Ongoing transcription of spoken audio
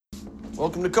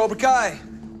Welcome to Cobra Kai.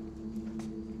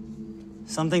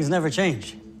 Some things never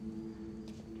change.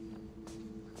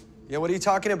 Yeah, what are you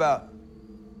talking about?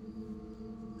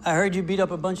 I heard you beat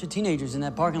up a bunch of teenagers in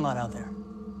that parking lot out there.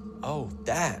 Oh,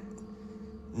 that.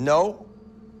 No,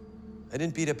 I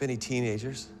didn't beat up any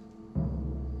teenagers.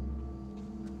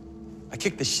 I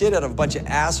kicked the shit out of a bunch of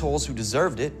assholes who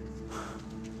deserved it.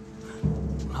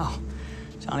 Wow,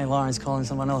 Johnny Lawrence calling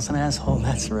someone else an asshole,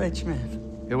 that's rich,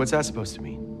 man. Yeah, what's that supposed to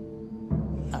mean?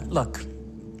 Look,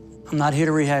 I'm not here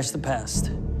to rehash the past.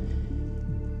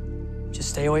 Just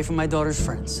stay away from my daughter's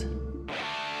friends.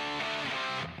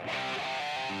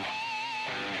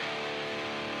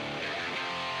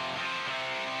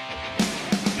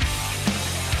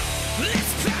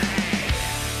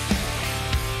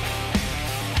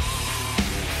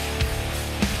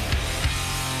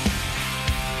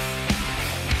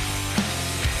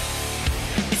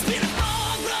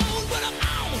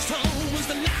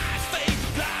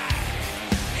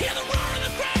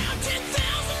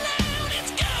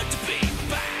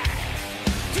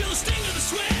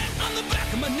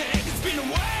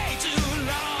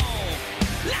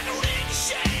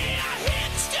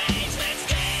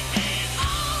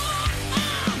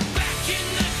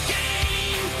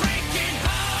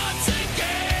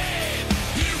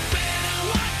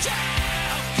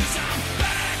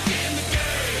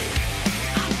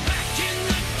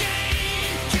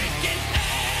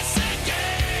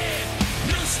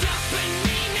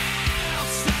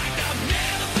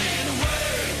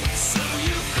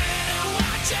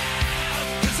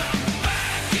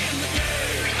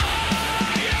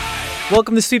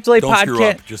 Welcome to Sweep Delay Podcast. Don't screw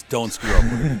up. Just don't screw up.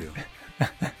 What do you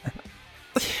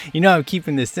do? You know I'm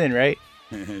keeping this in, right?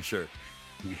 Sure.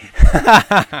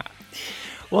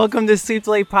 Welcome to Sweep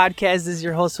Delay Podcast. This is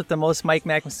your host with the most, Mike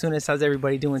Macmasunas. How's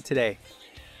everybody doing today?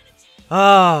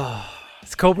 Oh,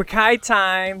 it's Cobra Kai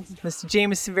time. Mr.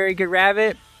 Jameson, Very Good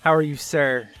Rabbit. How are you,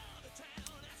 sir?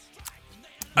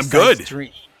 I'm good.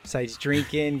 Besides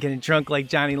drinking, getting drunk like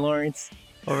Johnny Lawrence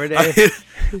over there.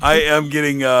 I am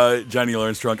getting Johnny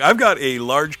Lawrence drunk. I've got a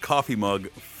large coffee mug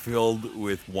filled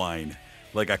with wine.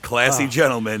 Like a classy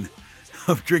gentleman.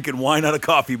 I'm drinking wine out of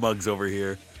coffee mugs over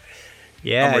here.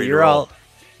 Yeah,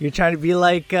 you're trying to be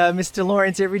like Mr.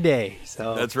 Lawrence every day.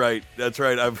 So That's right.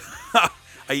 I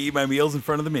eat my meals in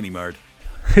front of the mini mart.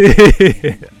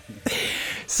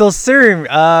 So,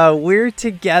 sir, we're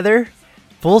together,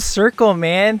 full circle,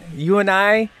 man. You and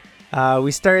I,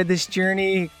 we started this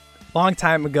journey a long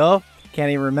time ago. Can't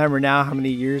even remember now how many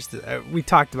years. We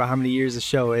talked about how many years the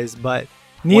show is, but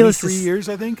needless 23 years,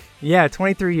 I think? Yeah,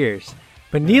 23 years.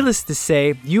 But needless to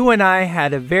say, you and I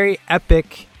had a very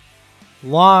epic,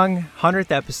 long 100th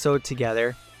episode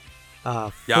together.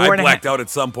 I blacked out at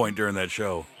some point during that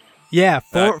show. Yeah,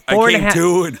 I came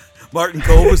to and Martin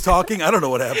Cole was talking. I don't know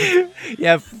what happened.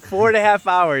 Yeah, 4.5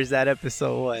 hours that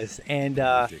episode was. And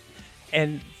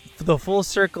the full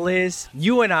circle is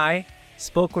you and I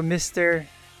spoke with Mr.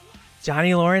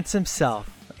 Johnny Lawrence himself.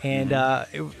 And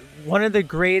one of the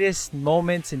greatest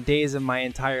moments and days of my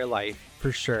entire life,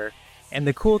 for sure. And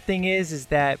the cool thing is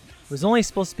that it was only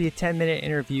supposed to be a 10-minute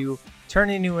interview, turned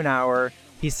into an hour.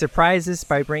 He surprised us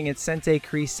by bringing Sensei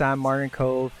Kreese on Martin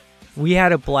Cove. We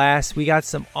had a blast. We got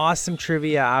some awesome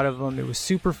trivia out of him. It was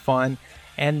super fun.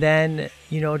 And then,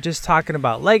 just talking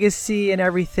about legacy and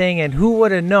everything. And who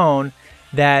would have known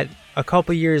that a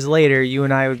couple years later, you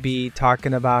and I would be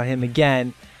talking about him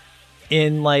again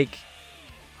in like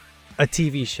a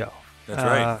TV show. That's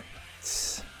right.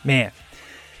 Man,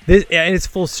 and it's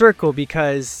full circle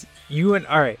because all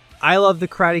right, I love The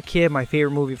Karate Kid, my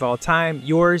favorite movie of all time.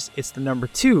 Yours, it's the number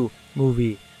 2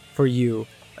 movie for you.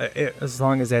 As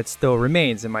long as that still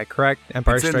remains, am I correct?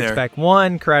 Empire Strikes Back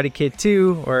 1, Karate Kid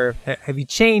 2, or have you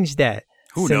changed that?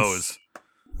 Who knows?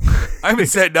 I haven't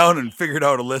sat down and figured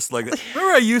out a list like that.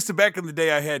 Remember I used to, back in the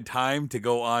day, I had time to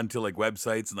go on to like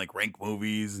websites and like rank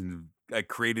movies, and I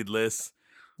created lists.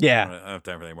 Yeah. I don't have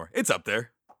time for that anymore. It's up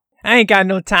there. I ain't got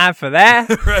no time for that.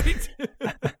 Right?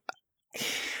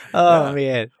 Oh,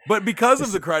 man. But because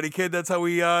of The Karate Kid, that's how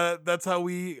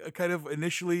we kind of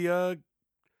initially got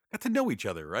to know each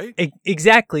other, right?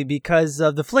 Exactly, because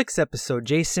of the Flicks episode.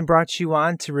 Jason brought you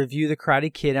on to review The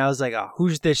Karate Kid, and I was like, oh,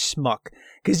 who's this schmuck?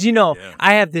 Because,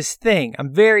 I have this thing.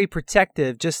 I'm very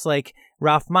protective, just like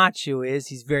Ralph Macchio is.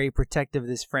 He's very protective of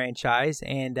this franchise,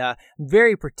 and I'm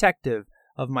very protective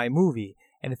of my movie.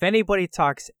 And if anybody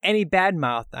talks any bad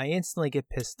mouth, I instantly get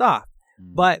pissed off.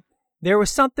 But there was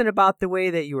something about the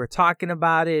way that you were talking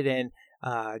about it, and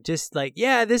just like,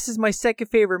 yeah, this is my second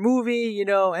favorite movie,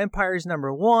 Empire's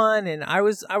number 1, and I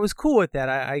was cool with that.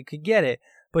 I could get it.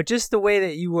 but just the way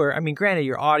that you were. I mean, granted,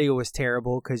 your audio was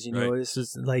terrible because Right. this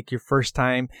was like your first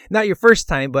time. Not your first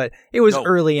time, but it was No,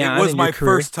 early on. It was in my your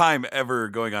career. first time ever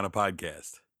going on a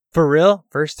podcast. For real,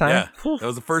 first time. Yeah, Whew. that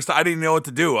was the first time. I didn't know what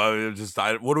to do. I was just,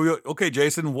 okay,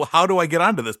 Jason, how do I get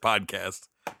onto this podcast?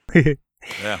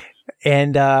 Yeah.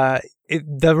 And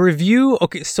the review,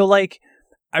 okay, so like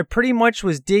I pretty much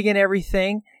was digging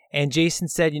everything, and Jason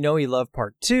said, he loved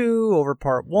part 2 over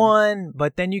part 1,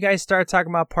 but then you guys started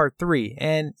talking about part 3,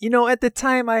 and at the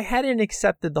time I hadn't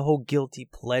accepted the whole guilty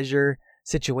pleasure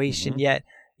situation yet.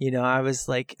 I was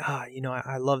like,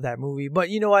 I love that movie, but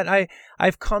you know what?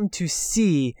 I've come to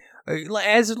see,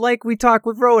 as like we talked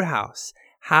with Roadhouse,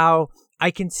 how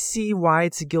I can see why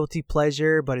it's a guilty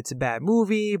pleasure, but it's a bad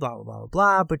movie, blah, blah, blah, blah,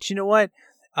 blah. But you know what?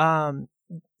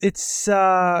 It's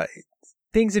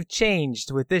things have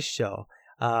changed with this show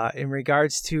in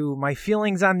regards to my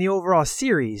feelings on the overall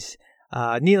series.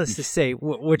 Needless to say,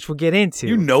 which we'll get into.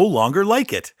 You no longer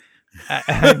like it.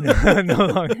 I no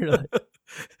longer like.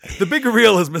 The big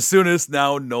reveal is Masunas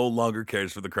now no longer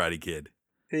cares for the Karate Kid.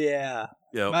 Yeah.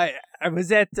 Yep. I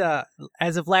was at,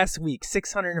 as of last week,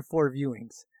 604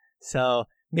 viewings. So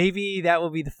maybe that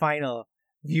will be the final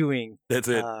viewing. That's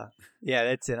it. Yeah,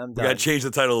 that's it. I'm We done. got to change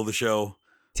the title of the show.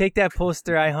 Take that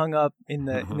poster I hung up in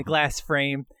the glass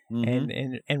frame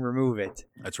Mhm. and remove it.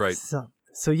 That's right.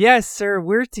 So yes, sir,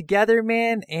 we're together,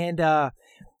 man. And I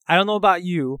don't know about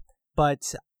you,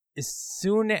 but as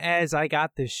soon as I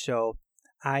got this show,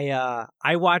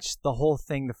 I watched the whole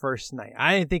thing the first night.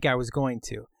 I didn't think I was going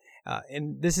to.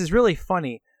 And this is really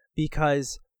funny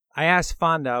because I asked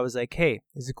Fonda, I was like, hey,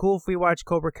 is it cool if we watch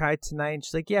Cobra Kai tonight? And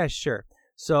she's like, yeah, sure.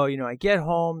 So, I get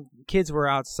home, kids were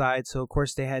outside. So, of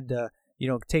course, they had to,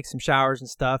 take some showers and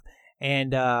stuff.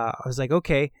 And I was like,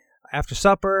 okay, after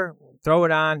supper, throw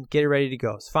it on, get it ready to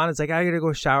go. So Fonda's like, I got to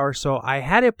go shower. So I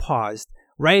had it paused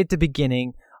right at the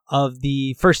beginning of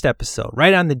the first episode,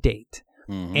 right on the date.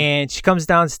 And she comes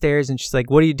downstairs and she's like,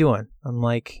 what are you doing? I'm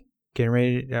like, getting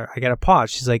ready to, I got to pause.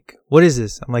 She's like, what is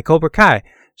this? I'm like, Cobra Kai.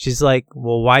 She's like,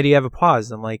 well, why do you have a pause?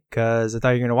 I'm like, because I thought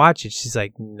you were going to watch it. She's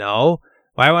like, no,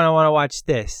 why would I want to watch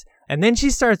this? And then she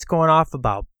starts going off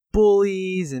about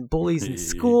bullies in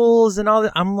schools and all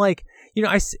that. I'm like,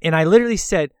 I literally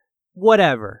said,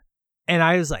 whatever. And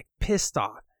I was like pissed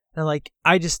off. And like,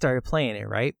 I just started playing it,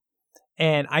 right?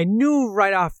 And I knew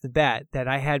right off the bat that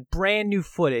I had brand new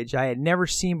footage I had never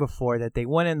seen before that they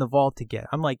went in the vault to get.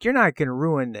 I'm like, you're not going to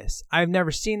ruin this. I've never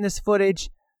seen this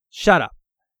footage. Shut up.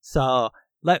 So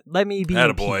let me be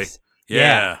in peace.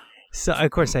 Yeah. So, of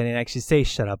course, I didn't actually say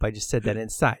shut up. I just said that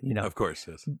inside, Of course,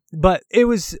 yes. But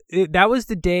that was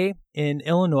the day in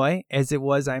Illinois, as it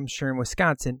was, I'm sure, in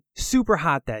Wisconsin. Super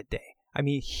hot that day. I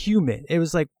mean, humid. It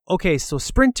was like, okay, so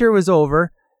Sprinter was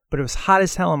over, but it was hot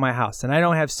as hell in my house. And I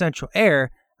don't have central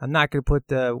air. I'm not going to put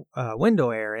the window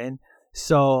air in.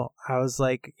 So I was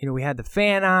like, we had the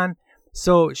fan on.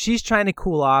 So she's trying to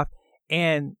cool off.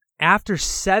 And after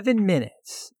 7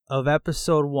 minutes of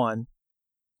episode 1,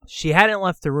 she hadn't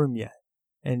left the room yet.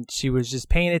 And she was just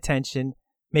paying attention,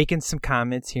 making some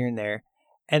comments here and there.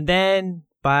 And then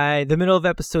by the middle of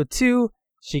episode 2,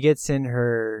 she gets in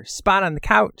her spot on the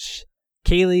couch.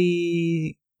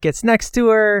 Kaylee gets next to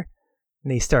her.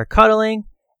 And they start cuddling.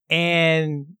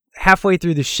 And halfway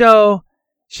through the show,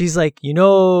 she's like,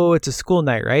 it's a school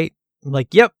night, right? I'm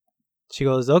like, yep. She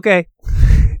goes, okay.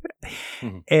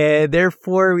 And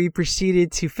therefore, we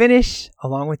proceeded to finish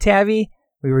along with Tabby.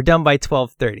 We were done by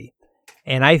 12:30.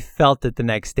 And I felt it the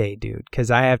next day, dude, because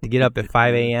I have to get up at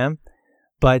 5 a.m.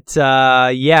 But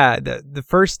the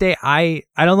first day, I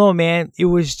don't know, man. It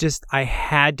was just, I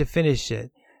had to finish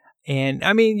it. And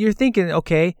I mean, you're thinking,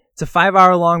 okay, it's a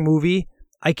 5-hour long movie.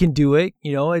 I can do it.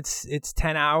 It's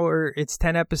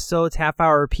 10 episodes, half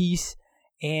hour a piece.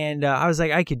 And I was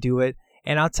like, I could do it.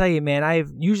 And I'll tell you, man,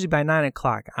 I've usually by 9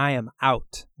 o'clock, I am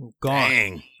out. I'm gone.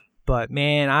 Dang. But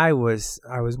man, I was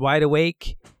wide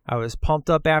awake. I was pumped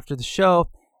up after the show.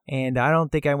 And I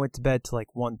don't think I went to bed till like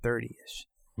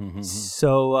 1:30ish.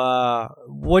 So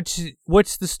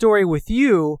what's the story with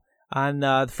you on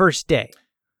the first day?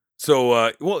 So,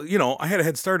 I had a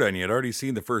head start on you. I'd already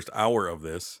seen the first hour of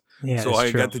this. Yeah, so that's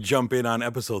I true. got to jump in on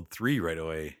episode 3 right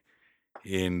away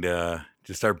and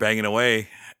just start banging away,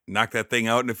 knock that thing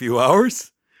out in a few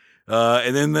hours.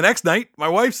 And then the next night, my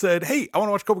wife said, hey, I want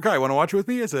to watch Cobra Kai. Want to watch it with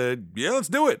me? I said, yeah, let's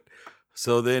do it.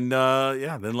 So then,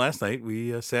 then last night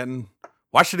we sat and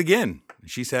watched it again.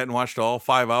 She sat and watched all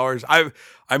 5 hours.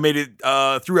 I made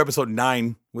it through episode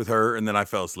 9 with her, and then I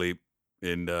fell asleep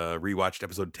and rewatched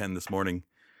episode 10 this morning.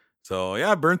 So, yeah,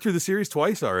 I burned through the series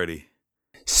twice already.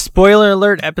 Spoiler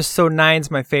alert, episode 9 is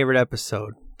my favorite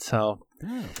episode. So,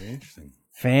 Oh, very interesting.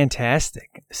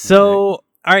 Fantastic. So,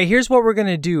 all right, here's what we're going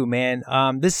to do, man.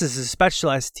 This is a special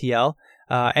STL.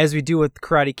 As we do with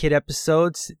Karate Kid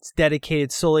episodes, it's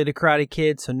dedicated solely to Karate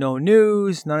Kid, so no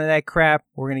news, none of that crap.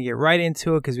 We're going to get right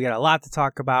into it because we got a lot to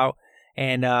talk about.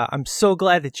 And I'm so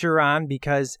glad that you're on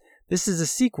because this is a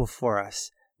sequel for us.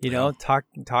 You know,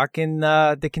 talking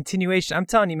the continuation. I'm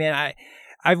telling you, man,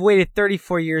 I've waited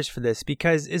 34 years for this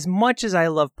because as much as I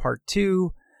love part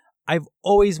 2, I've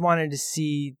always wanted to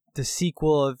see the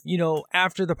sequel of, you know,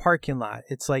 After the Parking Lot.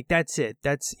 It's like, that's it.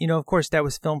 That's, you know, of course that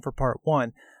was filmed for part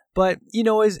 1. But, you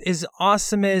know, as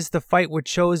awesome as the fight with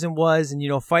Chozen was and, you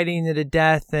know, fighting to the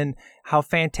death and how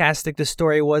fantastic the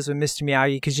story was with Mr.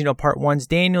 Miyagi, because, you know, part 1's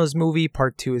Daniel's movie,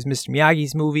 part 2 is Mr.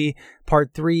 Miyagi's movie,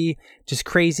 part 3, just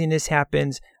craziness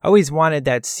happens. I always wanted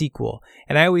that sequel.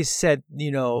 And I always said,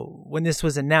 you know, when this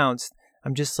was announced,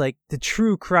 I'm just like, the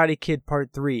true Karate Kid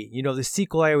part 3, you know, the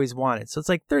sequel I always wanted. So it's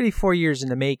like 34 years in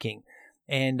the making.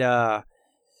 And,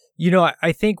 you know,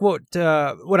 I think what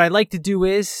I like to do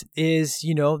is,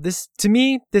 you know, this, to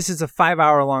me, this is a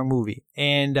 5-hour long movie.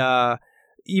 And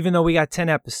even though we got 10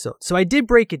 episodes. So I did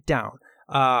break it down.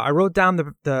 I wrote down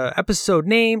the episode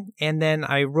name, and then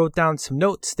I wrote down some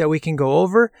notes that we can go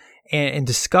over and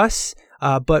discuss.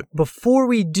 But before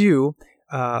we do,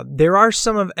 there are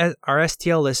some of our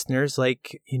STL listeners,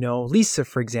 like, you know, Lisa,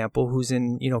 for example, who's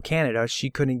in, you know, Canada.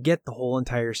 She couldn't get the whole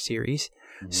entire series.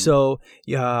 So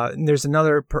there's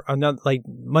another like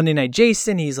Monday Night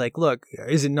Jason. He's like, look,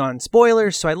 is it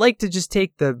non-spoilers? So I like to just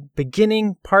take the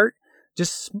beginning part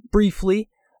just briefly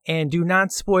and do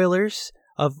non-spoilers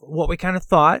of what we kind of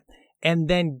thought, and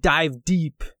then dive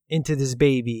deep into this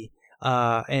baby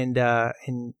and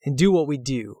do what we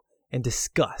do and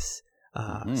discuss.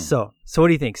 So what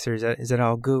do you think, sir? Is that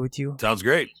all good with you? Sounds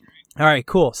great. All right,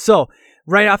 cool. So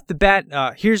right off the bat,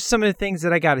 here's some of the things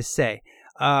that I got to say.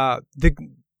 I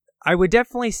would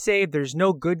definitely say there's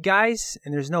no good guys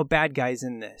and there's no bad guys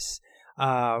in this.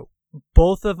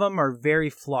 Both of them are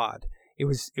very flawed. It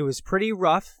was pretty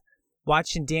rough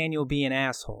watching Daniel be an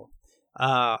asshole.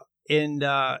 It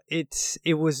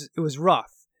was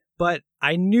rough, but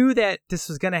I knew that this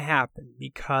was going to happen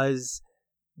because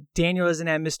Daniel doesn't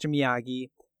have Mr. Miyagi,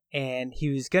 and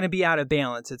he was going to be out of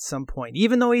balance at some point.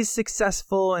 Even though he's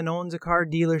successful and owns a car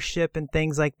dealership and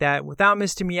things like that, without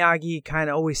Mr. Miyagi kind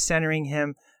of always centering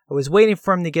him, I was waiting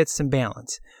for him to get some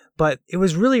balance. But it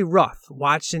was really rough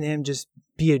watching him just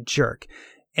be a jerk.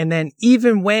 And then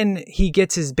even when he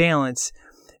gets his balance,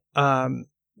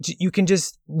 you can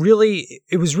just really,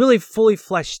 it was really fully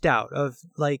fleshed out of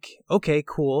like, okay,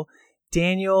 cool.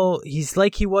 Daniel, he's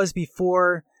like he was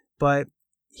before, but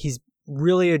he's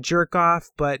really a jerk off,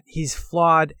 but he's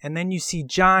flawed. And then you see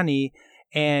Johnny,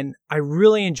 and I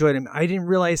really enjoyed him. I didn't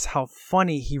realize how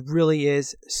funny he really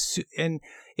is. And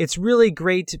it's really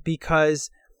great because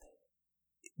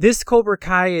this Cobra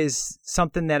Kai is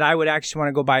something that I would actually want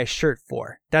to go buy a shirt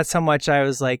for. That's how much I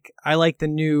was like, I like the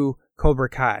new Cobra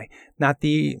Kai, not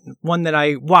the one that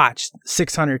I watched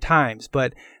 600 times,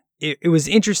 but it was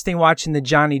interesting watching the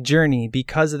Johnny journey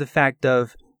because of the fact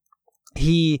of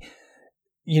he's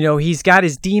got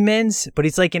his demons, but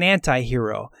he's like an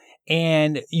anti-hero.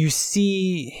 And you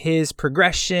see his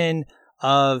progression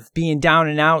of being down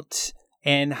and out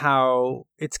and how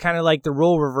it's kind of like the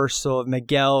role reversal of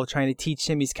Miguel trying to teach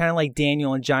him. He's kind of like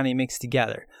Daniel and Johnny mixed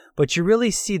together. But you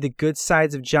really see the good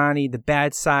sides of Johnny, the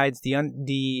bad sides,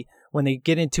 when they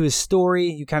get into his story,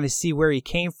 you kind of see where he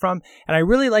came from. And I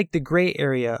really like the gray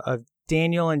area of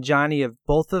Daniel and Johnny. Of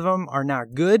both of them are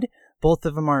not good. Both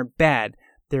of them aren't bad.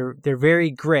 They're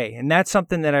very gray, and that's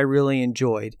something that I really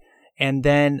enjoyed. And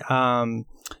then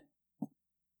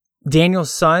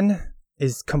Daniel's son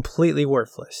is completely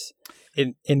worthless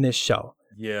in this show.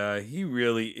 Yeah, he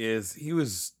really is. He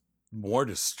was more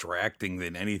distracting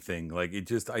than anything. Like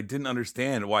I didn't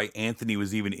understand why Anthony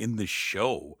was even in the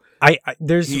show.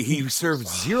 He served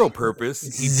zero purpose.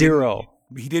 Zero.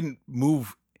 He didn't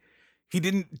move. He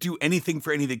didn't do anything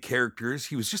for any of the characters.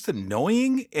 He was just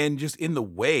annoying and just in the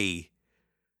way.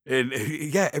 And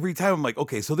yeah, every time I'm like,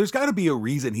 okay, so there's got to be a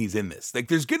reason he's in this. Like,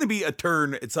 there's going to be a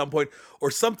turn at some point or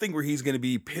something where he's going to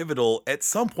be pivotal at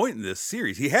some point in this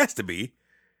series. He has to be.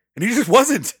 And he just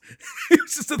wasn't. He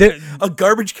was just a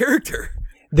garbage character.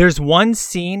 There's one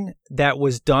scene that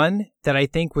was done that I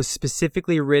think was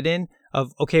specifically written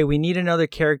of, okay, we need another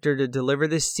character to deliver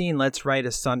this scene. Let's write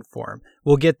a son for him.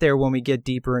 We'll get there when we get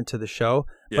deeper into the show.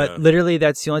 Yeah. But literally,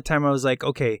 that's the only time I was like,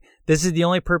 okay, this is the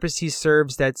only purpose he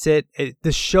serves. That's it.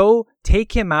 The show,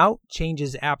 take him out,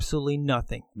 changes absolutely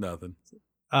nothing. Nothing.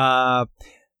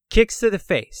 Kicks to the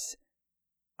face.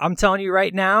 I'm telling you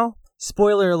right now,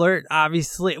 spoiler alert,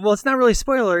 obviously. Well, it's not really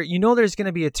spoiler alert. You know there's going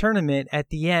to be a tournament at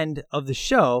the end of the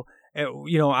show.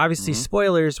 Obviously,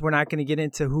 spoilers, we're not going to get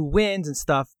into who wins and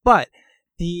stuff. But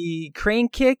the crane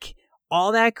kick,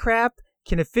 all that crap,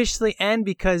 can officially end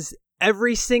because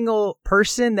every single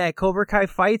person that Cobra Kai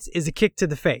fights is a kick to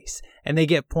the face, and they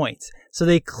get points. So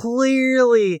they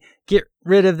clearly get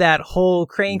rid of that whole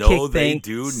crane kick thing. No, they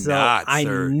do so not, I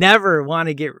sir. never want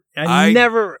to get. I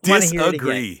never want to hear it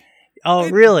again. Oh,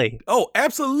 really? Oh,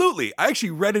 absolutely. I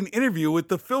actually read an interview with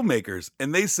the filmmakers,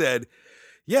 and they said,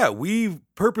 yeah, we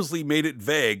purposely made it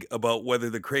vague about whether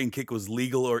the crane kick was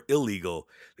legal or illegal.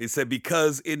 They said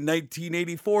because in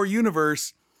 1984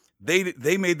 universe,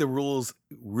 they made the rules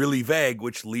really vague,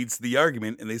 which leads to the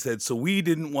argument. And they said, so we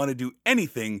didn't want to do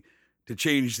anything to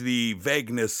change the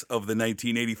vagueness of the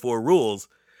 1984 rules.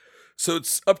 So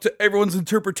it's up to everyone's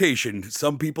interpretation.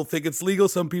 Some people think it's legal,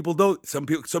 some people don't.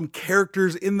 Some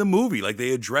characters in the movie, like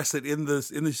they address it in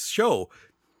the show,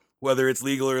 whether it's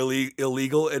legal or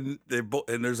illegal, and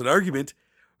there's an argument.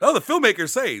 Oh, the filmmakers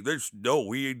say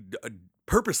we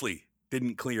purposely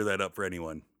didn't clear that up for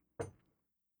anyone.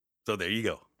 So there you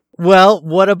go. Well,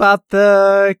 what about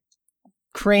the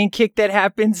crane kick that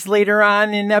happens later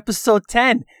on in episode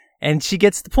 10? And she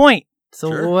gets the point. So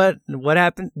sure. What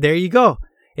happened? There you go.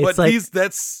 It's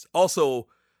that's also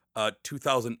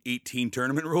 2018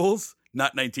 tournament rules,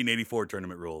 not 1984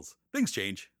 tournament rules. Things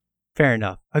change. Fair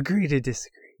enough. Agree to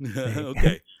disagree.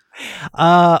 Okay.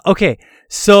 Okay.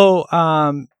 So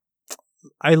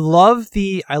I love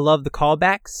the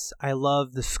callbacks. I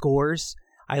love the scores.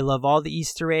 I love all the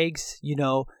Easter eggs.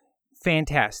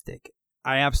 Fantastic.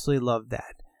 I absolutely love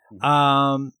that.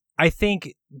 I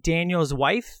think Daniel's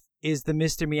wife is the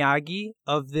Mr. Miyagi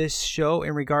of this show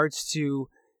in regards to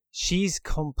she's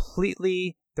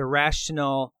completely the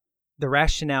rationale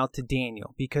to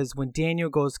Daniel, because when Daniel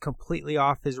goes completely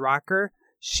off his rocker,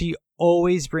 she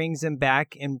always brings him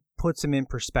back and puts him in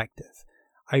perspective.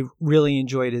 I really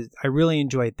enjoyed it. I really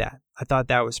enjoyed that. I thought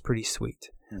that was pretty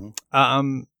sweet.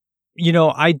 Mm-hmm.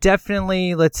 I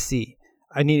definitely, let's see.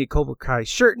 I need a Cobra Kai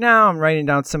shirt now. I'm writing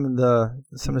down some of the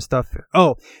stuff.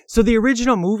 Oh, so the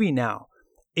original movie now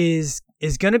is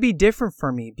going to be different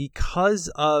for me because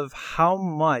of how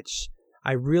much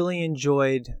I really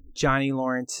enjoyed Johnny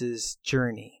Lawrence's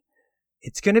journey.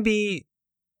 It'll be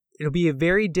a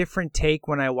very different take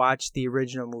when I watch the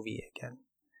original movie again.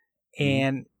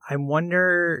 And I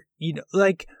wonder,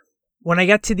 like when I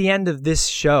got to the end of this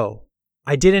show,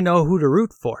 I didn't know who to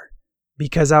root for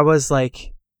because I was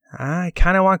like, I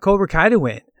kind of want Cobra Kai to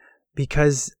win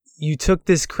because you took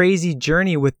this crazy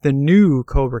journey with the new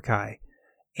Cobra Kai.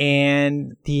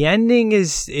 And the ending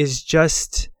is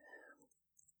just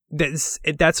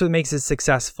that's what makes it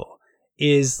successful.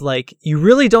 Is like you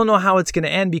really don't know how it's going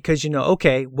to end because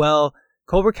okay, well,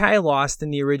 Cobra Kai lost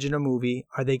in the original movie.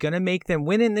 Are they going to make them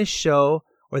win in this show,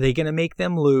 or are they going to make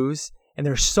them lose? And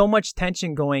there's so much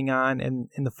tension going on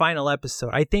in the final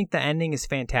episode. I think the ending is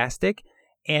fantastic,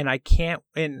 and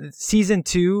and season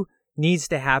 2 needs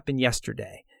to happen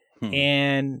yesterday,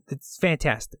 and it's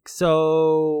fantastic.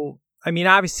 So. I mean,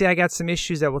 obviously, I got some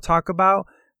issues that we'll talk about,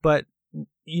 but,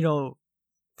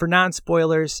 for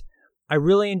non-spoilers, I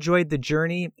really enjoyed the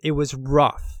journey. It was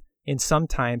rough in some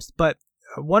times, but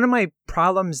one of my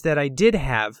problems that I did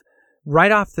have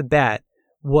right off the bat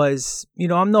was,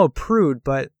 I'm no prude,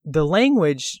 but the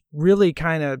language really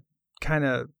kind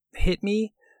of hit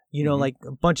me, like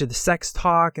a bunch of the sex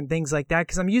talk and things like that,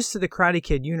 because I'm used to the Karate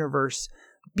Kid universe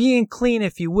being clean,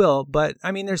 if you will, but,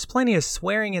 I mean, there's plenty of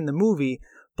swearing in the movie.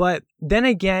 But then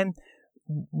again,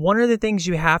 one of the things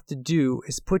you have to do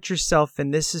is put yourself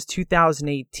in, this is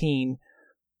 2018.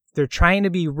 They're trying to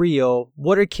be real.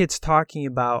 What are kids talking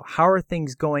about? How are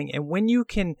things going? And when you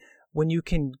can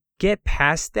get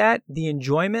past that, the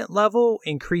enjoyment level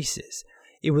increases.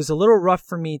 It was a little rough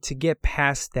for me to get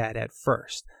past that at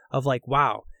first of like,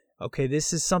 wow, okay,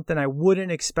 this is something I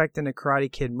wouldn't expect in a Karate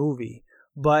Kid movie,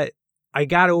 but I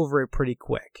got over it pretty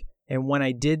quick. And when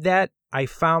I did that, I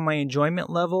found my enjoyment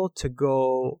level to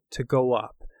go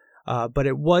up. But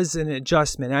it was an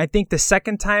adjustment. And I think the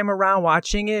second time around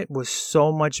watching it was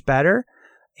so much better,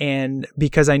 and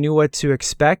because I knew what to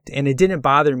expect and it didn't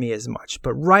bother me as much.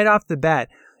 But right off the bat,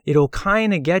 it'll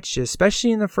kind of get you,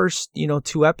 especially in the first,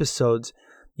 2 episodes.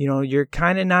 You're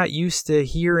kind of not used to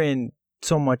hearing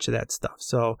so much of that stuff.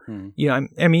 So,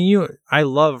 I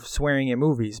love swearing in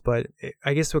movies, but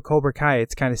I guess with Cobra Kai,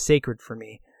 it's kind of sacred for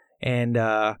me. And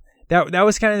that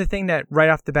was kind of the thing that right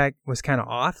off the bat was kind of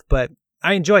off, but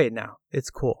I enjoy it now. It's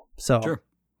cool. So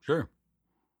sure.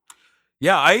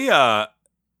 Yeah, I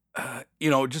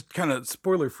just kind of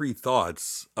spoiler-free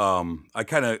thoughts. I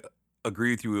kind of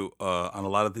agree with you on a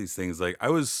lot of these things. Like I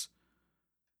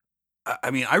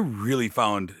mean, I really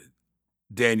found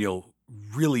Daniel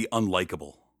really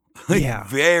unlikable, like Yeah.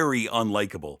 very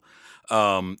unlikable.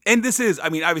 And this is, I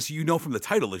mean, obviously, you know, from the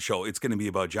title of the show, it's going to be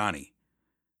about Johnny.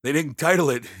 They didn't title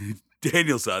it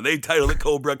Daniel-san. They titled it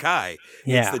Cobra Kai. It's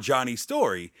Yeah. the Johnny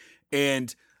story.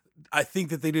 And I think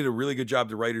that they did a really good job.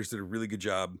 The writers did a really good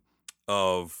job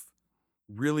of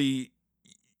really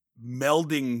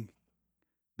melding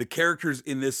the characters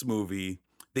in this movie.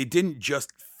 They didn't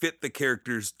just fit the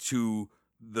characters to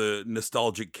the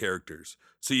nostalgic characters.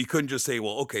 So you couldn't just say,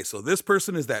 well, okay, so this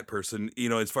person is that person, you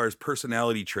know, as far as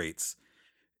personality traits.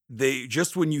 They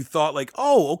just, when you thought like,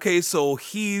 oh, okay, so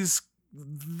he's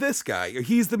this guy or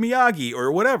he's the Miyagi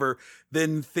or whatever,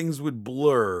 then things would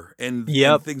blur and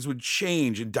things would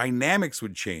change and dynamics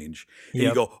would change. And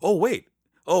you go, oh, wait.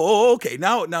 Oh, okay.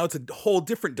 Now it's a whole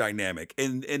different dynamic.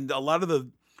 And a lot of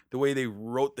the way they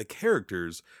wrote the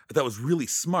characters, I thought was really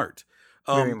smart.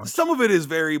 Very much. Some of it is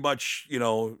very much, you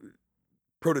know,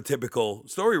 prototypical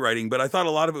story writing, but I thought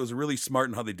a lot of it was really smart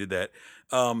in how they did that.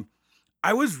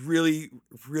 I was really,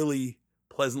 really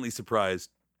pleasantly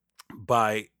surprised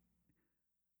by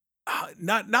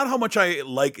not how much I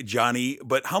like Johnny,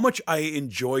 but how much I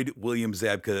enjoyed William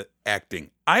Zabka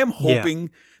acting. I am hoping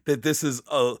that this is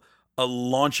a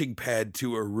launching pad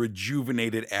to a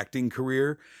rejuvenated acting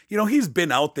career. You know, he's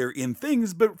been out there in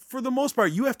things, but for the most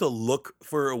part, you have to look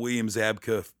for a William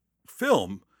Zabka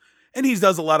film. And he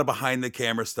does a lot of behind the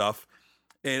camera stuff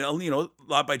and, you know, a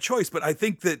lot by choice. But I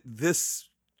think that this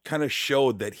kind of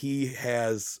showed that he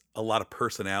has a lot of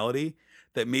personality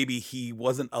that maybe he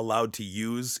wasn't allowed to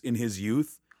use in his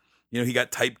youth. You know, he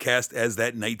got typecast as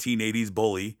that 1980s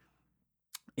bully.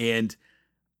 And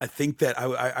I think that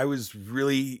I was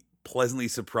really pleasantly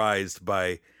surprised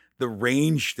by the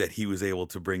range that he was able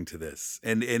to bring to this.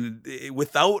 And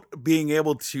without being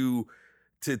able to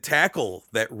tackle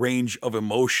that range of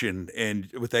emotion and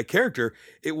with that character,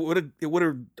 it would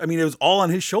have, I mean, it was all on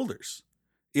his shoulders.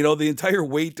 You know, the entire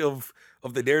weight of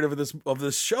the narrative of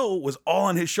this show was all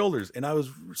on his shoulders. And I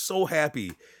was so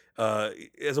happy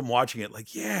as I'm watching it,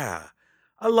 like, yeah,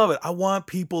 I love it. I want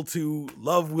people to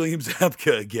love William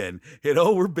Zabka again. You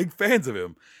know, we're big fans of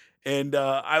him. And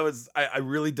I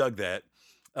really dug that.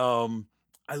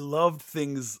 I loved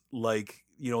things like,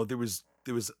 you know, there was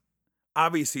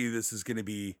obviously this is going to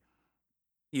be,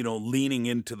 you know, leaning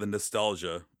into the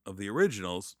nostalgia of the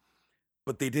originals,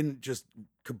 but they didn't just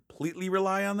completely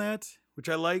rely on that, which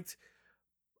I liked.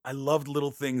 I loved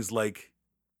little things like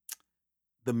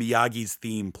the Miyagi's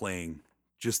theme playing,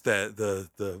 just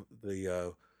the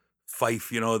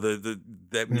fife, you know,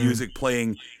 that music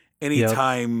playing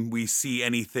anytime we see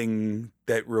anything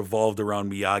that revolved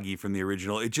around Miyagi from the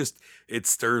original. It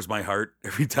stirs my heart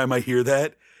every time I hear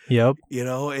that. Yep. You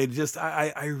know, it just,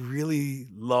 I really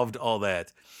loved all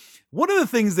that. One of the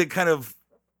things that kind of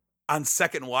on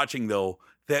second watching though,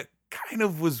 that kind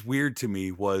of was weird to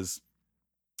me was,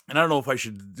 and I don't know if I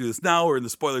should do this now or in the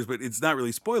spoilers, but it's not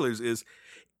really spoilers, is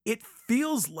it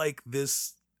feels like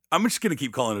this, I'm just going to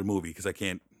keep calling it a movie because I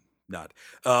can't not.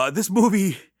 This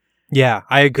movie. Yeah,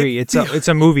 I agree. It's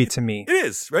a movie to me. It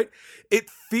is, right? It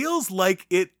feels like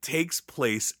it takes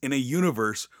place in a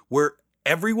universe where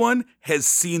everyone has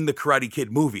seen the Karate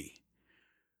Kid movie.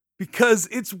 Because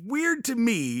it's weird to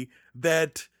me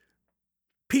that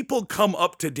people come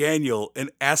up to Daniel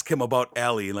and ask him about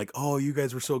Allie and like, oh, you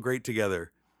guys were so great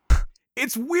together.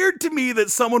 It's weird to me that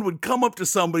someone would come up to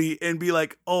somebody and be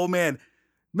like, oh man,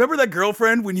 remember that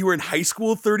girlfriend when you were in high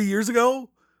school 30 years ago?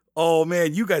 Oh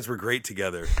man, you guys were great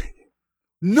together.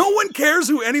 No one cares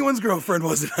who anyone's girlfriend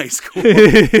was in high school.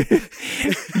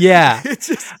 Yeah.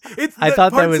 I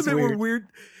thought that parts was of it weird. were weird.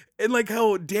 And like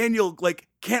how Daniel like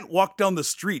can't walk down the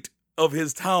street of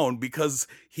his town because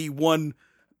he won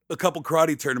a couple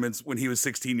karate tournaments when he was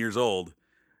 16 years old,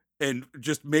 and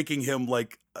just making him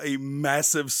like a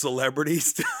massive celebrity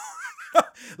still.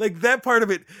 Like that part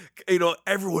of it, you know,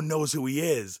 everyone knows who he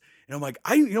is. And I'm like,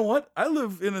 you know what? I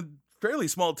live in a fairly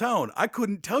small town. I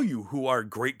couldn't tell you who our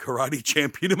great karate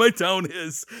champion in my town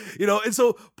is, you know? And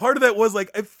so part of that was like,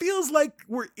 it feels like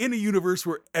we're in a universe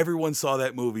where everyone saw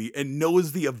that movie and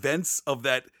knows the events of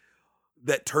that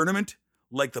tournament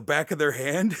like the back of their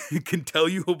hand. Can tell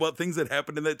you about things that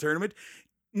happened in that tournament.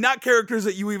 Not characters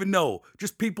that you even know,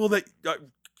 just people that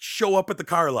show up at the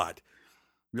car lot.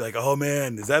 You're like, oh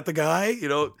man, is that the guy? You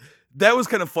know, that was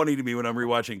kind of funny to me when I'm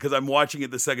rewatching, because I'm watching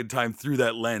it the second time through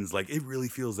that lens. Like, it really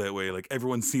feels that way. Like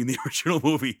everyone's seen the original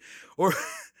movie. Or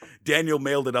Daniel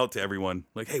mailed it out to everyone.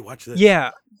 Like, hey, watch this.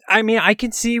 Yeah. I mean, I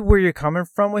can see where you're coming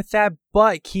from with that,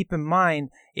 but keep in mind,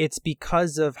 it's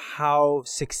because of how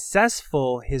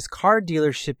successful his car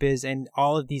dealership is and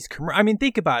all of these I mean,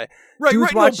 think about it. Right,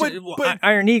 Dude's right. watching But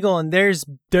Iron Eagle, and there's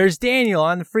Daniel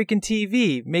on the freaking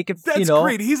TV. that's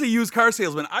great. He's a used car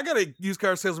salesman. I got a used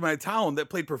car salesman in my town that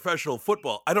played professional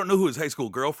football. I don't know who his high school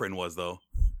girlfriend was, though.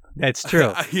 That's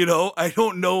true. I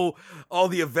don't know all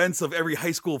the events of every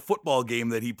high school football game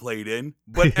that he played in,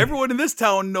 but everyone in this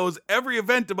town knows every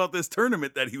event about this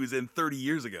tournament that he was in 30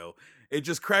 years ago. It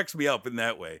just cracks me up in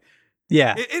that way.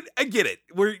 Yeah. I get it.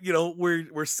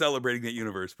 We're celebrating that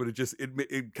universe, but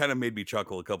it kind of made me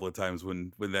chuckle a couple of times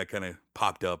when that kind of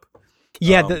popped up.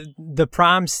 Yeah, the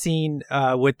prom scene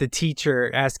with the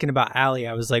teacher asking about Allie,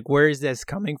 I was like, where is this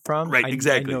coming from? Right,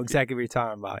 exactly. I know exactly what you're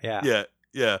talking about. Yeah. Yeah.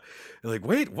 Yeah. Like,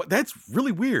 wait, what? That's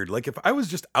really weird. Like, if I was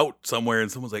just out somewhere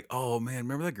and someone's like, oh, man,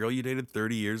 remember that girl you dated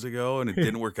 30 years ago and it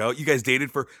didn't work out? You guys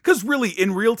dated because really,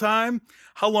 in real time,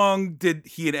 how long did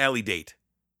he and Allie date?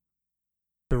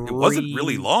 It wasn't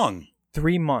really long.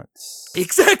 3 months.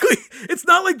 Exactly. It's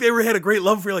not like they had a great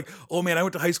love affair. Like, oh, man, I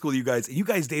went to high school with you guys. And you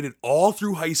guys dated all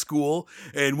through high school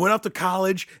and went off to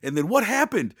college. And then what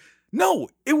happened? No,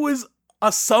 it was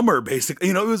a summer,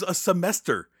 basically. It was a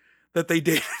semester that they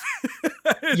dated.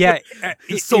 Yeah,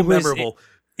 it's so memorable.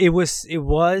 It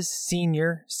was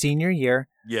senior year.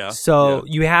 Yeah. So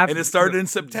you have, and it started in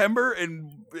September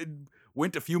and it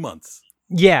went a few months.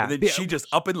 Yeah. And then she just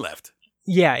up and left.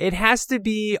 Yeah, it has to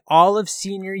be all of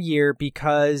senior year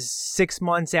because 6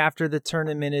 months after the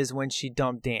tournament is when she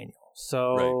dumped Daniel.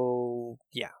 So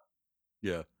yeah.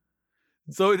 Yeah.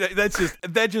 So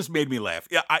that just made me laugh.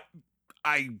 Yeah,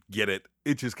 I get it.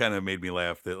 It just kind of made me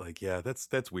laugh that, like, yeah,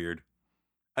 that's weird.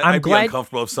 I'd be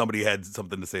uncomfortable if somebody had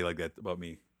something to say like that about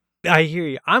me. I hear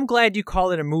you. I'm glad you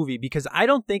call it a movie because I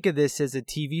don't think of this as a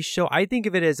TV show. I think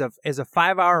of it as a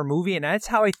 5-hour movie, and that's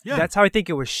how I think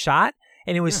it was shot,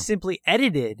 and it was simply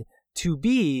edited to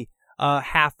be a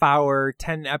half-hour,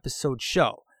 10-episode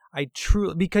show.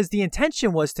 Because the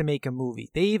intention was to make a movie.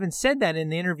 They even said that in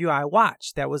the interview I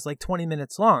watched that was like 20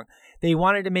 minutes long. They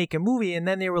wanted to make a movie, and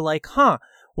then they were like,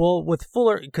 well, with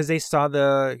Fuller, because they saw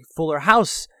the Fuller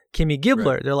House Kimmy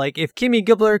Gibbler. Right. They're like, if Kimmy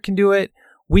Gibbler can do it,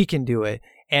 we can do it.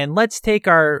 And let's take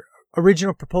our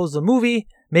original proposal movie,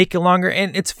 make it longer.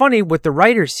 And it's funny with the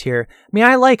writers here. I mean,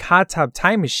 I like Hot Tub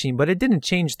Time Machine, but it didn't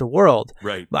change the world.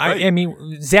 Right. I mean,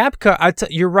 Zabka,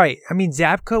 you're right. I mean,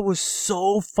 Zabka was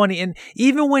so funny. And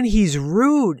even when he's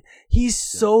rude, he's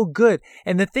so good.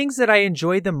 And the things that I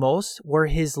enjoyed the most were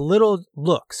his little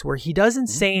looks where he doesn't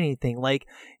say anything. Like,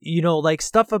 like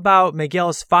stuff about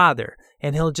Miguel's father.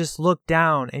 And he'll just look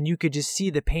down and you could just see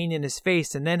the pain in his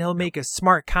face. And then he'll make a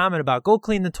smart comment about go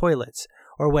clean the toilets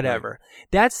or whatever. Right.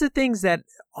 That's the things that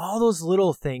all those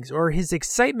little things, or his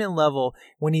excitement level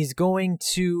when he's going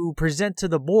to present to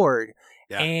the board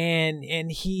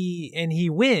and he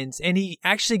wins and he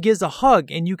actually gives a hug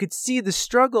and you could see the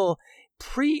struggle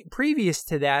previous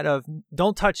to that of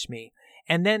don't touch me.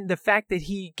 And then the fact that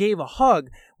he gave a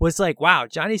hug was like, wow,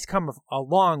 Johnny's come a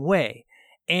long way.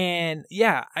 And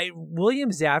yeah,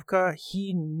 William Zabka,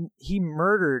 he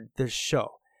murdered the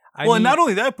show. And not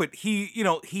only that, but he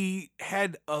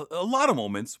had a lot of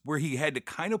moments where he had to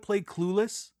kind of play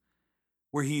clueless,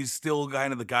 where he's still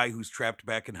kind of the guy who's trapped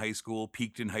back in high school,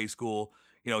 peaked in high school.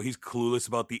 He's clueless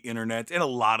about the internet and a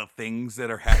lot of things that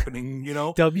are happening,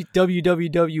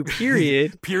 www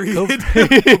period.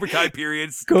 Cobra Kai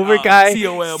period. Cobra Kai.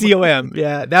 COM.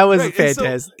 Yeah, that was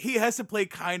fantastic. So he has to play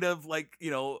kind of like,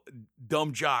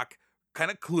 dumb jock, kind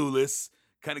of clueless,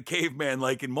 kind of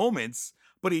caveman-like in moments,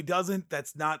 but he doesn't,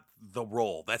 that's not the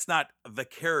role. That's not the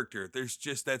character. There's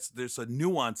a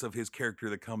nuance of his character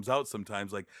that comes out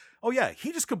sometimes like, oh yeah,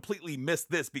 he just completely missed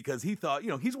this because he thought,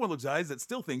 he's one of those guys that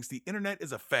still thinks the internet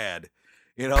is a fad,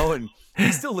 and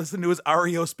he still listened to his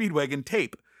REO Speedwagon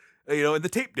tape, in the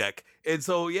tape deck. And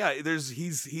so, yeah,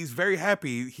 he's very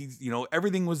happy. He's,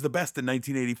 everything was the best in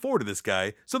 1984 to this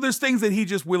guy. So there's things that he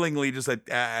just willingly just like,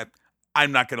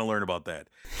 I'm not going to learn about that.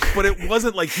 But it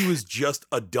wasn't like he was just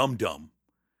a dum-dum.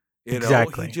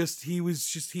 Exactly.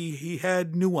 He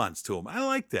had nuance to him. I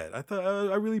like that.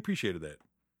 I really appreciated that.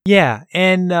 Yeah.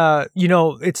 And,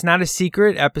 it's not a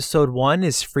secret. Episode 1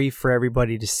 is free for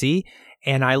everybody to see.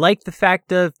 And I like the fact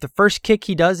that the first kick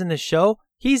he does in the show,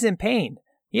 he's in pain.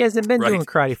 He hasn't been doing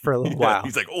karate for a little while.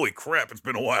 He's like, holy crap, it's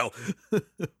been a while.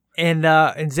 And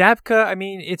Zabka, I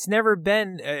mean, it's never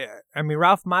been,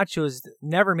 Ralph Macchio's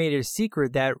never made it a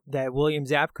secret that William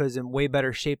Zabka is in way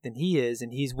better shape than he is,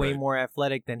 and he's way more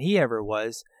athletic than he ever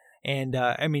was. And,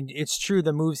 it's true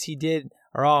the moves he did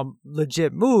are all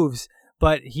legit moves,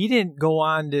 but he didn't go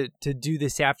on to do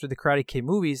this after the Karate Kid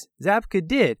movies. Zabka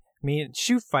did. I mean,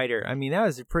 Shoot Fighter. I mean, that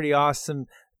was a pretty awesome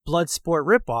Bloodsport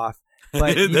ripoff.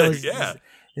 But you know,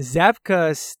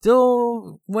 Zabka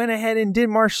still went ahead and did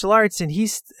martial arts, and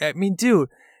I mean, dude,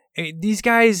 these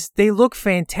guys, they look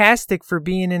fantastic for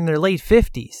being in their late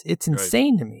 50s. It's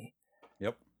insane to me.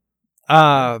 Yep.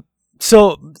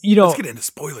 So, you know, let's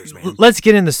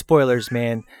get into spoilers,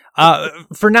 man.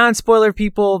 For non-spoiler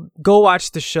people, go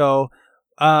watch the show.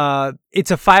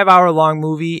 It's a 5-hour long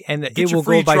movie, and it will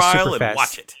go by super fast.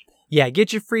 Watch it. Yeah,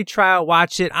 get your free trial,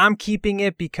 watch it. I'm keeping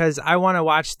it because I want to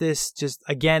watch this just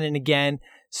again and again.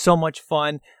 So much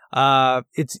fun.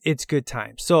 It's good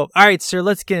time. So, all right, sir,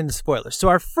 let's get into spoilers. So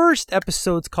our first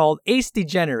episode's called Ace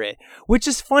Degenerate, which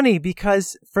is funny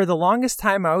because for the longest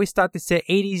time, I always thought they said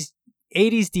 80s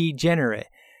Degenerate.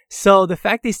 So the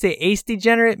fact they say Ace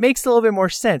Degenerate makes a little bit more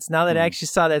sense now that I actually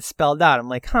saw that spelled out. I'm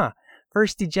like,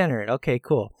 first Degenerate. Okay,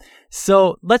 cool.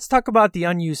 So let's talk about the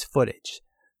unused footage.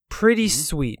 Pretty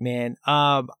sweet, man.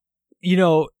 You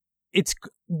know, it's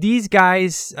these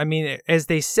guys, I mean, as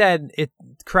they said,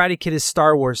 Karate Kid is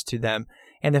Star Wars to them.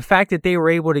 And the fact that they were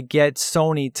able to get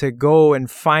Sony to go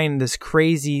and find this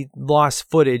crazy lost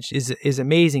footage is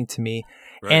amazing to me.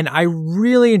 Right. And I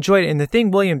really enjoyed it. And the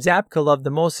thing William Zabka loved the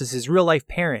most is his real life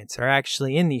parents are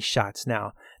actually in these shots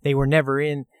now. They were never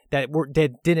in that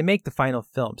didn't make the final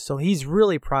film. So he's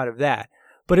really proud of that.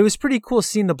 But it was pretty cool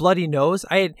seeing the bloody nose.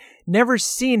 I had never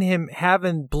seen him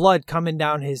having blood coming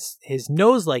down his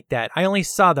nose like that. I only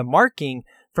saw the marking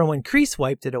from when Kreese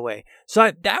wiped it away. So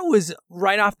that was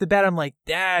right off the bat. I'm like,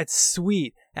 that's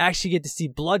sweet. I actually get to see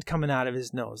blood coming out of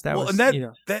his nose.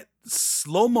 That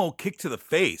slow-mo kick to the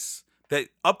face, that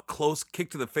up close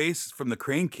kick to the face from the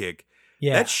crane kick.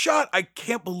 Yeah. That shot, I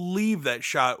can't believe that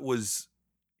shot was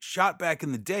shot back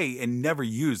in the day and never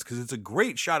used, because it's a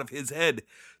great shot of his head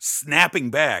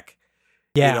snapping back.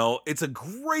 Yeah. You know, it's a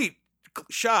great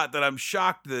shot that I'm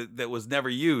shocked that was never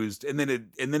used, and then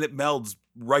it melds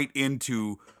right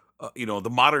into the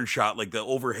modern shot, like the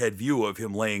overhead view of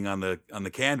him laying on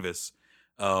the canvas.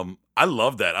 I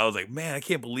love that. I was like, man, I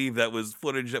can't believe that was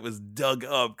footage that was dug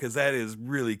up, because that is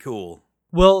really cool.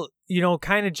 Well, you know,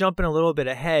 kind of jumping a little bit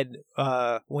ahead,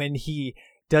 when he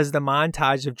does the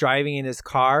montage of driving in his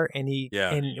car and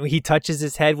he touches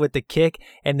his head with the kick,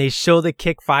 and they show the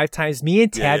kick 5 times. Me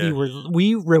and Tabby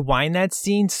we rewind that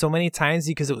scene so many times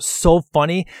because it was so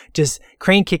funny. Just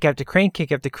crane kick after crane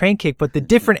kick after crane kick, but the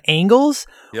different angles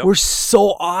were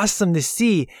so awesome to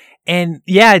see. And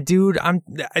yeah, dude,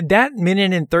 that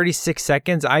minute and 36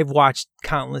 seconds I've watched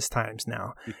countless times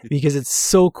now because it's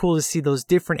so cool to see those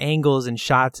different angles and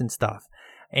shots and stuff.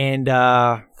 And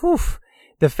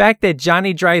the fact that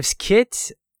Johnny drives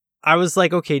Kit, I was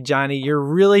like, okay, Johnny, you're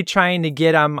really trying to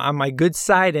get on my good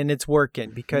side, and it's working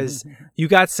because you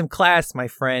got some class, my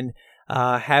friend.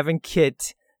 Having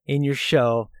Kit in your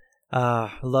show, I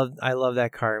love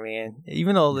that car, man.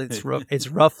 Even though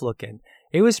it's rough looking,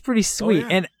 it was pretty sweet.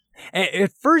 And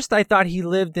at first, I thought he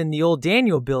lived in the old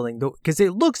Daniel building because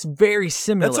it looks very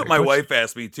similar. That's what my wife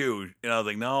asked me too, and I was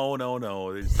like, no,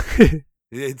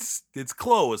 it's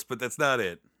close, but that's not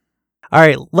it. All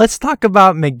right, let's talk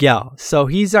about Miguel. So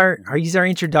he's our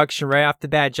introduction right off the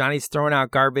bat. Johnny's throwing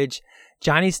out garbage.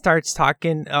 Johnny starts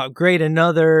talking, great,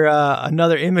 another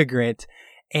immigrant.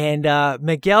 And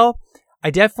Miguel, I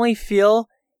definitely feel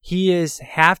he is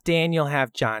half Daniel,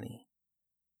 half Johnny.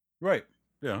 Right,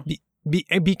 yeah.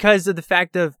 Because of the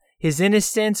fact of his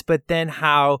innocence, but then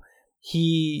how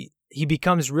he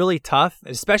becomes really tough,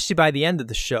 especially by the end of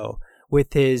the show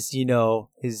with his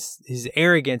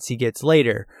arrogance he gets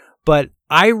later. But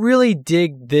I really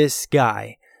dig this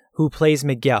guy who plays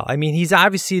Miguel. I mean, he's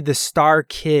obviously the star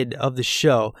kid of the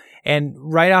show. And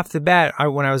right off the bat,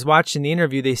 when I was watching the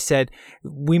interview, they said,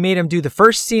 we made him do the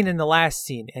first scene and the last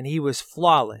scene, and he was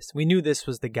flawless. We knew this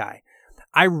was the guy.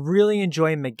 I really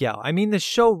enjoy Miguel. I mean, the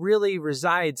show really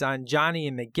resides on Johnny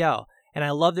and Miguel, and I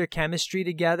love their chemistry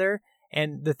together.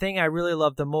 And the thing I really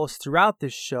love the most throughout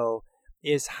this show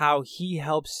is how he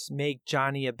helps make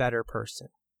Johnny a better person.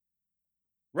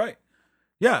 Right.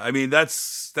 Yeah. I mean,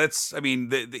 that's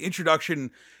the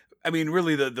introduction. I mean,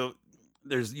 really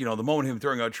there's, the moment of him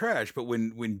throwing out trash, but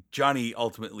when Johnny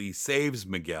ultimately saves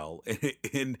Miguel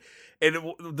and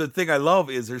the thing I love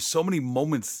is there's so many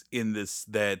moments in this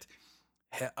that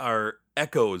are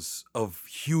echoes of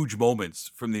huge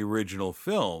moments from the original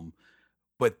film,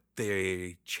 but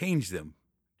they change them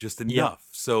just enough. Yep.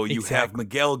 So you have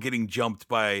Miguel getting jumped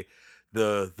by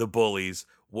the bullies,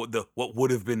 what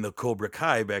would have been the Cobra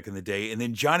Kai back in the day, and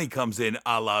then Johnny comes in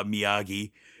a la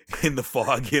Miyagi in the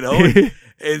fog,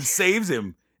 and saves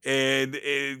him. and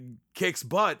it kicks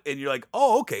butt, and you're like,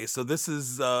 oh, okay, so this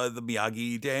is the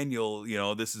Miyagi Daniel,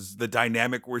 this is the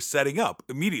dynamic we're setting up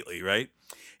immediately, right?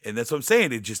 And that's what I'm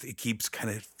saying. It keeps kind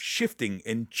of shifting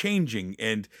and changing,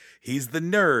 and he's the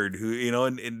nerd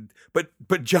who,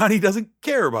 but Johnny doesn't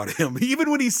care about him,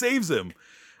 even when he saves him.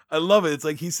 I love it. It's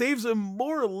like he saves him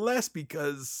more or less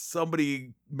because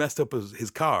somebody messed up his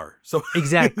car. So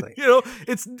Exactly.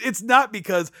 it's not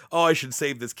because, oh, I should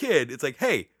save this kid. It's like,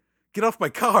 hey, get off my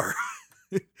car.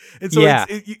 And so Yeah.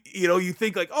 you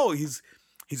think like, oh, he's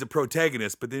a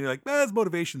protagonist, but then you're like, his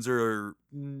motivations are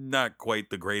not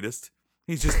quite the greatest.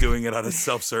 He's just doing it out of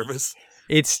self-service.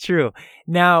 It's true.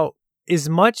 Now, as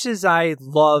much as I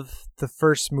love the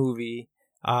first movie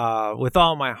with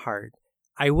all my heart,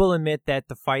 I will admit that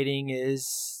the fighting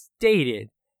is dated.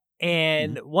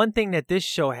 And one thing that this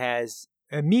show has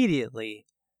immediately,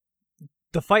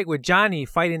 the fight with Johnny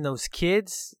fighting those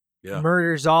kids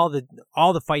murders all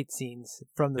the fight scenes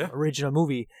from the original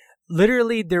movie.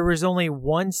 Literally, there was only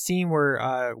one scene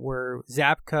where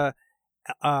Zabka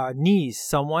knees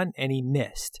someone and he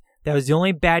missed. That was the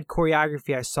only bad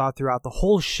choreography I saw throughout the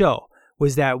whole show,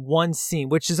 was that one scene,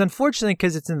 which is unfortunate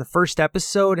because it's in the first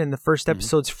episode, and the first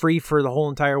episode's free for the whole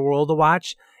entire world to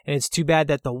watch. And it's too bad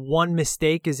that the one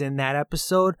mistake is in that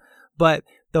episode. But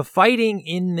the fighting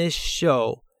in this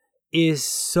show is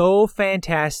so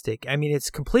fantastic. I mean,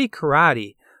 it's complete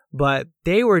karate, but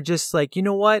they were just like, you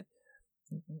know what?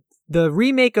 The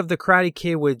remake of the Karate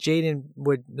Kid with Jaden,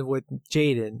 with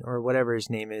Jaden or whatever his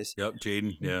name is. Yep,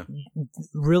 Jaden. Yeah,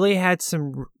 really had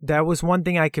some. That was one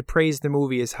thing I could praise the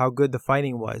movie, is how good the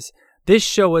fighting was. This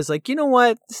show was like, you know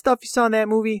what? The stuff you saw in that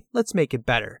movie, let's make it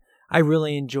better. I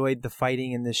really enjoyed the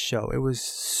fighting in this show. It was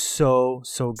so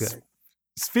good.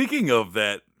 Speaking of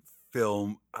that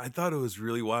film, I thought it was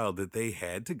really wild that they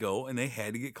had to go and they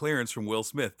had to get clearance from Will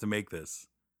Smith to make this.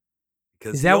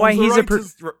 Is that why he's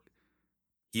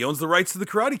he owns the rights to the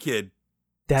Karate Kid.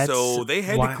 So they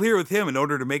had to clear with him in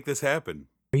order to make this happen.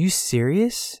 Are you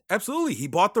serious? Absolutely. He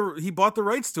bought the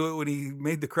rights to it when he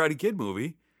made the Karate Kid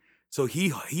movie. So he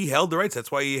held the rights.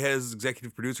 That's why he has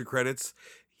executive producer credits.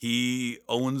 He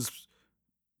and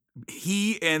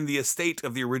the estate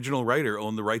of the original writer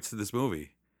own the rights to this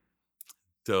movie.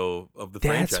 So of the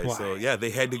franchise. Why. So yeah, they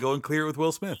had to go and clear it with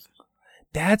Will Smith.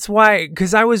 That's why,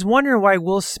 because I was wondering why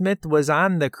Will Smith was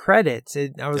on the credits.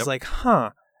 I was like,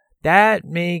 huh, that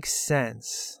makes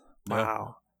sense.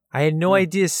 Wow. I had no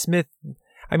idea Smith.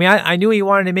 I mean, I knew he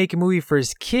wanted to make a movie for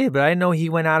his kid, but I didn't know he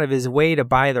went out of his way to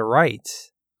buy the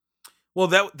rights. Well,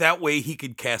 that way he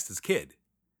could cast his kid.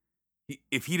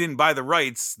 If he didn't buy the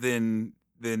rights, then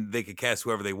they could cast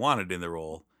whoever they wanted in the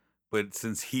role. But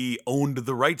since he owned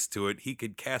the rights to it, he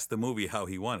could cast the movie how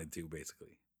he wanted to,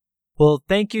 basically. Well,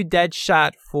 thank you,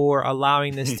 Deadshot, for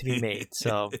allowing this to be made.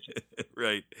 So,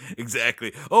 right,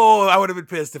 exactly. Oh, I would have been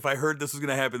pissed if I heard this was going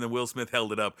to happen. Then Will Smith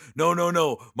held it up.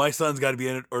 No, my son's got to be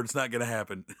in it, or it's not going to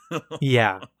happen.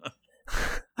 Yeah,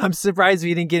 I'm surprised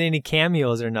we didn't get any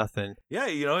cameos or nothing. Yeah,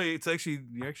 you're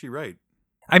actually right.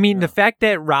 I mean, the fact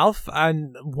that Ralph,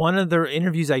 on one of the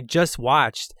interviews I just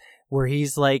watched, where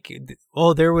he's like,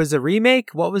 "Oh, there was a remake.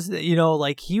 What was it?"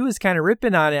 Like he was kind of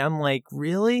ripping on it. I'm like,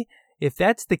 really? If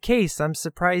that's the case, I'm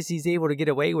surprised he's able to get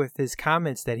away with his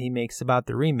comments that he makes about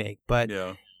the remake. But,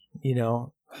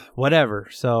 whatever.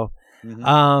 So,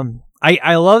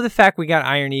 I love the fact we got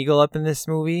Iron Eagle up in this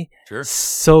movie. Sure.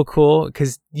 So cool.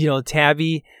 Because,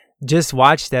 Tabby just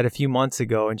watched that a few months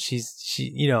ago, and she's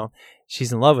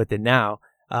in love with it now.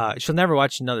 She'll never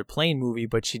watch another plane movie,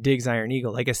 but she digs Iron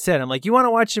Eagle. Like I said, I'm like, you want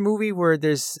to watch a movie where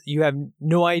you have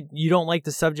no idea, you don't like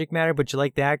the subject matter, but you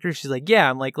like the actor? She's like, yeah.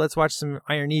 I'm like, let's watch some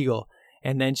Iron Eagle.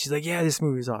 And then she's like, yeah, this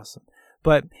movie is awesome.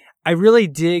 But I really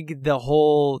dig the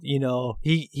whole,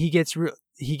 he gets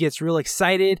real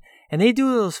excited, and they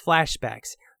do those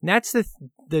flashbacks. And that's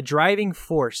the driving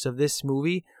force of this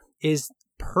movie, is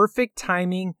perfect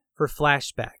timing for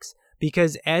flashbacks.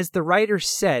 Because as the writer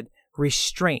said,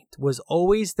 restraint was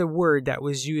always the word that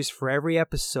was used for every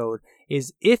episode.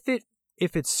 Is if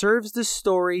it serves the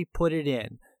story, put it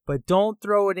in, but don't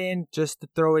throw it in just to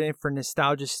throw it in for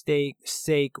nostalgia's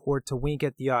sake or to wink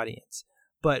at the audience.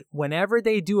 But whenever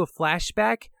they do a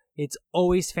flashback, it's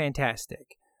always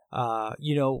fantastic.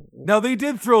 Now they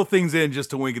did throw things in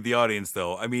just to wink at the audience,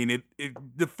 though. I mean,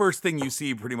 the first thing you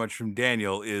see pretty much from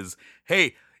Daniel is,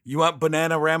 hey, you want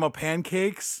Bananarama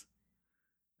pancakes?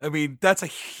 I mean, that's a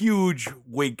huge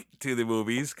wink to the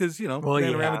movies because,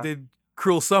 Bananarama did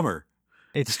Cruel Summer.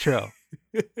 It's true.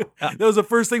 That was the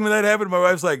first thing when that happened. My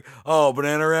wife's like, "Oh,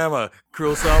 Bananarama,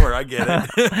 Cruel Summer. I get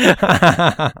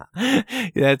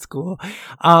it." That's cool.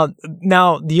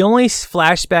 Now, the only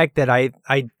flashback that I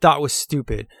thought was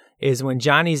stupid is when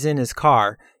Johnny's in his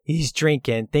car, he's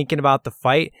drinking, thinking about the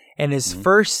fight, and his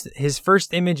first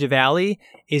image of Allie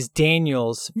is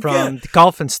Daniels from the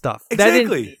golf and stuff.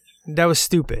 Exactly. That was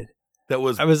stupid.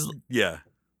 I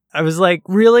was like,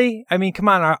 really? I mean, come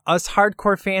on. Us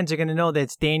hardcore fans are going to know that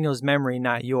it's Daniel's memory,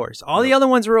 not yours. All the other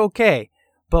ones were okay,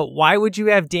 but why would you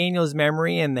have Daniel's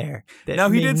memory in there? Now,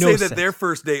 he did say that their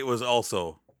first date was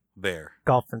also there.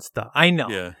 Golf and stuff. I know.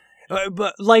 Yeah.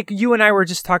 But like you and I were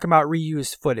just talking about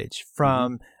reused footage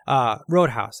from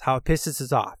Roadhouse, how it pisses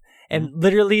us off. And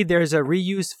literally there's a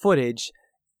reused footage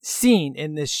scene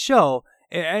in this show.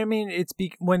 I mean, it's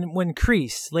when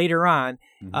Kreese later on,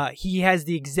 he has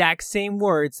the exact same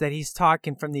words that he's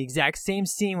talking from the exact same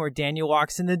scene where Daniel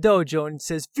walks in the dojo and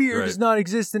says, "Fear does not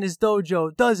exist in his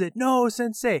dojo, does it?" "No,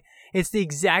 sensei." It's the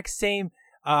exact same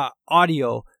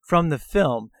audio from the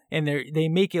film, and they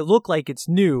make it look like it's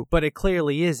new, but it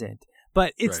clearly isn't.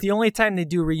 But it's the only time they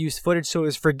do reuse footage, so it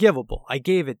was forgivable. I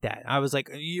gave it that. I was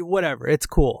like, whatever, it's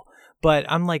cool. But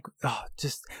I'm like,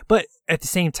 but at the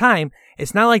same time,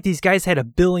 it's not like these guys had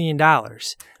 $1 billion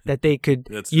that they could,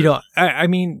 I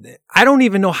mean, I don't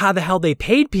even know how the hell they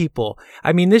paid people.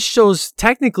 I mean, this show's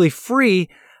technically free.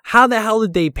 How the hell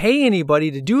did they pay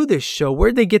anybody to do this show?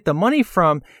 Where'd they get the money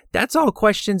from? That's all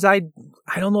questions I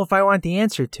don't know if I want the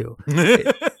answer to.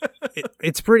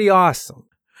 It's pretty awesome.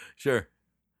 Sure.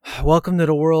 Welcome to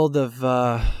the world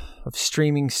of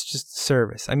streaming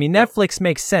service. I mean, Netflix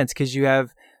makes sense because you have,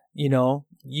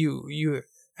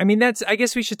 I mean, I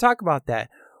guess we should talk about that.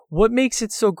 What makes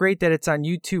it so great that it's on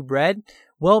YouTube Red?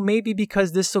 Well, maybe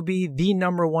because this will be the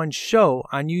 #1 show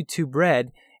on YouTube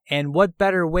Red. And what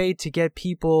better way to get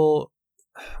people,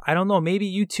 I don't know,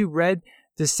 maybe YouTube Red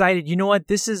decided, you know what,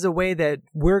 this is a way that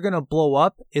we're going to blow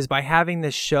up is by having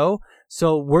this show.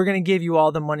 So we're going to give you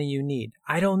all the money you need.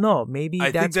 I don't know. Maybe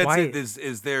I that's think why. It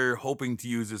is they're hoping to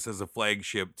use this as a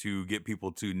flagship to get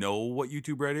people to know what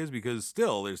YouTube Red is, because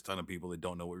still there's a ton of people that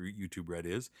don't know what YouTube Red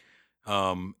is.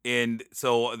 And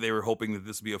so they were hoping that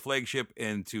this would be a flagship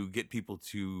and to get people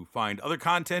to find other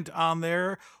content on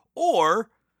there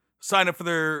or sign up for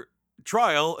their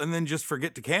trial and then just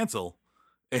forget to cancel.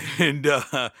 And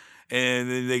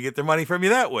then they get their money from you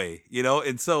that way,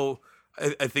 And so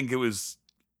I think it was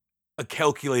a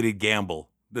calculated gamble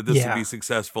that this would be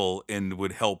successful and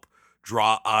would help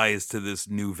draw eyes to this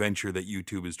new venture that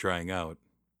YouTube is trying out.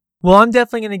 Well, I'm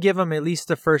definitely going to give them at least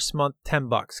the first month $10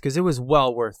 because it was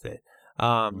well worth it.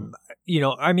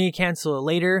 I may cancel it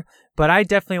later, but I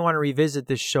definitely want to revisit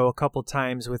this show a couple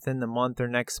times within the month or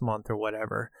next month or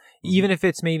whatever, even if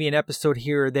it's maybe an episode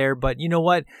here or there. But you know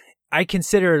what? I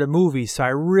consider it a movie, so I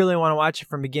really want to watch it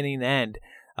from beginning to end.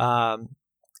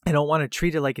 I don't want to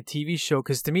treat it like a TV show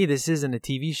because to me, this isn't a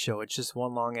TV show. It's just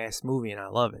one long ass movie and I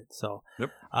love it. So,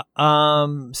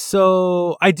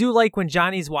 so I do like when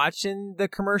Johnny's watching the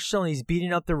commercial and he's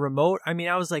beating up the remote. I mean,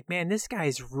 I was like, man, this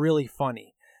guy's really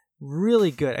funny,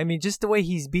 really good. I mean, just the way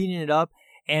he's beating it up.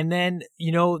 And then,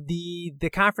 the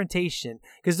confrontation,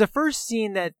 because the first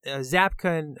scene that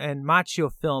Zabka and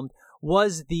Machio filmed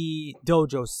was the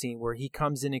dojo scene where he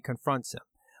comes in and confronts him.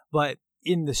 But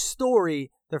in the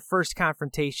story, the first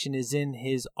confrontation is in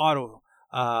his auto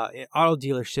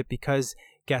dealership because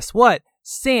guess what?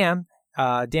 Sam,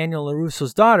 Daniel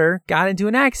LaRusso's daughter, got into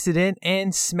an accident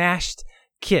and smashed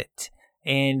Kit.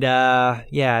 And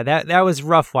that was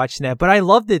rough watching that. But I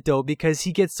loved it though because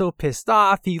he gets so pissed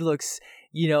off. He looks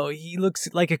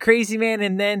like a crazy man,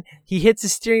 and then he hits the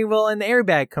steering wheel and the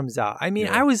airbag comes out. I mean,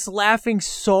 I was laughing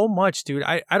so much, dude.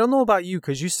 I don't know about you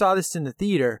because you saw this in the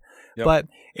theater. Yep. But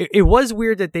it was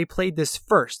weird that they played this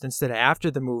first instead of after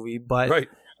the movie. But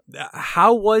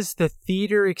how was the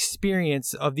theater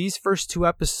experience of these first 2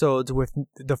 episodes with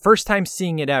the first time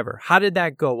seeing it ever? How did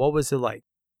that go? What was it like?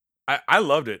 I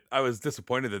loved it. I was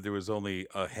disappointed that there was only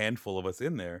a handful of us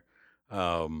in there.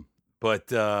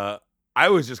 But I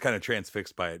was just kind of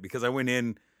transfixed by it because I went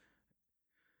in,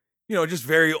 just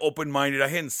very open-minded. I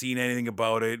hadn't seen anything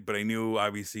about it, but I knew,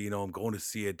 obviously, I'm going to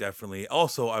see it definitely.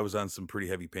 Also, I was on some pretty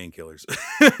heavy painkillers.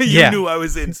 You knew I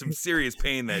was in some serious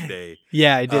pain that day.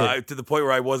 Yeah, I did. To the point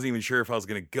where I wasn't even sure if I was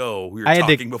going to go. We were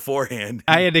talking beforehand.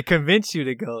 I had to convince you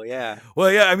to go, yeah.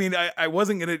 Well, yeah, I mean, I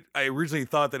wasn't going to, I originally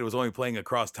thought that it was only playing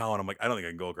across town. I'm like, I don't think I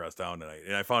can go across town tonight.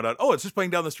 And I found out, it's just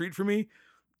playing down the street for me.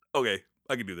 Okay,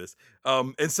 I can do this.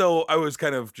 And so I was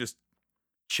kind of just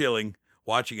chilling,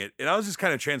 watching it, and I was just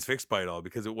kind of transfixed by it all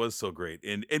because it was so great,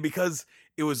 and because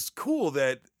it was cool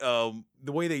that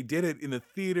the way they did it in the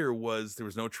theater was there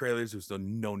was no trailers, there was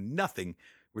no nothing.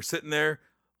 We're sitting there,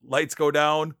 lights go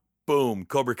down, boom,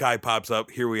 Cobra Kai pops up.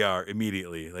 Here we are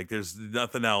immediately. Like there's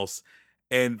nothing else,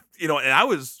 and and I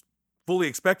was fully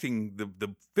expecting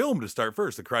the film to start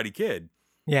first, The Karate Kid,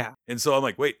 Yeah. and so I'm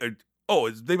like, wait,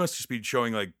 they must just be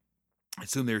showing like, I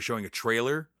assume they were showing a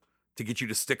trailer to get you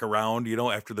to stick around,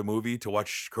 after the movie to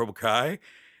watch Cobra Kai.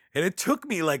 And it took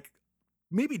me like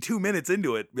maybe 2 minutes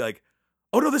into it, be like,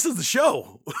 oh no, this is the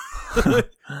show.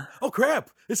 Oh crap,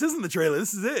 this isn't the trailer.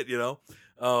 This is it,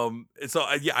 And so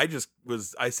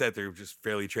I sat there just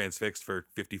fairly transfixed for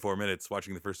 54 minutes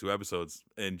watching the first 2 episodes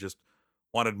and just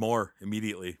wanted more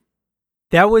immediately.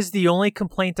 That was the only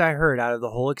complaint I heard out of the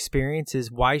whole experience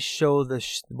is why show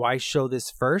this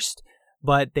first?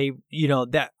 But they,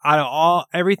 that out of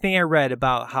everything I read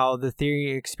about how the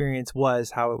theater experience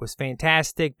was, how it was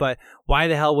fantastic, but why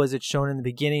the hell was it shown in the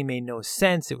beginning? Made no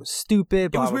sense. It was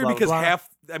stupid. Blah, it was weird blah, because blah.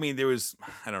 there was,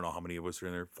 I don't know how many of us were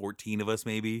in there, 14 of us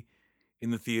maybe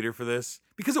in the theater for this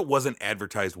because it wasn't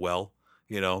advertised well,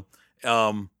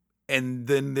 and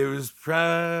then there was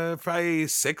probably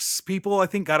 6 people I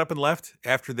think got up and left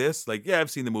after this. Like, yeah,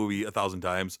 I've seen the movie 1,000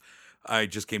 times. I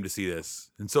just came to see this.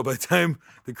 And so by the time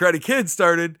the Karate Kid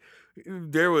started,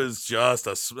 there was just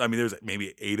there was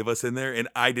maybe 8 of us in there, and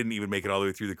I didn't even make it all the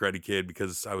way through the Karate Kid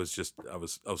because I was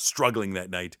struggling that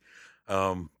night.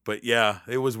 But yeah,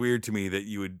 it was weird to me that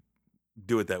you would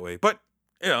do it that way. But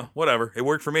whatever. It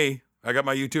worked for me. I got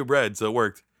my YouTube Red, so it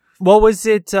worked. What was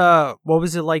it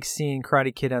like seeing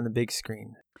Karate Kid on the big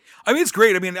screen? It's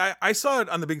great. I saw it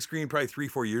on the big screen probably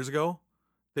 3-4 years ago.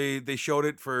 They showed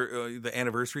it for the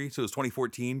anniversary, so it was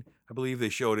 2014, I believe. They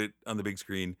showed it on the big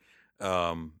screen,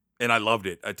 and I loved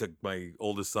it. I took my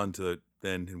oldest son to it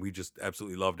then, and we just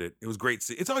absolutely loved it. It was great.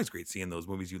 It's always great seeing those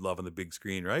movies you love on the big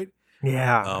screen, right?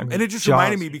 Yeah, and it just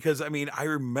reminded me because I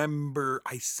remember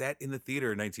I sat in the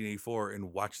theater in 1984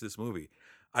 and watched this movie.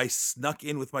 I snuck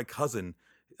in with my cousin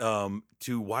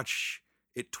to watch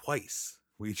it twice.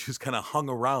 We just kind of hung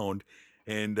around.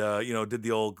 And, did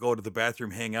the old go to the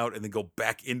bathroom, hang out, and then go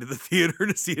back into the theater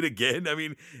to see it again.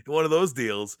 One of those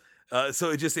deals.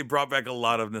 So it brought back a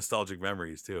lot of nostalgic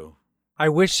memories, too. I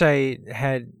wish I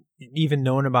had even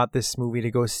known about this movie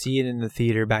to go see it in the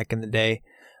theater back in the day.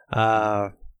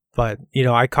 But,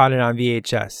 I caught it on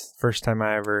VHS, first time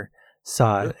I ever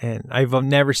saw it. And I've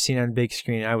never seen it on big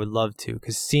screen. I would love to,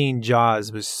 because seeing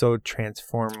Jaws was so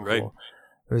transformable. Right.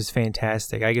 It was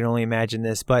fantastic. I can only imagine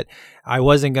this, but I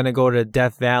wasn't going to go to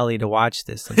Death Valley to watch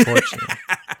this, unfortunately.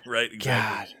 Right, exactly.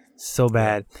 God, so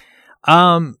bad.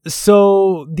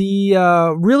 So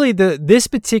this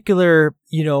particular,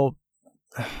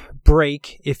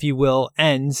 break, if you will,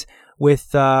 ends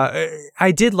with,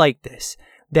 I did like this,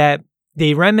 that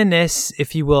they reminisce,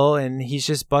 if you will, and he's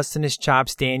just busting his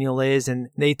chops, Daniel is, and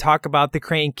they talk about the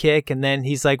crane kick, and then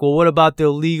he's like, well, what about the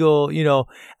illegal,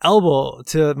 elbow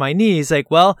to my knee? He's like,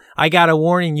 well, I got a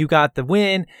warning, you got the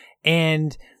win.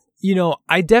 And,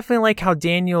 I definitely like how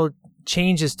Daniel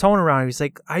changed his tone around. He's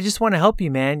like, I just want to help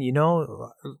you, man.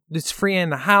 It's free in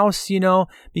the house,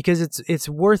 because it's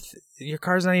worth, your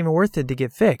car's not even worth it to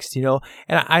get fixed, And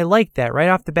I like that. Right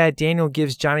off the bat, Daniel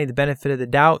gives Johnny the benefit of the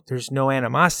doubt. There's no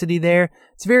animosity there.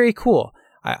 It's very cool.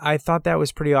 I thought that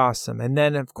was pretty awesome. And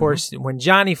then, of course, when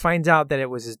Johnny finds out that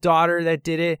it was his daughter that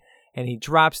did it, and he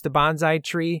drops the bonsai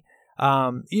tree,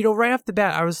 right off the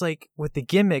bat, I was like, with the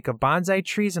gimmick of bonsai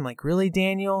trees, I'm like, really,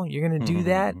 Daniel? You're going to do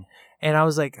that? And I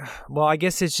was like, well, I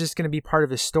guess it's just going to be part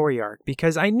of his story arc,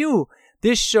 because I knew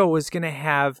this show was going to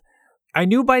have, I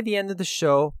knew by the end of the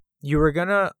show, you were going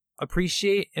to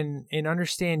appreciate and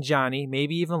understand Johnny,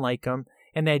 maybe even like him,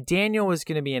 and that Daniel was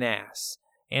going to be an ass,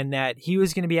 and that he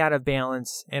was going to be out of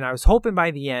balance. And I was hoping by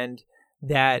the end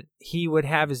that he would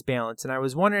have his balance. And I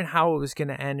was wondering how it was going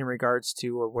to end in regards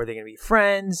to, were they going to be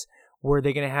friends? Were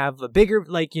they going to have a bigger,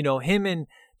 him and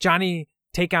Johnny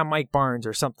take on Mike Barnes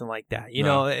or something like that?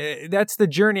 That's the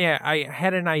journey I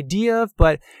had an idea of,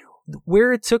 but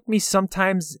where it took me,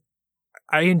 sometimes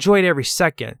I enjoyed every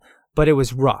second, but it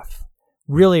was rough,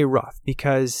 really rough,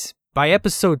 because by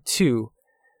episode 2,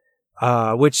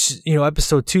 which,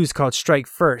 episode 2 is called Strike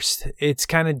First, it's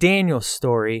kind of Daniel's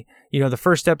story. The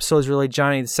first episode is really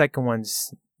Johnny, the second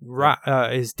one's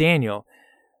is Daniel.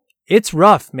 It's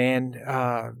rough, man,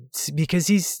 because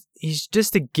he's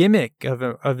just a gimmick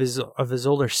of his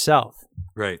older self,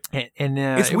 right? And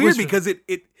it's weird because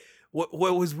what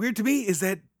was weird to me is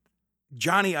that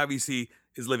Johnny obviously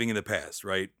is living in the past,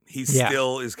 right? He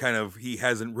still is he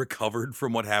hasn't recovered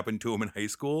from what happened to him in high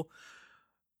school,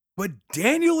 but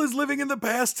Daniel is living in the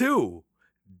past too.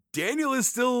 Daniel is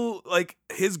still like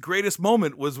his greatest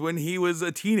moment was when he was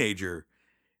a teenager,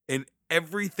 and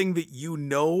everything that you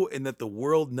know and that the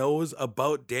world knows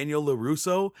about Daniel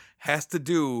LaRusso has to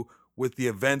do with the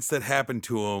events that happened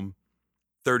to him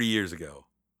 30 years ago.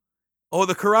 Oh,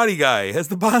 the karate guy has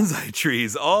the bonsai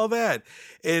trees, all that.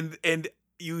 And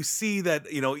you see that,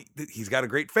 he's got a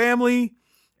great family.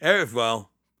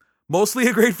 Well, mostly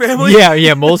a great family.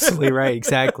 Yeah, mostly, right,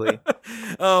 exactly.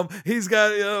 He's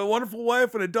got a wonderful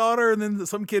wife and a daughter, and then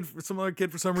some other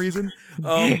kid for some reason.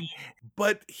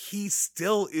 But he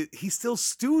still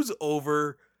stews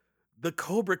over the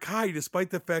Cobra Kai, despite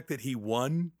the fact that he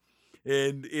won.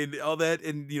 And all that,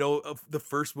 and the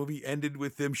first movie ended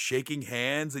with them shaking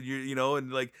hands, and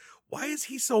and like, why is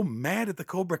he so mad at the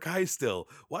Cobra Kai still?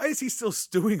 Why is he still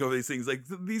stewing over these things? Like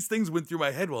these things went through my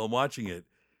head while I'm watching it.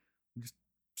 Just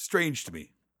strange to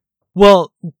me.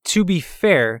 Well, to be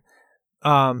fair,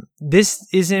 this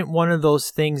isn't one of those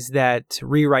things that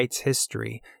rewrites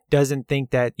history. Doesn't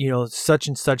think that such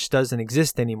and such doesn't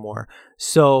exist anymore.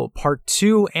 So part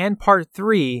 2 and part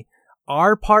 3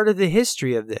 are part of the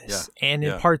history of this. Yeah. And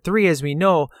in part 3, as we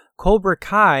know, Cobra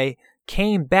Kai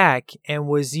came back and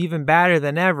was even badder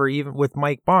than ever, even with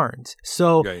Mike Barnes.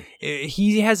 So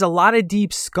he has a lot of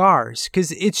deep scars,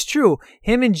 because it's true.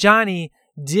 Him and Johnny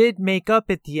did make up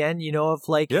at the end, of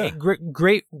like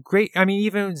great. I mean,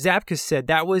 even Zabka said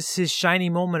that was his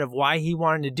shining moment of why he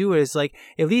wanted to do it. Is like,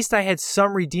 at least I had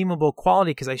some redeemable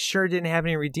quality, because I sure didn't have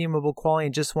any redeemable quality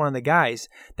in just one of the guys.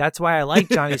 That's why I like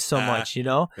Johnny so much,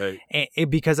 Right.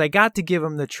 And because I got to give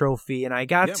him the trophy, and I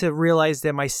got to realize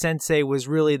that my sensei was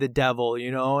really the devil,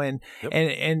 and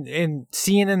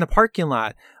seeing in the parking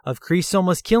lot of Kreese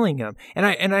almost killing him, and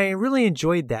I really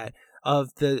enjoyed that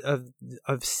of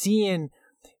seeing.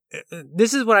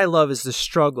 This is what I love, is the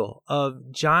struggle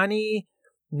of Johnny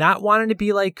not wanting to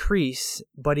be like Kreese,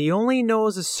 but he only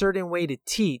knows a certain way to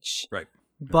teach. Right.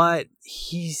 But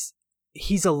he's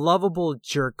a lovable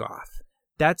jerk off.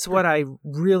 That's what I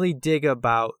really dig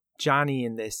about Johnny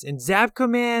in this. And Zabka,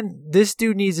 man, this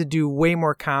dude needs to do way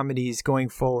more comedies going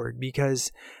forward,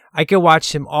 because I could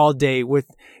watch him all day with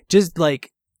just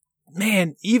like,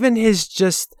 man, even his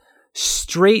just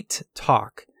straight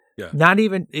talk. Yeah. Not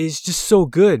even is just so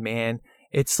good, man.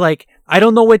 It's like, I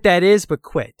don't know what that is, but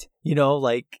quit. I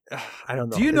don't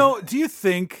know. Do you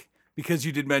think, because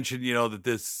you did mention, that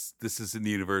this is in the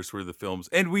universe where the films,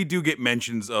 and we do get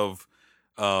mentions of,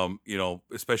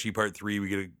 especially part 3, we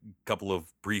get a couple of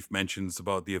brief mentions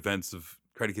about the events of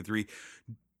Karate Kid 3.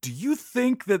 Do you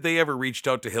think that they ever reached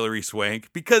out to Hilary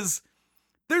Swank? Because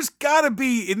there's gotta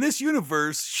be, in this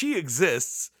universe, she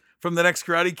exists. From the next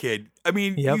Karate Kid. I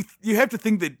mean, you have to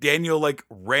think that Daniel like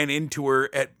ran into her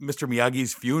at Mr.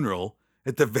 Miyagi's funeral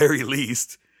at the very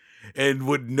least, and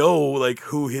would know like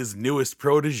who his newest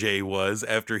protege was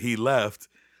after he left.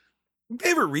 Have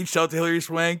they ever reached out to Hilary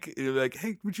Swank? Like,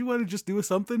 hey, would you want to just do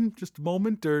something, just a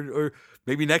moment, or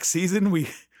maybe next season we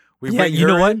bring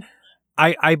her what? in?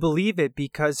 I believe it,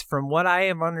 because from what I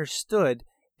have understood,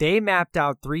 they mapped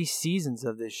out 3 seasons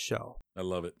of this show. I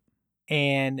love it.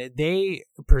 And they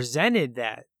presented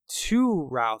that to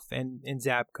Ralph and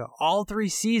Zabka, all 3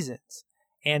 seasons.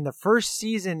 And the first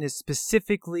season is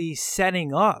specifically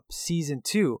setting up season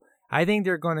 2. I think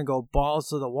they're going to go balls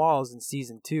to the walls in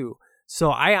season 2.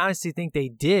 So I honestly think they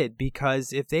did,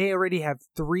 because if they already have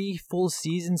 3 full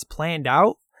seasons planned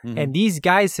out, and these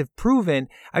guys have proven,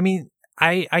 I mean,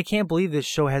 I can't believe this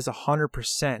show has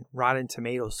 100% Rotten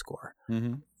Tomatoes score.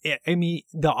 Mm-hmm. I mean,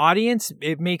 the audience,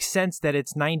 it makes sense that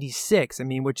it's 96,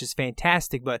 which is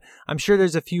fantastic, but I'm sure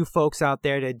there's a few folks out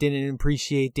there that didn't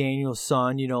appreciate Daniel's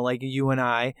son, like you and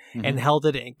I, and held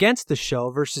it against the show,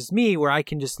 versus me, where I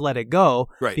can just let it go,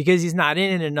 right, because he's not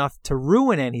in it enough to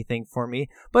ruin anything for me.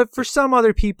 But for some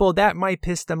other people, that might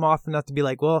piss them off enough to be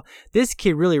like, well, this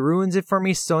kid really ruins it for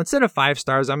me, so instead of 5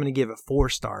 stars, I'm going to give it 4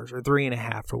 stars or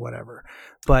 3.5 or whatever.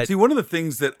 But see, one of the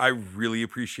things that I really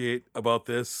appreciate about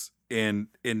this, and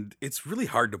it's really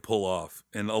hard to pull off,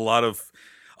 and a lot of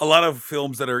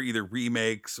films that are either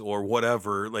remakes or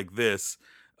whatever like this,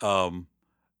 you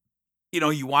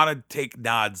want to take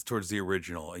nods towards the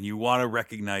original, and you want to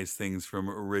recognize things from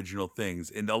original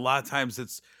things, and a lot of times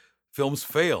it's films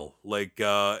fail, like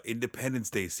Independence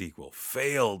Day sequel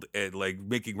failed at like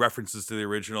making references to the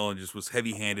original and just was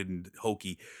heavy-handed and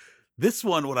hokey. This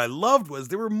one, what I loved was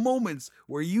there were moments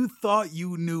where you thought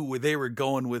you knew where they were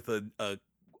going with a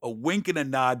wink and a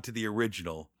nod to the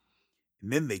original,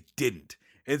 and then they didn't.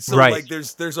 And so like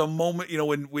there's a moment,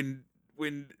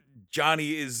 when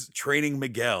Johnny is training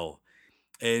Miguel,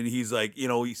 and he's like,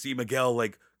 you see Miguel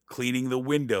like cleaning the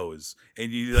windows,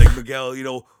 and you like, Miguel,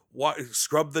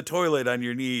 scrub the toilet on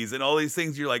your knees and all these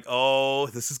things. You're like, oh,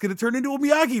 this is going to turn into a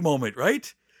Miyagi moment,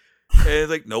 right? And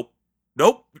it's like, nope,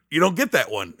 you don't get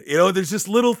that one. There's just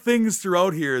little things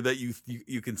throughout here that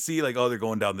you can see, like, oh, they're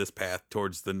going down this path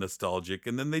towards the nostalgic,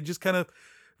 and then they just kind of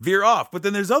veer off. But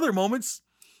then there's other moments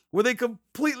where they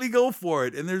completely go for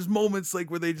it, and there's moments like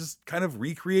where they just kind of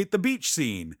recreate the beach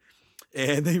scene,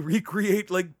 and they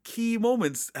recreate like key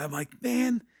moments. I'm like,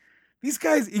 man, these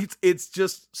guys, it's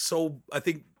just so, I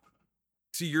think,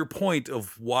 to your point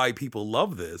of why people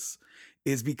love this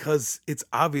is because it's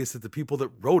obvious that the people that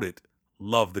wrote it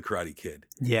love The Karate Kid.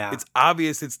 Yeah. It's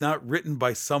obvious it's not written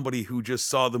by somebody who just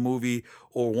saw the movie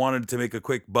or wanted to make a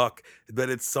quick buck, but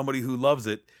it's somebody who loves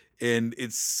it. And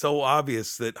it's so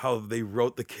obvious that how they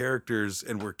wrote the characters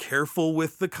and were careful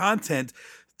with the content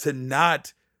to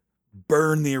not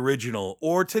burn the original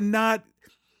or to not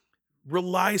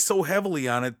rely so heavily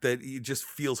on it that it just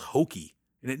feels hokey.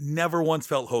 And it never once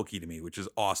felt hokey to me, which is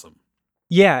awesome.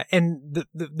 Yeah, and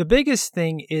the biggest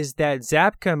thing is that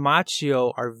Zabka and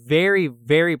Machio are very,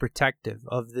 very protective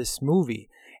of this movie.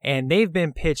 And they've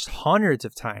been pitched hundreds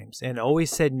of times and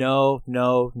always said no,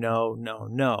 no, no, no,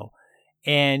 no.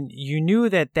 And you knew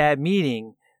that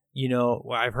meeting,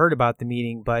 I've heard about the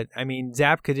meeting, but I mean,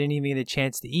 Zabka didn't even get a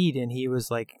chance to eat, and he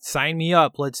was like, sign me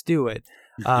up, let's do it.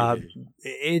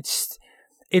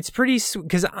 It's pretty,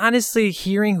 because honestly,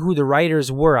 hearing who the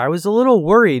writers were, I was a little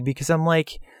worried because I'm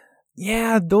like,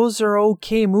 yeah, those are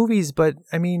okay movies, but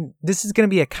I mean, this is going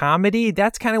to be a comedy.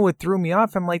 That's kind of what threw me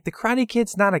off. I'm like, The Karate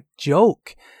Kid's not a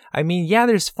joke. I mean, yeah,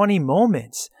 there's funny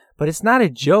moments, but it's not a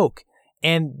joke.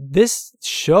 And this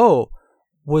show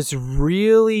was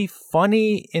really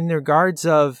funny in regards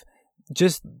of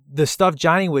just the stuff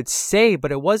Johnny would say,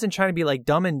 but it wasn't trying to be like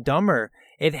Dumb and Dumber.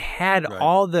 It had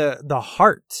all the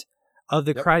heart of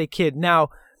the Karate Kid. Now,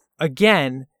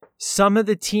 again, some of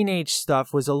the teenage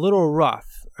stuff was a little rough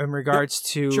in regards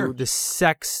to the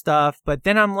sex stuff, but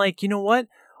then I'm like, you know what?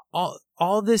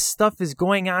 All this stuff is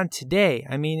going on today.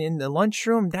 I mean, in the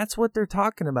lunchroom, that's what they're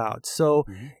talking about. So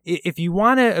if you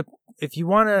want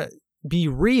to be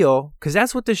real, because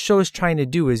that's what this show is trying to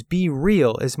do, is be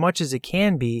real as much as it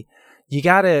can be, you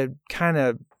got to kind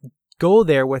of go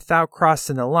there without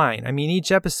crossing the line. I mean,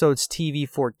 each episode's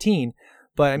TV-14,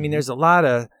 but I mean, there's a lot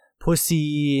of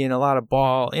pussy and a lot of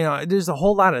ball. There's a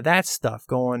whole lot of that stuff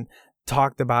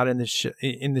talked about in the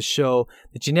show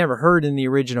that you never heard in the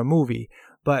original movie.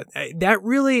 But that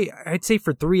really, I'd say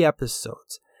for 3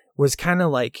 episodes, was kind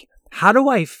of like, how do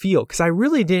I feel? Because I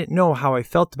really didn't know how I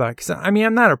felt about it. Because I mean,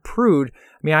 I'm not a prude.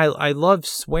 I mean, I love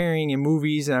swearing in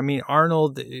movies. And I mean,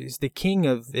 Arnold is the king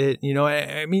of it.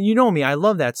 I mean, you know me. I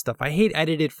love that stuff. I hate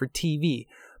edited for TV.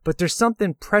 But there's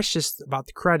something precious about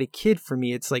The Karate Kid for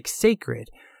me. It's like sacred.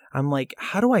 I'm like,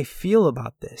 how do I feel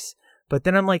about this? But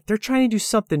then I'm like, they're trying to do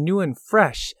something new and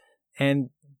fresh. And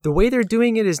the way they're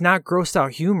doing it is not grossed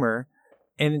out humor.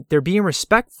 And they're being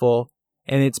respectful.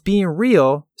 And it's being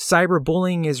real.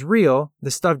 Cyberbullying is real.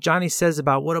 The stuff Johnny says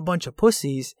about what a bunch of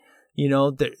pussies.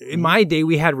 In my day,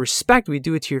 we had respect. We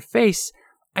do it to your face.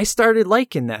 I started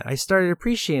liking that. I started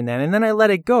appreciating that. And then I let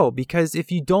it go. Because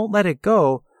if you don't let it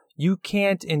go, you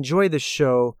can't enjoy the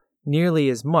show nearly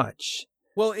as much.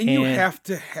 Well, and you have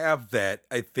to have that,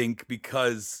 I think,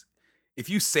 because if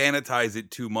you sanitize it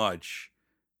too much,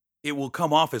 it will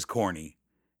come off as corny.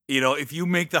 If you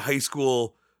make the high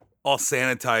school all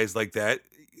sanitized like that,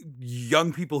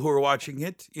 young people who are watching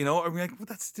it, are like, well,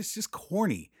 that's just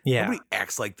corny. Yeah. Nobody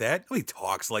acts like that. Nobody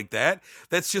talks like that.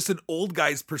 That's just an old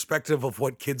guy's perspective of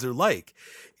what kids are like.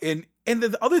 And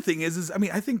the other thing is I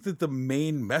mean, I think that the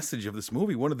main message of this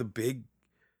movie, one of the big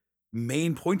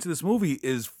main points of this movie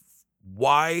is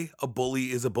why a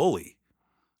bully is a bully.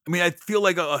 I mean, I feel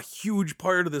like a huge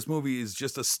part of this movie is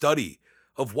just a study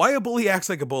of why a bully acts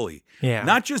like a bully. Yeah.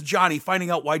 Not just Johnny, finding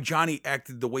out why Johnny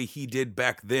acted the way he did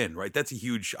back then, right? That's a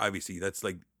huge, obviously, that's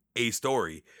like a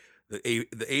story,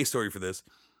 the A story for this.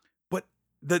 But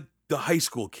the high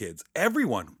school kids,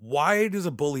 everyone, why does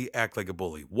a bully act like a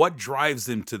bully? What drives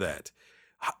them to that?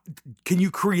 Can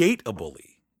you create a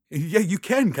bully? Yeah, you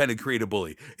can kind of create a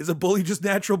bully. Is a bully just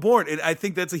natural born? And I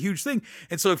think that's a huge thing.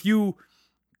 And so if you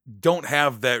don't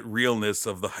have that realness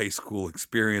of the high school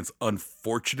experience,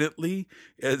 unfortunately,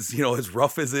 as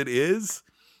rough as it is,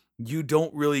 you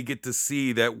don't really get to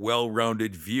see that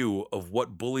well-rounded view of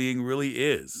what bullying really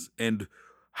is and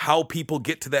how people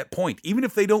get to that point, even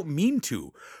if they don't mean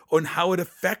to, and how it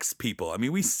affects people. I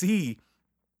mean, we see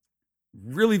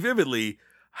really vividly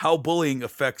how bullying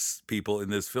affects people in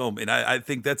this film. And I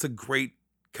think that's a great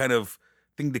kind of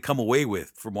thing to come away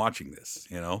with from watching this,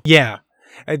 Yeah.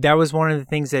 That was one of the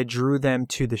things that drew them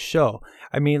to the show.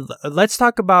 I mean, let's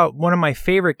talk about one of my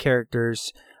favorite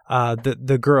characters,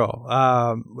 the girl.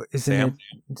 Sam?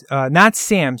 Not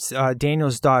Sam,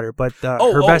 Daniel's daughter, but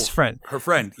her best friend. Her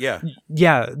friend, yeah.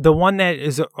 Yeah, the one that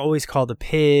is always called a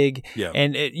pig. Yeah.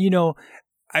 And,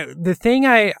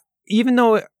 even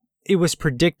though it was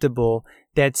predictable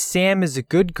that Sam is a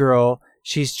good girl,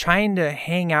 she's trying to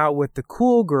hang out with the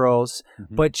cool girls,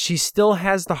 but she still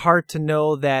has the heart to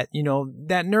know that,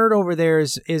 that nerd over there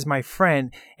is my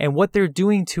friend, and what they're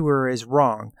doing to her is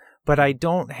wrong. But I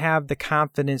don't have the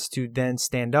confidence to then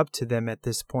stand up to them at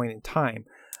this point in time.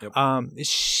 Yep.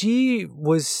 She's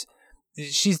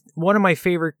one of my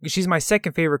favorite. She's my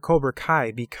second favorite Cobra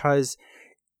Kai because,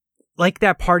 like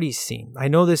that party scene, I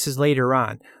know this is later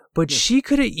on, but she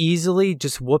could have easily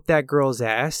just whooped that girl's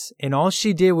ass, and all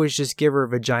she did was just give her a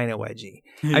vagina wedgie.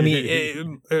 I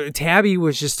mean, Tabby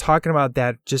was just talking about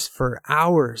that just for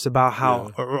hours about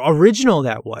how original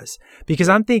that was. Because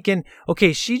I'm thinking,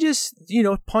 okay, she just,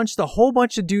 punched a whole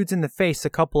bunch of dudes in the face a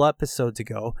couple episodes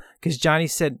ago, because Johnny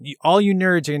said, all you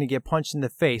nerds are going to get punched in the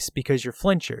face because you're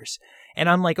flinchers. And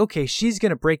I'm like, okay, she's going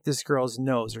to break this girl's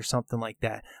nose or something like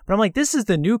that. But I'm like, this is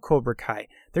the new Cobra Kai.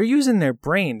 They're using their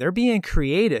brain. They're being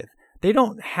creative. They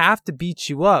don't have to beat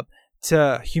you up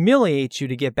to humiliate you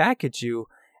to get back at you.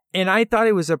 And I thought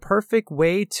it was a perfect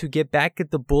way to get back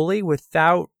at the bully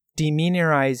without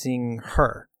demonizing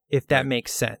her, if that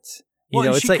makes sense.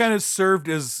 Well, it's she kind of served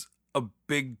as a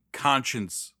big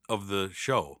conscience of the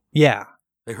show. Yeah.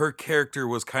 Like her character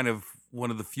was kind of one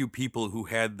of the few people who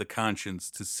had the conscience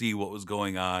to see what was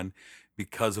going on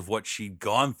because of what she'd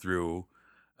gone through,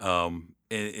 and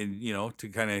to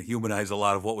kind of humanize a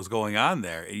lot of what was going on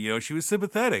there. And, she was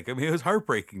sympathetic. I mean, it was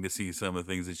heartbreaking to see some of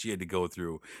the things that she had to go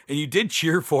through. And you did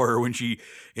cheer for her when she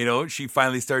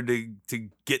finally started to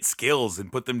get skills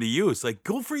and put them to use. Like,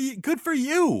 good for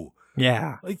you.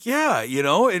 Yeah. Like, yeah,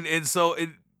 and so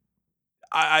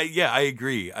I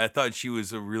agree. I thought she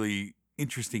was a really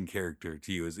interesting character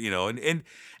to use, and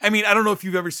I mean, I don't know if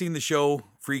you've ever seen the show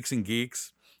Freaks and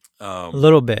Geeks. A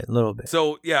little bit.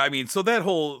 So yeah, I mean, so that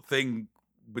whole thing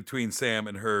between Sam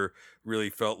and her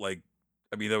really felt like,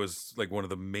 I mean, that was like one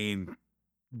of the main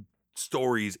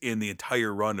stories in the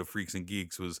entire run of Freaks and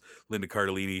Geeks was Linda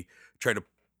Cardellini trying to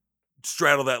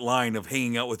straddle that line of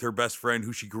hanging out with her best friend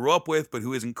who she grew up with, but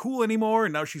who isn't cool anymore.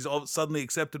 And now she's all suddenly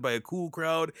accepted by a cool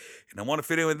crowd and I want to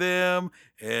fit in with them.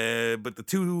 But the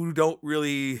two don't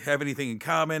really have anything in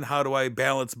common. How do I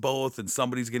balance both? And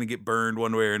somebody's going to get burned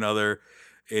one way or another,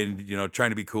 and, trying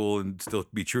to be cool and still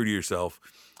be true to yourself,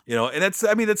 and that's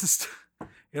just,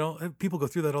 people go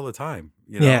through that all the time,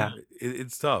 Yeah.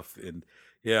 It's tough. And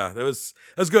yeah, that was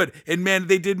good. And man,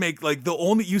 they did make like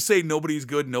you say nobody's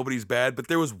good, nobody's bad, but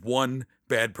there was one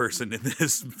bad person in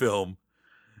this film.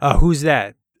 Who's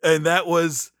that? And that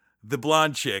was the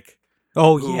blonde chick.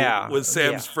 Oh, who yeah. was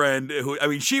Sam's friend. Who, I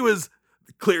mean, she was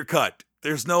clear cut.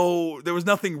 There was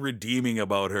nothing redeeming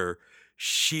about her.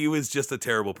 She was just a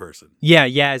terrible person. Yeah,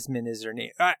 Yasmin is her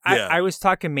name. Yeah. I was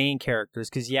talking main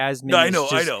characters because Yasmin. No, I know.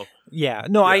 Yeah,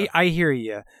 no, Yeah. I hear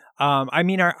you. I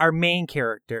mean, our main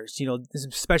characters,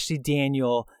 especially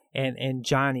Daniel and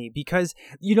Johnny, because,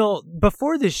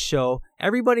 before this show,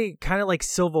 everybody kind of like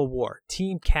Civil War,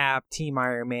 Team Cap, Team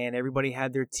Iron Man, everybody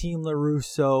had their Team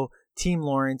LaRusso, Team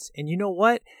Lawrence. And you know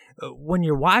what? When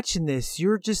you're watching this,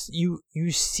 you're just, you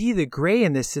see the gray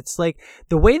in this. It's like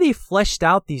the way they fleshed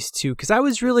out these two, because I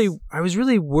was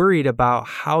really worried about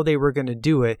how they were going to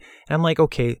do it. And I'm like,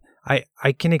 okay,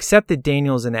 I can accept that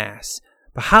Daniel's an ass,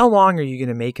 but how long are you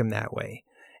going to make him that way?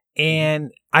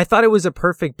 And I thought it was a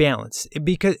perfect balance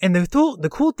because, and the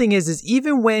cool thing is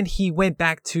even when he went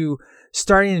back to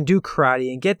starting to do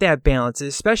karate and get that balance,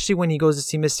 especially when he goes to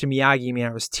see Mr. Miyagi, man,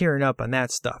 I was tearing up on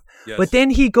that stuff. Yes. But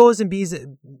then he goes and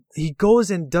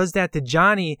does that to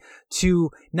Johnny to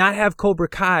not have Cobra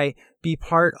Kai be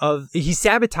part of, he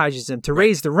sabotages him to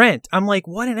raise the rent. I'm like,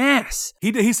 what an ass.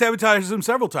 He sabotages him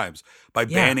several times by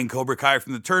banning Cobra Kai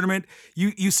from the tournament.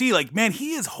 You see, like, man,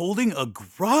 he is holding a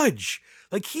grudge.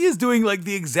 Like, he is doing like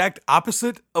the exact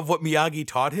opposite of what Miyagi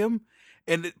taught him.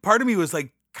 And part of me was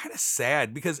like kind of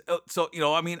sad because,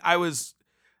 I mean, I was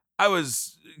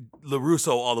LaRusso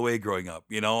all the way growing up.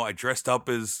 I dressed up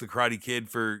as the Karate Kid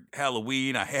for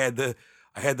Halloween. I had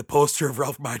the poster of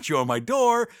Ralph Macchio on my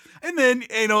door. And then,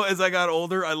 as I got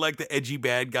older, I liked the edgy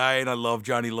bad guy and I love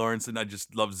Johnny Lawrence and I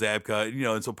just love Zabka,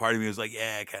 and so part of me was like,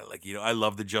 yeah, kind of like, I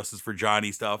love the Justice for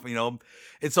Johnny stuff,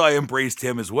 and so I embraced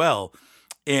him as well.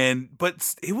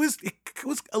 But it was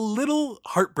a little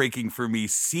heartbreaking for me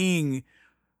seeing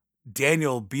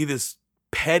Daniel be this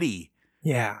petty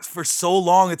Yeah. for so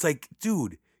long. It's like,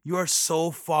 dude, you are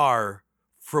so far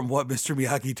from what Mr.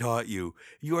 Miyagi taught you.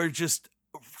 You are just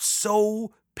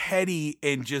so petty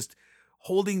and just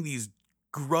holding these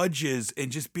grudges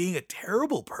and just being a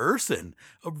terrible person,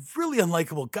 a really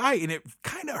unlikable guy. And it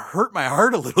kind of hurt my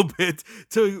heart a little bit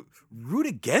to root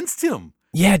against him.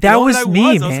 Yeah, that was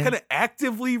me, man. I was kind of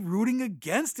actively rooting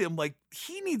against him. Like,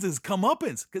 he needs his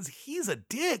comeuppance because he's a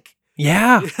dick.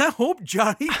 Yeah. I hope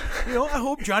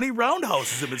Johnny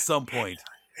roundhouses him at some point.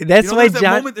 That's why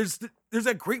John. There's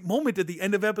that great moment at the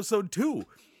end of episode 2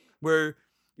 where,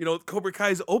 Cobra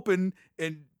Kai's open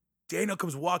and Daniel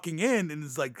comes walking in and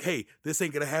is like, hey, this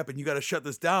ain't going to happen. You got to shut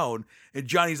this down. And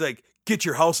Johnny's like, get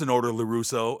your house in order,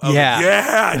 LaRusso.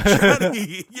 Yeah,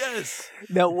 Johnny, yes.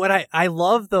 No, what I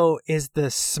love, though, is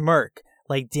the smirk.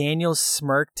 Like, Daniel's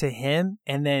smirk to him,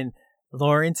 and then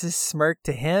Lawrence's smirk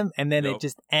to him, and then it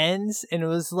just ends. And it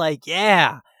was like,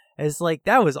 yeah. It's like,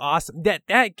 that was awesome.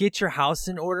 That get your house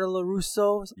in order,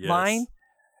 LaRusso line.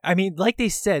 I mean, like they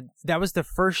said, that was the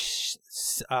first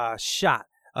shot.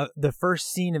 The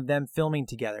first scene of them filming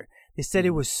together. They said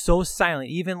it was so silent.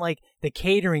 Even like the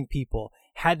catering people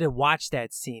had to watch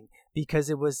that scene because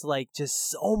it was like just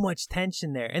so much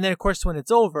tension there. And then of course when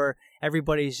it's over,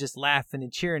 everybody's just laughing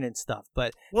and cheering and stuff.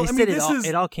 But they said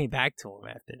it all came back to them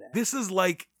after that. This is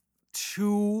like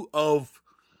two of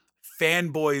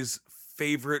fanboys'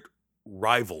 favorite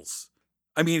rivals.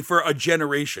 I mean, for a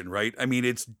generation, right? I mean,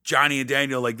 it's Johnny and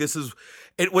Daniel. Like, this is,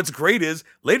 and what's great is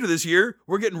later this year,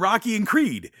 we're getting Rocky and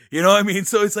Creed. You know what I mean?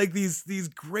 So it's like these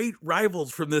great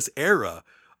rivals from this era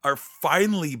are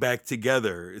finally back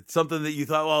together. It's something that you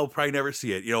thought, well, I'll probably never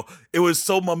see it. It was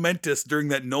so momentous during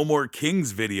that No More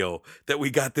Kings video that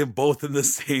we got them both in the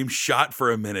same shot for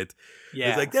a minute. Yeah.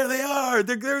 It's like, there they are.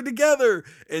 They're together.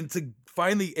 And to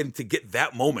finally, to get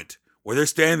that moment where they're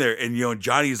standing there and,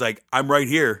 Johnny's like, I'm right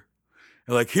here.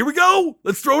 And like, here we go.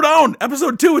 Let's throw down.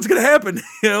 Episode 2, it's going to happen.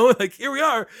 Like, here we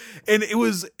are. And it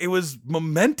was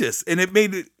momentous. And it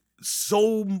made it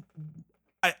so,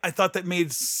 I thought that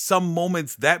made some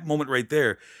moments, that moment right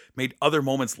there, made other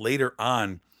moments later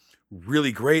on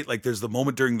really great. Like, there's the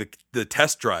moment during the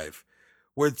test drive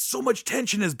where so much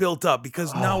tension is built up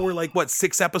because now we're like,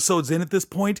 6 episodes in at this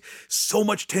point? So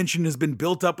much tension has been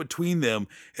built up between them.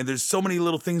 And there's so many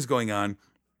little things going on.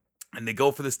 And they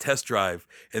go for this test drive.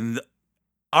 And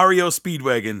REO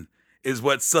Speedwagon is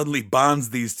what suddenly bonds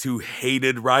these two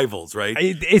hated rivals, right?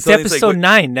 It's episode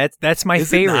 9. That's my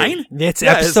favorite. 9? It's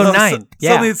episode 9. Yeah.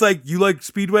 Suddenly it's like, you like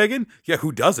Speedwagon? Yeah,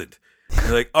 who doesn't? And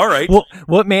you're like, all right. Well,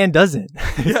 what man doesn't?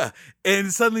 Yeah.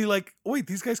 And suddenly like, wait,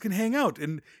 these guys can hang out.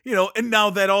 And, and now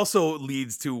that also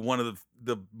leads to one of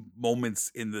the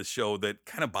moments in the show that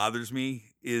kind of bothers me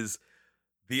is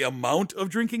the amount of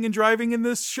drinking and driving in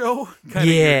this show kind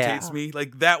of irritates me.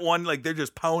 Like that one, like they're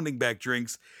just pounding back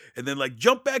drinks and then like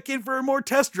jump back in for a more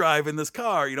test drive in this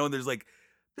car, and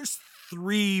there's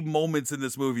 3 moments in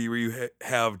this movie where you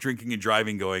have drinking and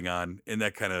driving going on. And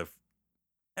that kind of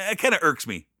irks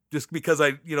me just because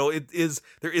there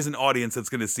is an audience that's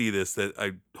going to see this that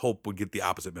I hope would get the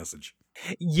opposite message.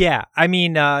 Yeah, I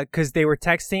mean, because they were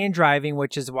texting and driving,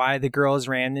 which is why the girls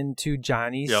ran into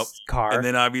Johnny's car. And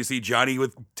then obviously Johnny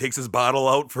takes his bottle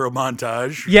out for a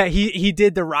montage. Yeah, he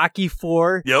did the Rocky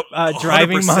IV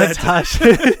driving 100%.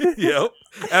 montage. Yep,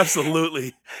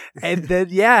 absolutely. And then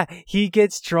he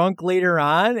gets drunk later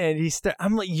on, and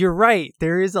I'm like, you're right.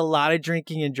 There is a lot of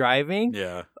drinking and driving.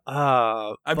 Yeah.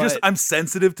 I'm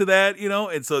sensitive to that,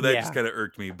 and so that just kind of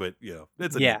irked me. But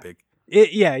it's a nitpick.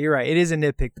 You're right. It is a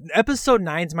nitpick. Episode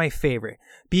 9's my favorite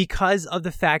because of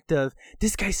the fact of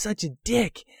this guy's such a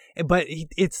dick. But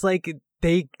it's like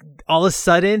they all of a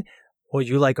sudden, well,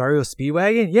 you like REO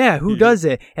Speedwagon? Yeah, who does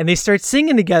it? And they start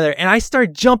singing together, and I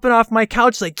start jumping off my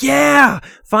couch like, yeah.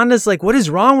 Fonda's like, what is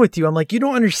wrong with you? I'm like, you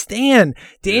don't understand.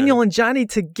 Daniel and Johnny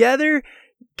together.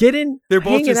 They're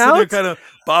both just sitting there kind of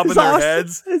bobbing their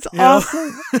heads. It's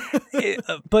awesome.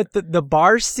 But the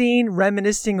bar scene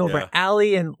reminiscing over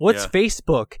Allie and what's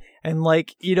Facebook and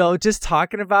just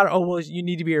talking about, oh, well, you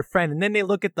need to be your friend. And then they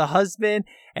look at the husband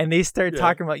and they start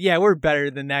talking about, we're better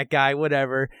than that guy,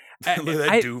 whatever. Look at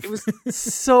that doof. It was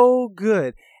so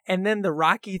good. And then the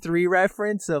Rocky 3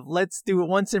 reference of let's do it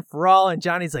once and for all. And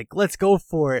Johnny's like, let's go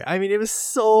for it. I mean, it was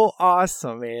so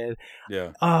awesome, man.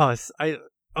 Yeah.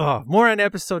 More on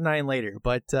episode 9 later,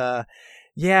 but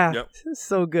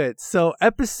so good. So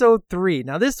episode 3.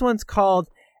 Now this one's called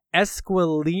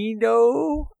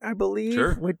Esquilino, I believe.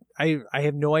 Sure. I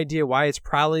have no idea why. It's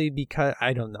probably because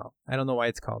I don't know why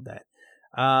it's called that.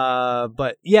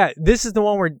 But yeah, this is the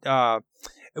one where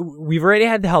we've already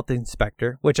had the health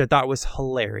inspector, which I thought was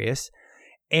hilarious.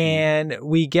 and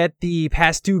we get the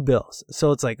past due bills.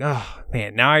 So it's like, oh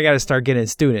man, now I got to start getting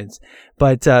students.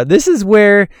 But this is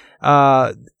where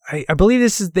I believe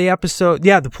this is the episode.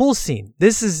 Yeah, the pool scene.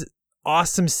 This is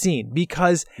awesome scene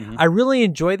because I really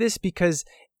enjoy this because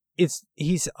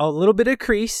he's a little bit of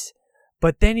crease,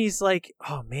 but then he's like,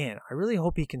 oh man, I really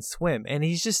hope he can swim. And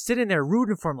he's just sitting there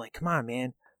rooting for him like, come on,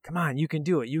 man. Come on, you can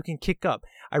do it. You can kick up.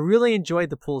 I really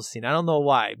enjoyed the pool scene. I don't know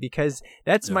why, because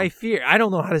that's my fear. I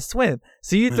don't know how to swim.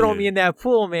 So you throw me in that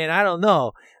pool, man, I don't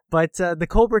know. But the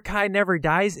Cobra Kai never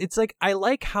dies. It's like, I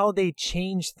like how they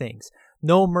change things.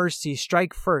 No mercy,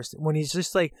 strike first. When he's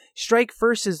just like, strike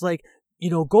first is like,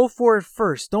 go for it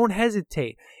first. Don't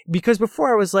hesitate. Because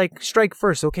before I was like, strike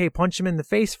first. Okay, punch him in the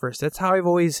face first. That's how I've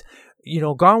always,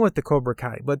 gone with the Cobra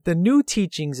Kai. But the new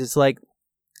teachings is like,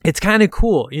 it's kind of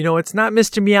cool. It's not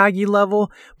Mr. Miyagi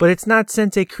level, but it's not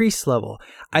Sensei Kreese level.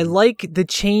 I like the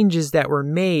changes that were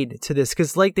made to this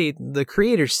because like the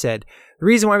creators said, the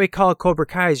reason why we call it Cobra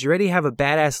Kai is you already have a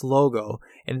badass logo.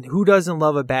 And who doesn't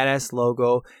love a badass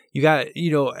logo? You got,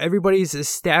 everybody's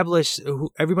established,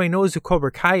 everybody knows who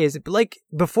Cobra Kai is. But like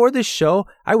before this show,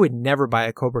 I would never buy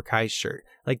a Cobra Kai shirt.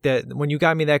 Like when you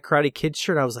got me that Karate Kid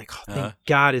shirt, I was like, oh, thank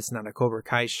God it's not a Cobra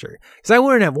Kai shirt. Because I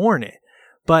wouldn't have worn it.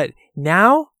 But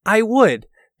now I would,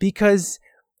 because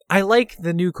I like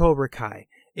the new Cobra Kai.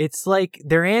 It's like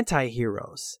they're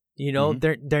anti-heroes.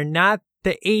 They're not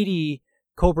the 80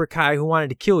 Cobra Kai who wanted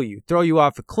to kill you, throw you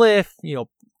off a cliff,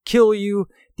 kill you.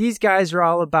 These guys are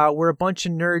all about, we're a bunch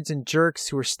of nerds and jerks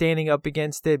who are standing up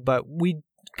against it, but we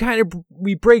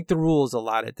break the rules a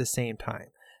lot at the same time.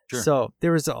 Sure. So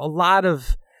there was a lot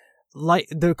of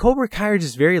the Cobra Kai are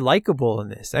just very likable in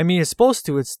this. I mean, it's supposed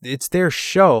to. It's their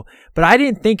show, but I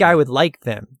didn't think I would like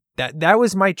them. That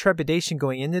was my trepidation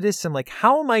going into this. I'm like,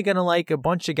 how am I gonna like a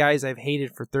bunch of guys I've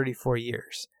hated for 34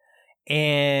 years?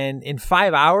 And in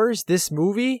 5 hours, this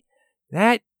movie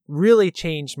that really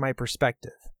changed my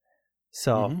perspective.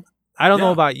 So I don't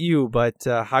know about you, but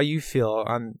how you feel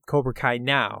on Cobra Kai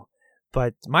now?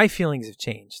 But my feelings have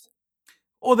changed.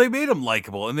 Well, they made him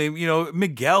likable, and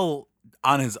Miguel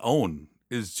on his own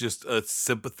is just a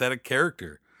sympathetic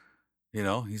character.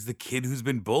 He's the kid who's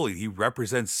been bullied. He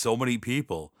represents so many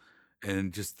people,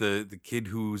 and just the kid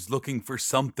who's looking for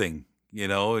something,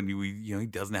 and he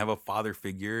doesn't have a father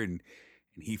figure, and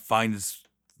he finds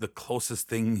the closest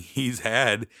thing he's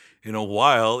had in a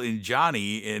while in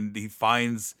Johnny, and he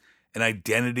finds an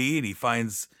identity, and he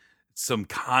finds some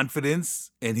confidence,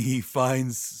 and he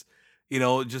finds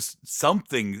just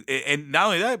something, and not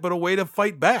only that, but a way to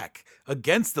fight back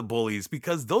against the bullies,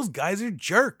 because those guys are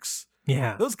jerks.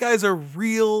 Yeah, those guys are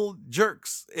real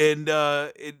jerks, and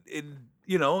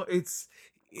it's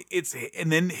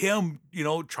and then him,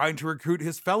 trying to recruit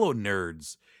his fellow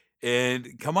nerds,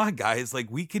 and come on, guys, like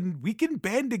we can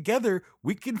band together,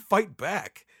 we can fight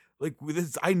back. Like with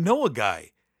this, I know a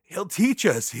guy. He'll teach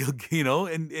us. He'll,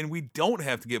 and we don't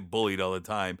have to get bullied all the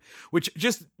time, which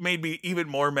just made me even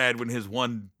more mad when his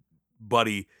one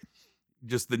buddy,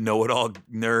 just the know-it-all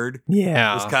nerd,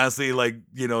 was constantly like,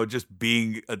 just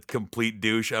being a complete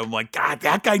douche. I'm like, God,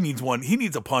 that guy needs one. He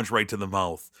needs a punch right to the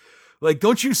mouth. Like,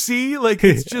 don't you see? Like,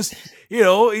 it's just,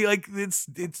 like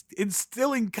it's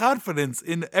instilling confidence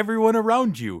in everyone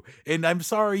around you. And I'm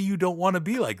sorry you don't want to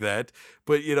be like that,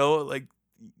 but like.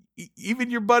 Even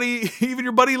your buddy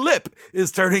Lip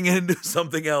is turning into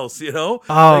something else, Oh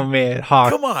like, man,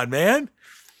 Hawk! Come on, man.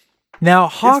 Now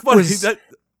Hawk was. I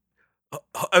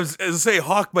was to say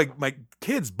Hawk. My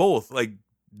kids both like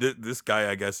this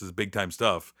guy. I guess is big time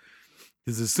stuff.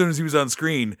 Because as soon as he was on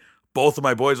screen, both of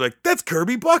my boys were like, "That's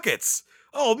Kirby Buckets."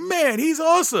 Oh man, he's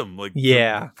awesome! Like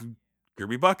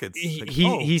Kirby Buckets.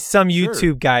 He's some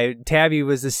YouTube guy. Tabby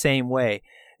was the same way,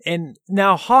 and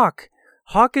now Hawk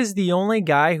is the only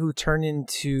guy who turned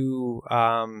into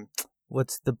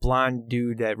what's the blonde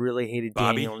dude that really hated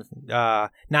Bobby? Daniel?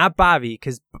 Not Bobby,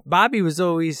 because Bobby was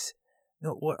always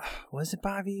what was it?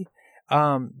 Bobby?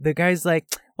 The guy's like,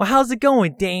 well, how's it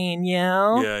going,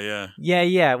 Daniel?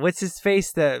 Yeah. What's his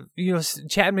face? Chad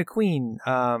McQueen.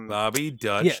 Bobby,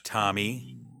 Dutch,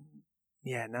 Tommy.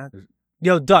 Yeah,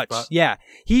 Dutch. Yeah,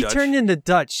 he turned into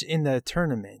Dutch in the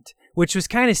tournament, which was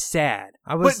kind of sad.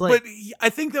 But I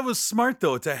think that was smart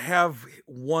though to have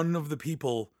one of the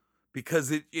people,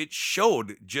 because it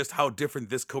showed just how different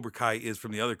this Cobra Kai is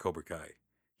from the other Cobra Kai.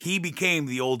 He became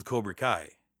the old Cobra Kai,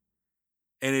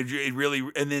 and it really,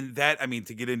 and then that, I mean,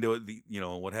 to get into it,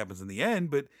 what happens in the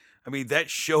end, but I mean that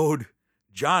showed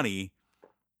Johnny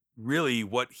really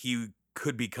what he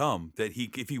could become. That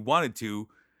if he wanted to,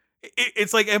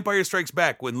 It's like Empire Strikes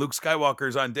Back when Luke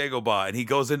Skywalker's on Dagobah and he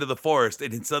goes into the forest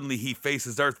and then suddenly he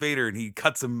faces Darth Vader and he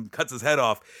cuts his head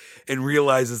off and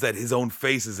realizes that his own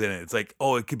face is in it. It's like,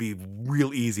 oh, it could be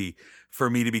real easy for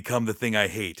me to become the thing I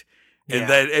hate. And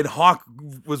and Hawk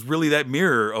was really that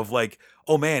mirror of like,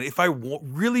 oh man, if I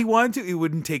really wanted to, it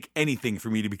wouldn't take anything for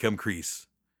me to become Kreese.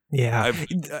 Yeah,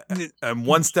 I'm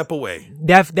one step away.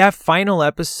 That final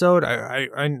episode, I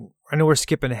know we're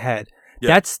skipping ahead. Yeah.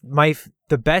 That's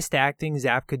the best acting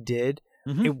Zabka did.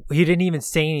 Mm-hmm. He didn't even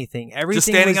say anything. Everything just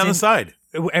standing on the side.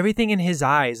 Everything in his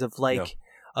eyes of like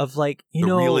you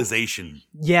know, realization.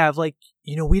 Yeah, of like,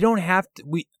 you know, we don't have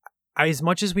to. As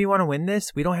much as we want to win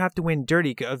this, we don't have to win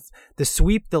dirty. The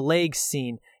sweep the legs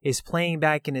scene is playing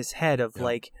back in his head of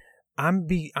like, I'm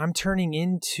turning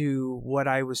into what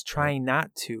I was trying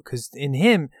not to. Because in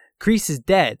him, Kreese is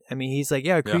dead. I mean, he's like,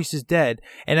 Kreese is dead,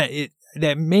 and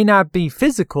that may not be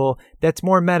physical. That's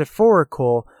more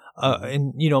metaphorical.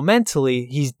 And you know, mentally,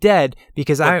 he's dead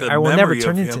because I will never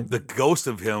turn into him. The ghost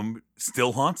of him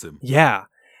still haunts him. Yeah,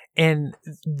 and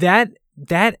that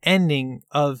ending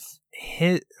of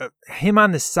him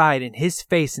on the side and his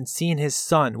face and seeing his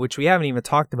son, which we haven't even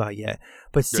talked about yet,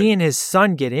 but seeing his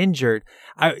son get injured,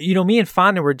 me and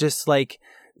Fonda were just like,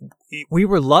 we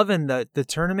were loving the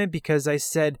tournament because I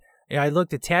said, I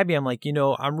looked at Tabby, I'm like, you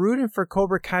know, I'm rooting for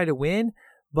Cobra Kai to win,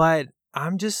 but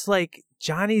I'm just like,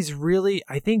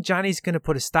 I think Johnny's going to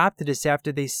put a stop to this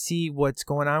after they see what's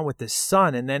going on with his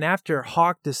son. And then after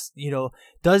Hawk does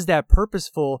that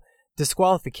purposeful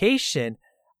disqualification,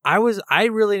 I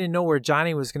really didn't know where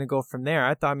Johnny was going to go from there.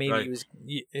 I thought maybe he was,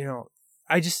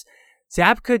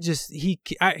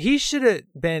 Zabka he should have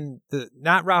been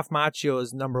not Ralph Macchio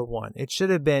as number one. It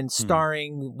should have been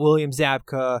starring William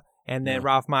Zabka and then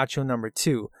Ralph Macchio number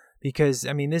two, because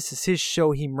I mean, this is his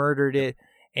show. He murdered it.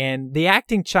 And the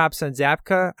acting chops on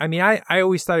Zabka, I mean, I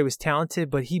always thought he was talented,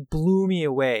 but he blew me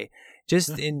away.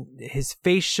 Just in his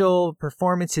facial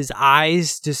performance, his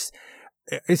eyes, just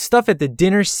it's stuff at the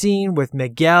dinner scene with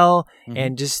Miguel,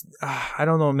 and just I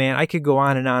don't know, man. I could go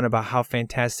on and on about how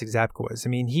fantastic Zabka was. I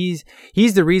mean, he's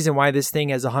the reason why this thing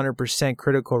has 100%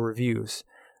 critical reviews.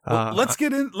 Well, let's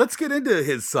get into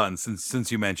his son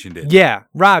since you mentioned it. Yeah,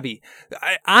 Robbie.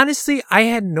 Honestly, I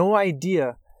had no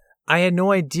idea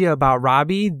about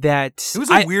Robbie. That it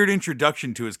was a weird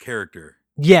introduction to his character.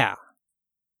 Yeah,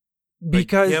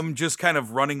 because like him just kind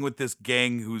of running with this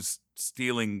gang who's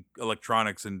stealing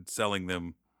electronics and selling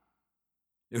them.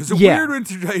 It was a weird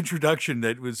introduction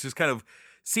that was just kind of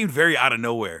seemed very out of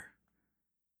nowhere.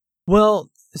 Well,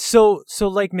 so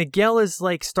like Miguel is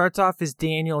like starts off as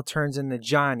Daniel, turns into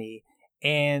Johnny,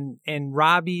 and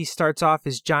Robbie starts off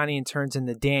as Johnny and turns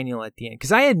into Daniel at the end.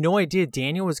 Because I had no idea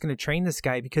Daniel was going to train this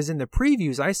guy, because in the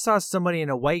previews I saw somebody in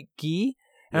a white gi,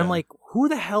 and I'm like, who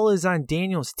the hell is on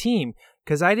Daniel's team?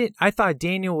 Because I thought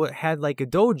Daniel had like a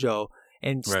dojo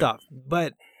and stuff,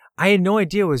 but I had no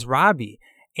idea it was Robbie.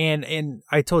 And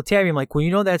I told Tabby, I'm like, well,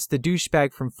 you know, that's the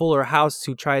douchebag from Fuller House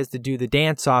who tries to do the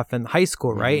dance off in high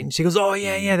school, right? And she goes, oh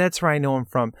yeah, that's where I know him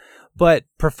from. But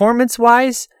performance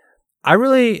wise, I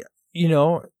really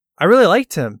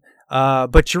liked him.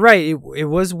 But you're right, it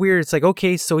was weird. It's like,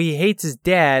 okay, so he hates his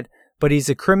dad, but he's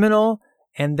a criminal,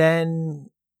 and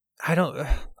then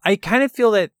I kind of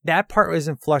feel that part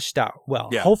isn't flushed out well.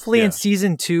 Yeah, hopefully in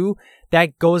season 2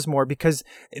 that goes more, because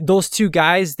those two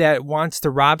guys that wants to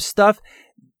rob stuff,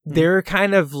 they're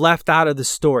kind of left out of the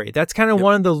story. That's kind of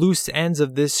one of the loose ends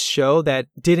of this show that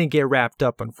didn't get wrapped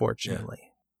up,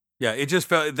 unfortunately. Yeah, it just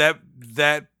felt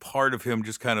that part of him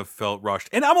just kind of felt rushed.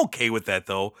 And I'm okay with that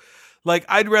though. Like,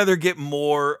 I'd rather get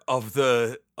more of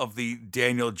the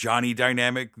Daniel Johnny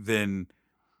dynamic than,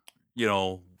 you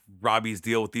know, Robbie's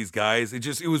deal with these guys.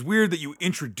 It was weird that you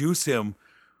introduce him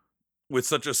with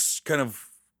such a kind of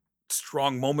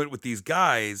strong moment with these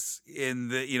guys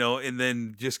and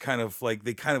then just kind of like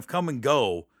they kind of come and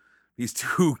go, these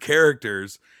two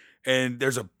characters, and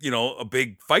there's a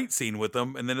big fight scene with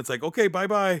them, and then it's like, okay,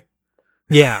 bye.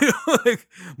 Yeah. Like,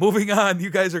 moving on, you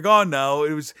guys are gone now.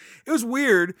 It was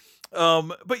weird.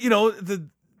 But you know,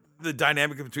 the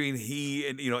dynamic between he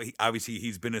and, obviously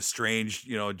he's been estranged,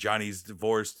 Johnny's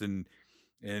divorced and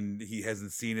he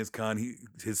hasn't seen his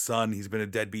son. He's been a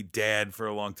deadbeat dad for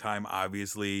a long time.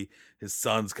 Obviously, his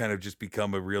son's kind of just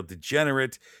become a real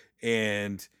degenerate,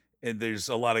 and there's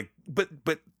a lot of. But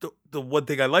the one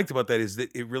thing I liked about that is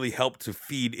that it really helped to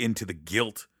feed into the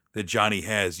guilt that Johnny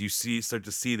has. You start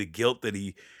to see the guilt that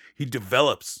he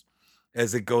develops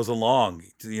as it goes along.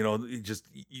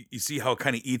 You see how it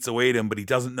kind of eats away at him, but he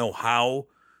doesn't know how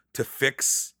to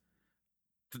fix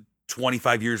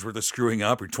 25 years worth of screwing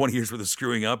up or 20 years worth of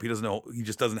screwing up. He doesn't know. He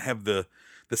just doesn't have the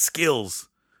skills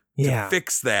Yeah. to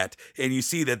fix that. And you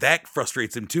see that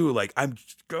frustrates him too. Like,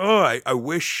 I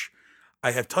wish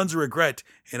I have tons of regret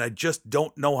and I just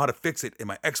don't know how to fix it. And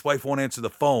my ex-wife won't answer the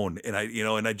phone. And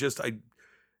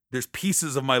there's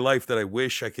pieces of my life that I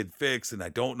wish I could fix and I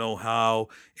don't know how.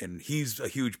 And he's a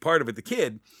huge part of it, the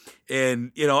kid.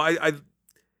 And, the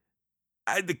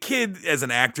kid as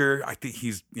an actor, I think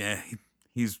he's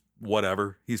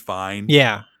whatever. He's fine.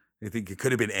 Yeah. I think it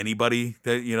could have been anybody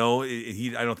that,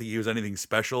 I don't think he was anything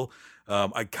special.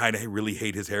 I kind of really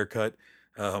hate his haircut.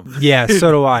 Yeah,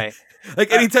 so do I.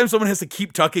 Like anytime someone has to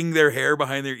keep tucking their hair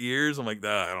behind their ears, I'm like,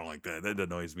 I don't like that. That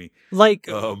annoys me. Like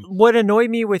what annoyed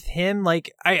me with him,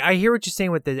 like I hear what you're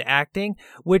saying with the acting,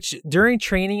 which during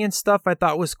training and stuff I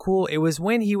thought was cool. It was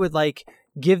when he would like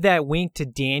give that wink to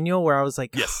Daniel where I was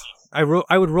like, yes, I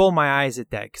would roll my eyes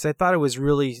at that because I thought it was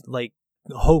really like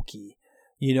hokey.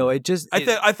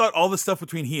 I thought all the stuff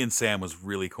between he and Sam was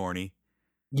really corny.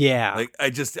 Yeah. Like I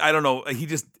don't know.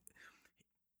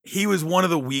 He was one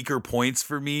of the weaker points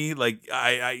for me. Like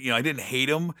I didn't hate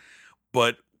him,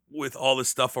 but with all the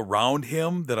stuff around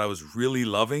him that I was really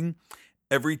loving,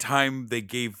 every time they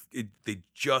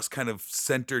just kind of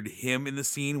centered him in the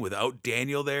scene without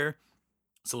Daniel there.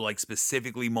 So like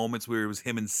specifically moments where it was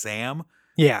him and Sam.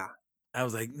 Yeah. I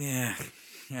was like, yeah,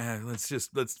 let's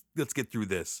get through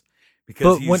this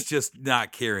because he's just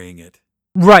not carrying it.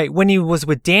 Right. When he was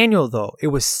with Daniel though, it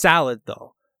was solid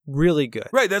though. Really good.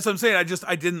 Right, that's what I'm saying. I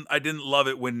didn't love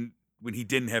it when he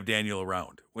didn't have Daniel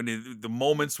around. When the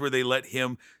moments where they let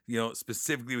him,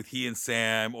 specifically with he and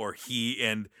Sam or he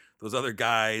and those other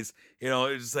guys,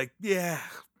 it's just like, yeah,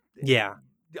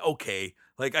 okay.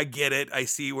 Like I get it, I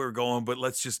see where we're going, but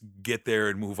let's just get there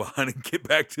and move on and get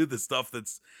back to the stuff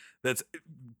that's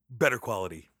better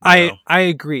quality. I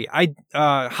agree.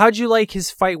 How'd you like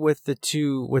his fight with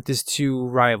his two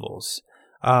rivals?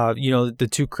 The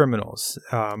two criminals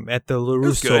at the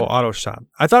LaRusso auto shop.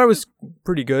 I thought it was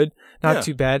pretty good. Not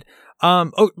too bad.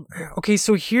 Okay,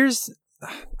 so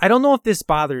I don't know if this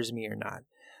bothers me or not.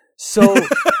 So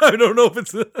I don't know if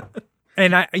it's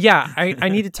and I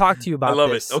need to talk to you about this. I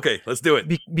love it. Okay, let's do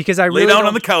it. Because I lay down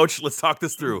on the couch. Let's talk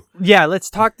this through. Yeah,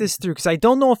 let's talk this through because I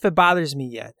don't know if it bothers me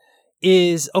yet.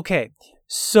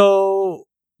 So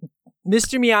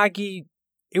Mr. Miyagi,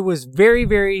 it was very,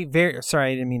 very, very...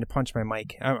 Sorry, I didn't mean to punch my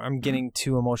mic. I'm getting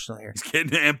too emotional here. He's getting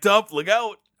amped up. Look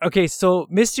out. Okay, so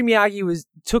Mr. Miyagi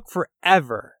took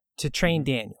forever to train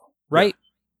Daniel, right?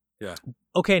 Yeah.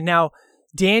 Okay, now,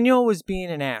 Daniel was being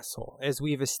an asshole, as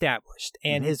we've established,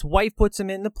 and his wife puts him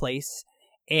into place,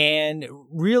 and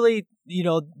really,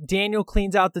 Daniel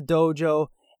cleans out the dojo,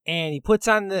 and he puts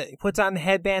on the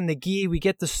headband, the gi, we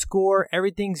get the score,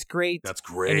 everything's great. That's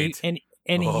great.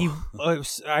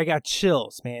 I got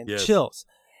chills, man. Yes. Chills.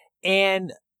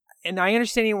 And I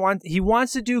understand he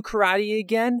wants to do karate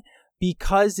again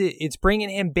because it's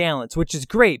bringing him balance, which is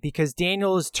great because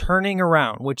Daniel is turning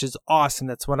around, which is awesome.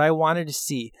 That's what I wanted to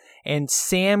see. And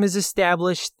Sam is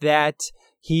established that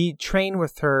he trained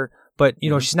with her, but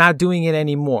she's not doing it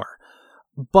anymore.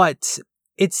 But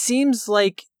it seems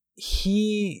like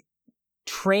he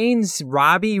trains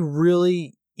Robbie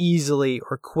really easily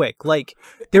or quick. Like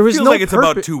there was no it's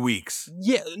about 2 weeks.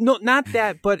 Yeah, no, not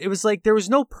that, but it was like there was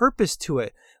no purpose to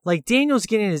it. Like Daniel's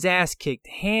getting his ass kicked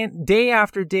day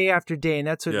after day after day, and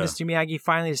that's what Mr. Miyagi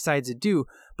finally decides to do.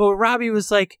 But Robbie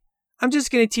was like, I'm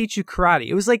just going to teach you karate.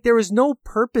 It was like there was no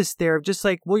purpose there of just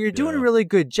like, well, you're doing a really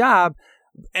good job.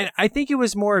 And I think it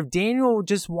was more of Daniel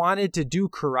just wanted to do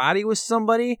karate with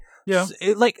somebody. Yeah.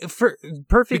 For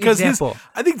perfect example.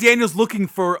 I think Daniel's looking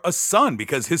for a son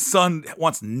because his son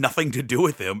wants nothing to do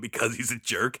with him because he's a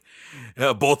jerk.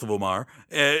 Both of them are.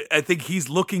 I think he's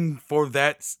looking for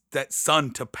that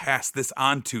son to pass this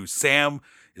on to. Sam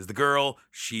is the girl.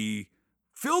 She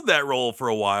filled that role for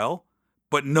a while,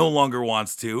 but no longer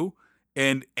wants to.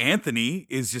 And Anthony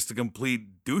is just a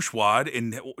complete douchewad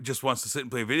and just wants to sit and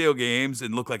play video games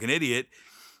and look like an idiot.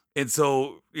 And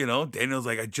so, Daniel's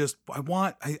like, I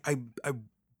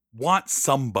want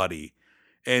somebody.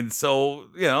 And so,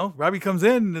 Robbie comes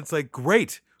in and it's like,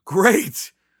 great.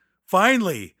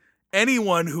 Finally,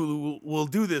 anyone who will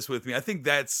do this with me. I think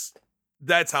that's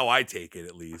how I take it,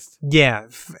 at least. Yeah.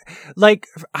 Like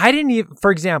I didn't even,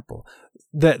 for example,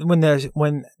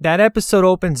 when that episode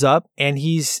opens up and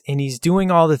he's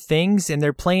doing all the things and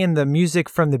they're playing the music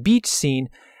from the beach scene,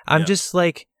 I'm just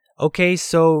like, okay,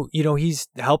 so, he's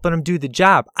helping him do the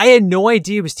job. I had no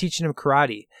idea he was teaching him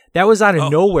karate. That was out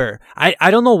of nowhere. I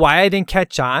don't know why I didn't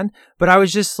catch on, but I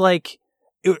was just like,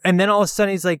 and then all of a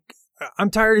sudden he's like, I'm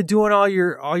tired of doing all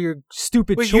your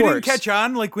stupid Wait, chores. you didn't catch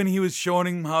on like when he was showing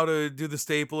him how to do the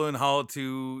staple and how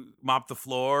to mop the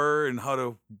floor and how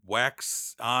to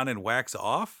wax on and wax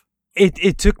off?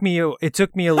 It took me a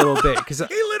little bit because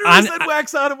he literally said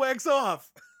wax on and wax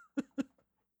off.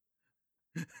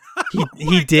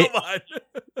 he did. Come on.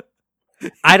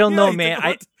 I don't know,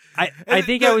 man. I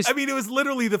think I was. I mean, it was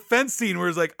literally the fence scene where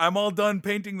it's like, I'm all done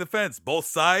painting the fence, both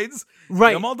sides.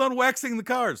 Right. I'm all done waxing the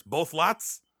cars, both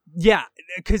lots. Yeah,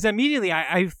 because immediately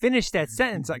I finished that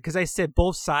sentence because I said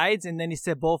both sides and then he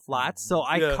said both lots. So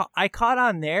I caught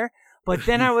on there, but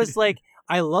then I was like,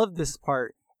 I love this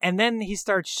part. And then he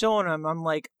starts showing them. I'm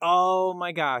like, oh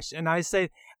my gosh. And I said,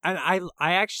 and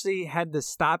I actually had to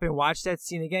stop and watch that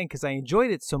scene again because I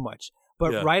enjoyed it so much.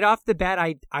 But right off the bat,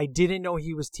 I didn't know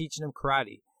he was teaching him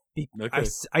karate. Okay.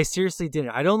 I seriously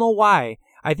didn't. I don't know why.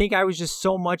 I think I was just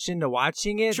so much into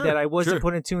watching it that I wasn't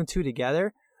putting two and two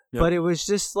together. Yep. But it was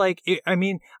just like,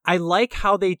 I like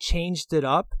how they changed it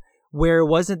up where it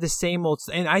wasn't the same old.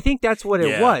 And I think that's what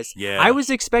it was. Yeah. I was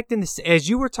expecting this, as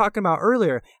you were talking about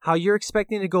earlier, how you're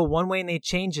expecting to go one way and they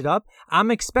change it up.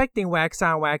 I'm expecting wax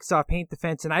on, wax off, paint the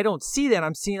fence. And I don't see that.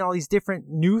 I'm seeing all these different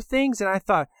new things. And I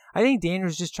thought, I think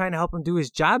Daniel's just trying to help him do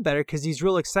his job better because he's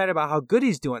real excited about how good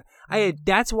he's doing.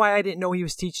 That's why I didn't know he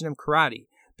was teaching him karate,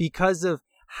 because of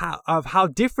how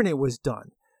different it was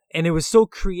done. And it was so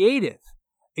creative.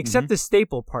 Except the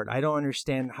staple part. I don't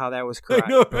understand how that was karate.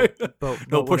 No, right? but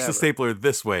no, push the stapler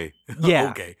this way. Yeah.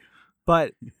 Okay.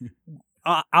 But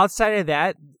outside of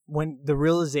that, when the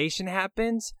realization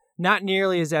happens, not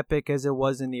nearly as epic as it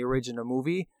was in the original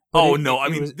movie.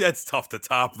 That's tough to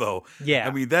top, though. Yeah.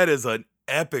 I mean, that is an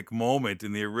epic moment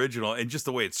in the original, and just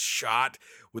the way it's shot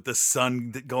with the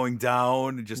sun going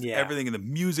down and just everything and the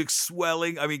music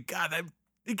swelling. I mean, God,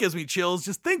 it gives me chills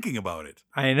just thinking about it.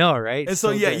 I know, right? And so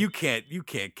you can't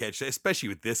catch that, especially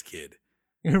with this kid.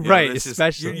 Right,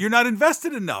 especially. You're not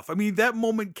invested enough. I mean, that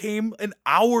moment came an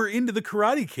hour into the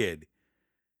Karate Kid.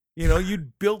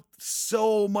 You'd built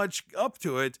so much up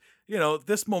to it.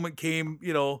 This moment came,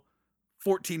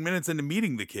 14 minutes into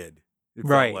meeting the kid. It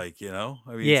felt like,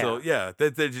 I mean, so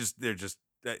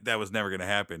that was never going to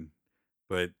happen.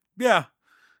 But yeah,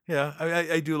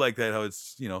 I do like that, how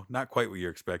it's, not quite what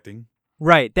you're expecting.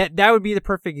 Right. That would be the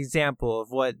perfect example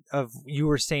of you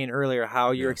were saying earlier, how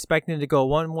you're expecting it to go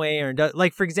one way or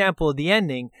like, for example, the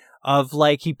ending of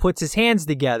like he puts his hands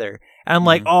together. And I'm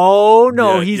like, oh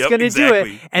no, he's going to do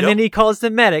it. And then he calls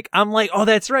the medic. I'm like, oh,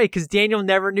 that's right. Because Daniel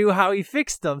never knew how he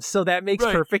fixed them. So that makes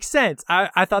perfect sense.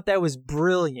 I thought that was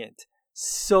brilliant.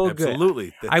 So good.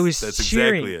 Absolutely. That's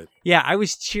cheering. Exactly it. Yeah, I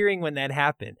was cheering when that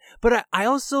happened. But I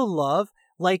also love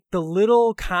like the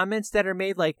little comments that are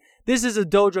made, like, this is a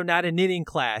dojo, not a knitting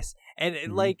class.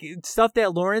 And like stuff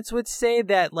that Lawrence would say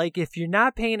that like if you're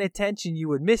not paying attention, you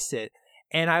would miss it.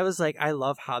 And I was like, I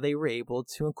love how they were able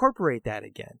to incorporate that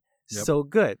again. Yep. So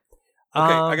good.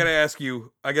 Okay, I gotta ask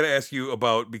you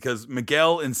about, because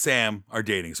Miguel and Sam are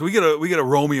dating. So we get a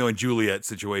Romeo and Juliet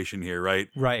situation here, right?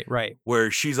 Right. Where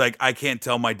she's like, I can't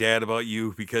tell my dad about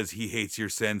you because he hates your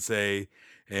sensei.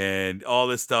 And all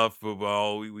this stuff,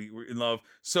 we're in love.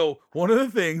 So one of the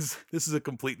things, this is a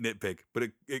complete nitpick, but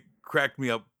it cracked me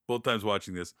up both times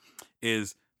watching this,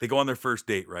 is they go on their first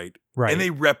date, right? Right. And they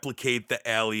replicate the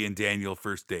Allie and Daniel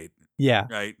first date. Yeah.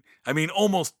 Right? I mean,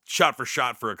 almost shot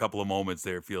for a couple of moments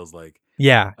there, it feels like.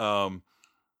 Yeah.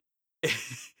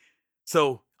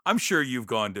 So I'm sure you've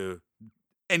gone to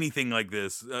anything like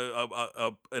this,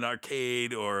 an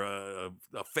arcade or a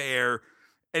fair,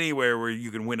 anywhere where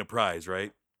you can win a prize,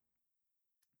 right?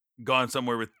 Gone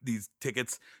somewhere with these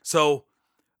tickets. So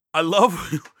I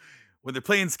love when they're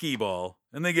playing skee ball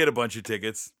and they get a bunch of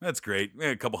tickets. That's great.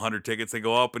 A couple hundred tickets. They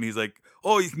go up and he's like,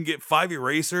 oh, you can get 5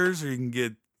 erasers or you can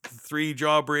get 3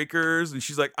 jawbreakers. And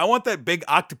she's like, I want that big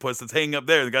octopus that's hanging up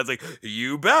there. The guy's like,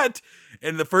 you bet.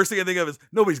 And the first thing I think of is,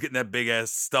 nobody's getting that big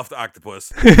ass stuffed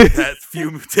octopus. That's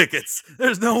few tickets.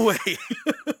 There's no way.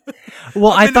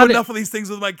 Well, I thought enough of these things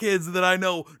with my kids that I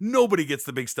know nobody gets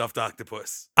the big stuffed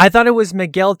octopus. I thought it was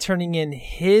Miguel turning in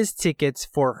his tickets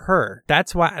for her.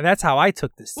 That's how I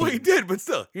took this scene. Well, he did, but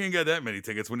still, he ain't got that many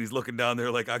tickets when he's looking down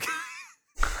there like,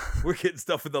 we're getting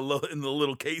stuff in the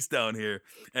little case down here.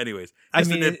 Anyways,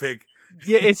 just a nitpick.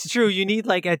 Yeah, it's true. You need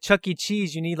like at Chuck E.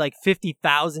 Cheese, you need like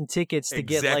 50,000 tickets to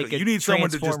get like a You need someone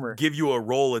to just Transformer. give you a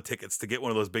roll of tickets to get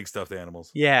one of those big stuffed animals.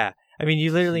 Yeah. I mean,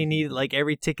 you literally need like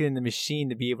every ticket in the machine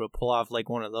to be able to pull off like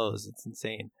one of those. It's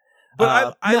insane.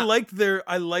 But I liked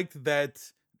that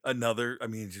another, I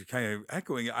mean, just kind of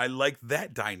echoing it. I liked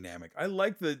that dynamic. I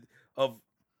liked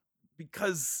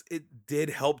because it did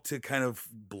help to kind of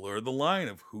blur the line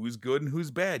of who's good and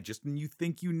who's bad. Just when you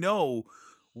think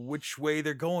which way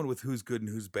they're going with who's good and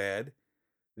who's bad.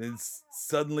 And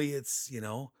suddenly it's,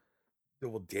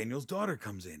 well, Daniel's daughter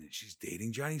comes in and she's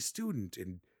dating Johnny's student,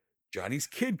 and Johnny's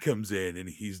kid comes in and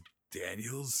he's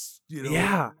Daniel's,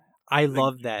 Yeah, I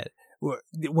love that.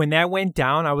 When that went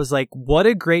down, I was like, what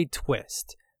a great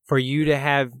twist for you to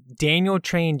have Daniel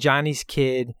train Johnny's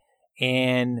kid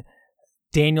and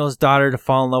Daniel's daughter to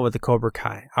fall in love with the Cobra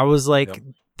Kai. I was like, Yep.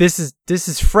 this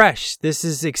is fresh. This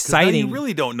is 'Cause now exciting. you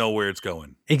really don't know where it's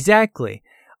going. Exactly.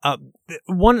 Talking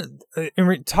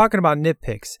about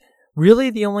nitpicks, really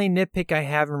the only nitpick I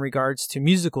have in regards to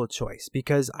musical choice,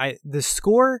 because the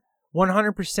score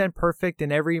 100% perfect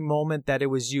in every moment that it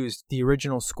was used, the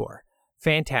original score.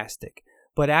 Fantastic.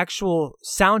 But actual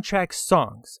soundtrack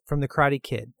songs from the Karate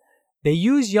Kid, they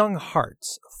use Young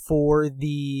Hearts for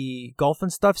the golf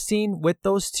and stuff scene with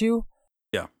those two.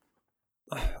 Yeah.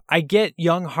 I get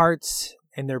Young Hearts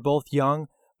and they're both young,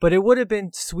 but it would have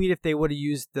been sweet if they would have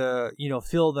used the,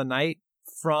 Feel the Night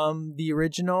from the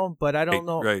original, but I don't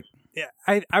know. Right.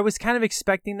 I was kind of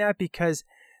expecting that, because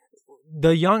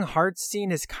the Young Hearts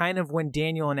scene is kind of when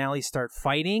Daniel and Allie start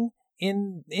fighting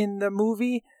in the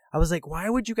movie. I was like, why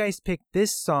would you guys pick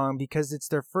this song? Because it's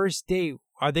their first date.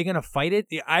 Are they going to fight it?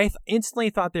 I instantly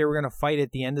thought they were going to fight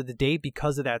at the end of the date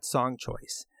because of that song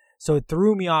choice. So it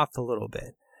threw me off a little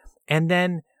bit. And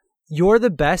then You're the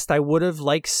Best, I would have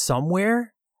liked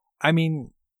somewhere. I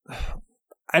mean,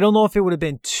 I don't know if it would have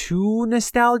been too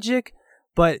nostalgic,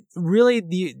 but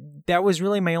really that was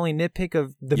really my only nitpick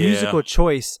of the musical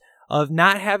choice of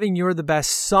not having You're the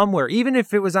Best somewhere, even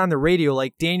if it was on the radio,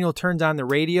 like Daniel turns on the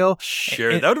radio.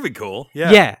 Sure, that would have been cool.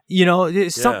 Yeah. Yeah,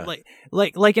 something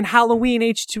like in Halloween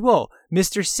H2O,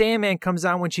 Mr. Sandman comes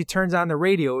on when she turns on the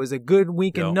radio. It was a good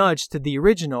wink and nudge to the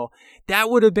original. That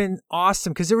would have been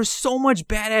awesome, because there was so much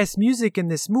badass music in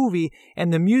this movie,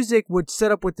 and the music would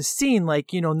set up with the scene,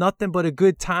 like, Nothing But a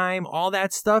Good Time, all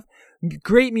that stuff.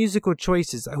 Great musical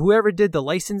choices. Whoever did the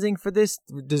licensing for this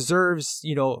deserves,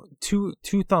 two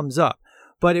thumbs up.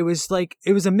 But it was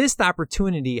a missed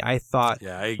opportunity, I thought.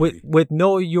 Yeah, I agree. With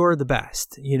No You're the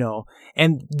Best,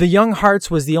 And the Young Hearts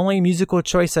was the only musical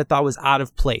choice I thought was out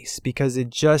of place, because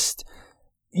it just,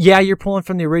 you're pulling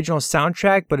from the original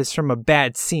soundtrack, but it's from a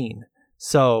bad scene.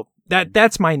 So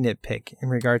that's my nitpick in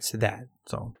regards to that.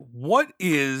 So what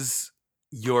is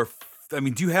do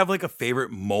you have like a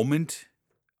favorite moment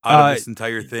out of this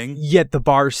entire thing? Yet the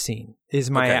bar scene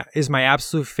is my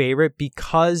absolute favorite,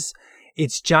 because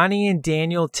it's Johnny and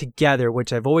Daniel together,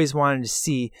 which I've always wanted to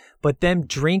see, but them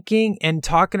drinking and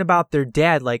talking about their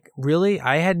dad. Like, really?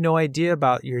 I had no idea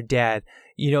about your dad,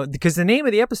 because the name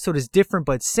of the episode is different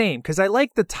but same, because I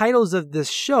like the titles of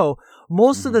this show.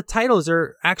 Most of the titles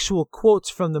are actual quotes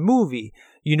from the movie,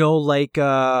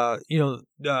 never,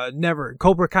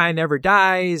 Cobra Kai Never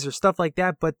Dies or stuff like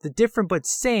that. But the different but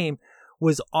same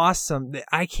was awesome.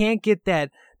 I can't get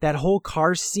that whole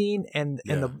car scene, and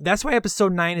that's why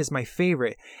episode 9 is my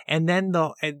favorite. And then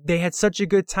they had such a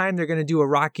good time. They're going to do a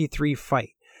Rocky 3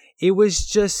 fight. It was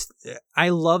just, I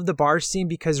love the bar scene,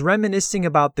 because reminiscing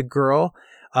about the girl.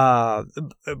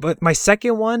 But my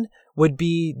second one would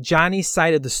be Johnny's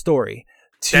side of the story.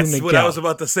 That's Miguel. what I was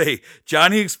about to say.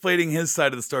 Johnny explaining his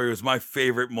side of the story was my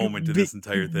favorite moment in this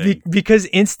entire thing. Because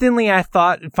instantly I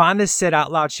thought, Fonda said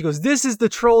out loud, she goes, "This is the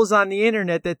trolls on the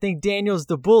internet that think Daniel's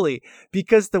the bully."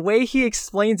 Because the way he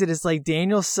explains it is like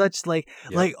Daniel's such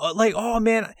oh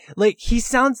man, like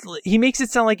he makes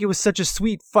it sound like it was such a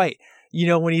sweet fight.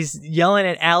 When he's yelling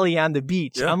at Allie on the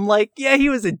beach. Yeah. I'm like, yeah, he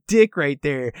was a dick right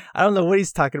there. I don't know what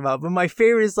he's talking about. But my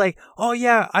favorite is like, oh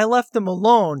yeah, I left him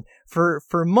alone for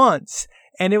months.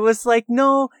 And it was like,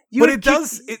 no, you had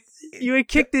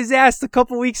kicked his ass a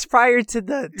couple weeks prior to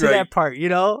that part,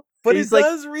 But it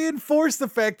does reinforce the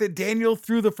fact that Daniel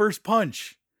threw the first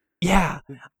punch. Yeah.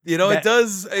 It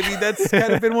does. I mean, that's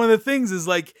kind of been one of the things, is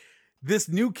like, this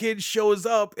new kid shows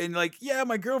up and like, yeah,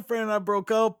 my girlfriend and I broke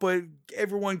up, but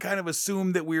everyone kind of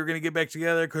assumed that we were going to get back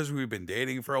together because we've been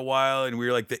dating for a while and we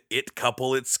were like the it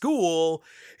couple at school.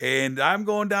 And I'm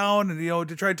going down and,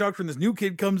 to try to talk to him. This new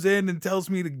kid comes in and tells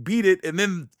me to beat it and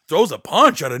then throws a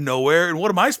punch out of nowhere. And what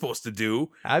am I supposed to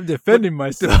do? I'm defending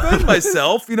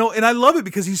myself. And I love it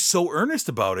because he's so earnest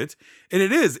about it. And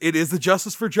it is the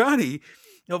justice for Johnny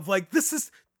of like,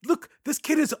 this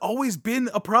kid has always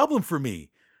been a problem for me.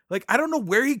 Like, I don't know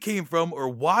where he came from or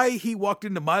why he walked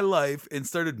into my life and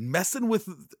started messing with.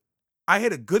 I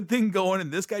had a good thing going, and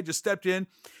this guy just stepped in.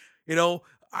 I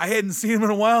hadn't seen him in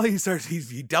a while. He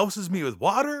douses me with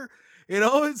water.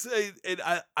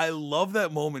 I love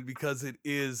that moment because it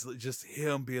is just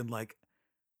him being like,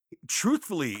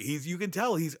 truthfully, you can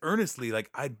tell he's earnestly like,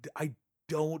 I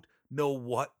don't know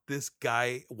what this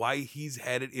guy, why he's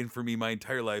had it in for me my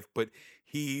entire life, but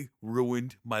he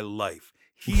ruined my life.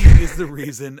 He is the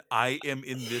reason I am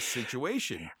in this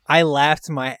situation. I laughed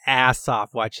my ass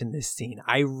off watching this scene.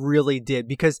 I really did,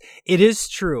 because it is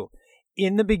true.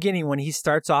 In the beginning, when he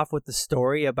starts off with the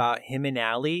story about him and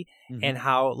Allie and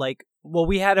how, like, well,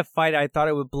 we had a fight, I thought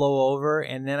it would blow over,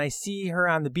 and then I see her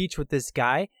on the beach with this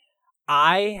guy.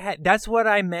 That's what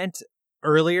I meant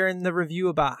earlier in the review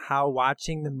about how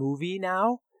watching the movie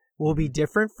now will be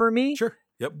different for me. Sure.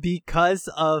 Yep. Because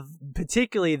of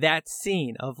particularly that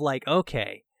scene of like,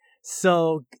 okay,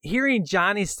 so hearing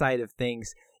Johnny's side of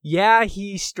things, yeah,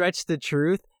 he stretched the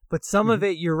truth, but some of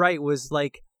it, you're right, was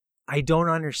like, I don't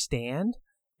understand.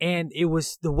 And it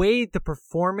was the way the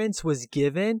performance was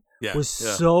given was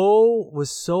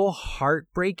so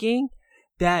heartbreaking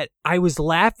that I was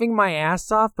laughing my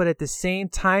ass off. But at the same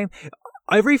time,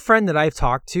 every friend that I've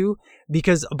talked to,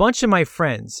 because a bunch of my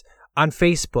friends on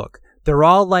Facebook, they're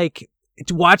all like,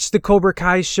 watch the Cobra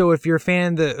Kai show if you're a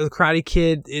fan of the Karate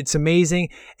Kid. It's amazing.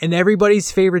 And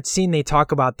everybody's favorite scene, they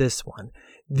talk about this one.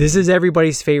 This is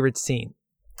everybody's favorite scene.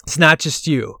 It's not just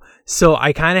you. So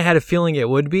I kind of had a feeling it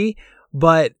would be,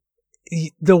 but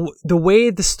the way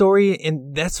the story,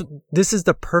 and this is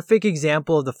the perfect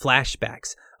example of the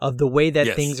flashbacks of the way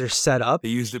that things are set up. They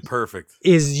used it perfect.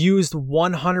 Is used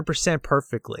 100%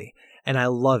 perfectly. And I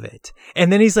love it.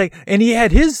 And then he's like, and he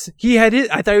had his,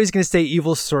 I thought he was going to say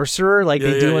evil sorcerer, like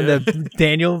they do in the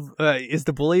Daniel is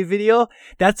the bully video.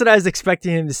 That's what I was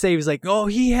expecting him to say. He was like, oh,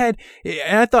 and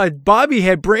I thought Bobby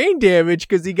had brain damage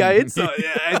because he got hit. So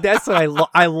that's what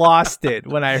I lost it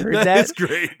when I heard that. That's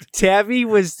great. Tabby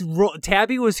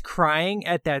was crying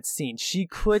at that scene. She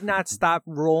could not stop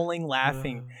rolling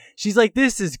laughing. She's like,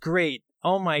 this is great.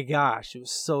 Oh my gosh. It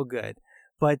was so good.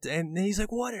 And he's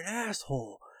like, what an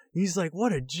asshole. He's like,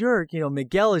 what a jerk. You know,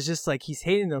 Miguel is just like, he's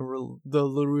hating the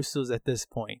LaRussos at this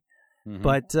point.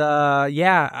 But,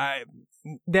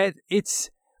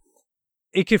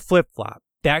 it could flip-flop.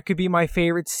 That could be my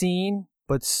favorite scene,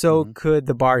 but so could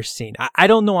the bar scene. I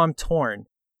don't know. I'm torn.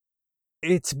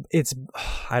 It's,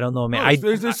 I don't know, man.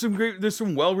 There's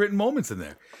some well-written moments in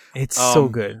there. It's so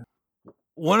good.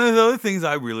 One of the other things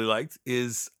I really liked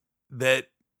is that,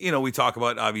 you know, we talk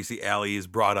about, obviously, Allie is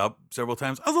brought up several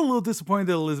times. I was a little disappointed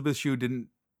that Elizabeth Shue didn't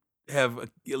have at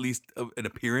least an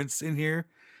appearance in here.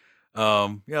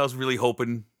 I was really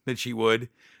hoping that she would.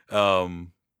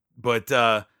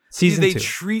 But Season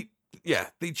 2.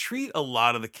 They treat a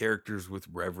lot of the characters with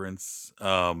reverence.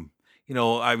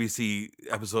 Obviously,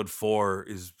 episode 4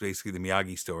 is basically the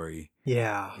Miyagi story.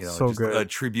 Yeah, so just good. A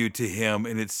tribute to him,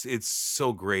 and it's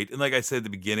so great. And like I said at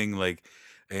the beginning, like,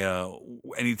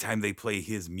 anytime they play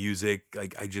his music,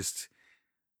 like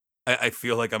I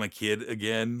feel like I'm a kid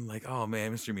again. Like, oh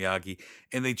man, Mr. Miyagi,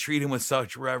 and they treat him with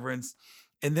such reverence.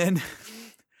 And then,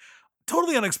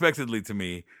 totally unexpectedly to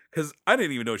me, because I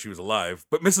didn't even know she was alive,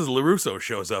 but Mrs. LaRusso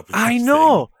shows up. I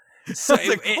know. So it's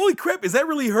like, holy crap, is that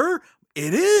really her?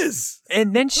 It is.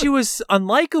 And then she was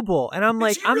unlikable, and I'm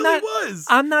like,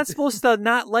 I'm not supposed to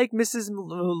not like Mrs.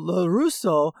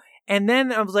 LaRusso. And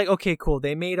then I was like, okay, cool.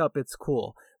 They made up. It's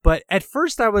cool. But at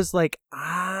first I was like,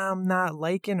 I'm not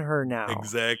liking her now.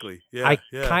 Exactly. Yeah. I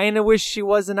kind of wish she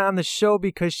wasn't on the show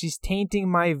because she's tainting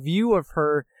my view of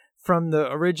her from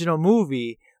the original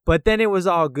movie. But then it was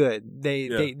all good.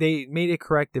 They made it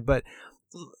corrected. But,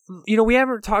 you know, we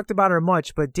haven't talked about her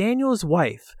much, but Daniel's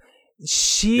wife,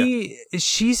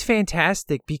 she's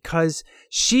fantastic because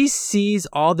she sees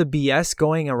all the BS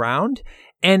going around.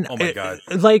 And oh my God,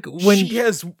 like when she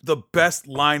has the best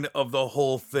line of the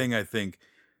whole thing, I think,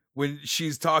 when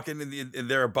she's talking and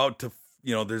they're about to,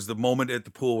 you know, there's the moment at the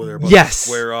pool where they're about to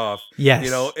square off. Yes. You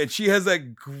know, and she has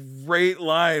that great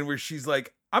line where she's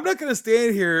like, I'm not going to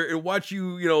stand here and watch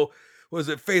you, you know,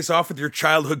 face off with your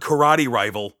childhood karate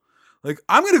rival. Like,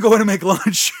 I'm going to go in and make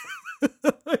lunch.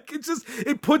 Like,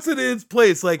 it puts it in its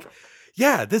place. Like,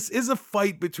 yeah, this is a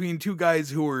fight between two guys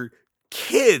who were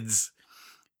kids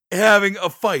having a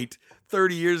fight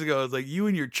 30 years ago. It's like, you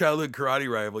and your childhood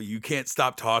karate rival, you can't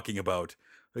stop talking about.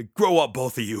 Like, grow up,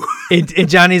 both of you. and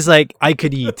Johnny's like, I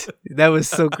could eat. That was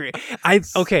so great.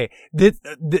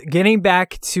 Getting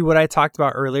back to what I talked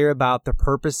about earlier about the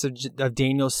purpose of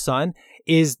Daniel's son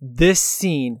is this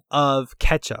scene of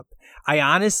ketchup. I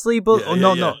honestly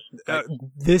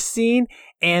this scene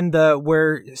and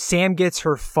where Sam gets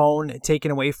her phone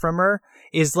taken away from her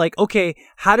is like, okay,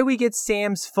 how do we get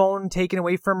Sam's phone taken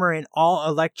away from her and all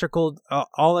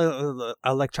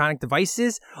electronic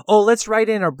devices? Oh, let's write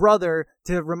in a brother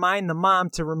to remind the mom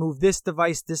to remove this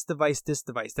device, this device, this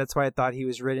device. That's why I thought he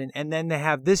was written. And then to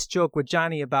have this joke with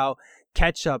Johnny about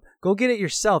ketchup. Go get it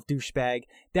yourself, douchebag.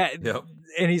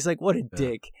 And he's like, what a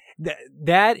dick.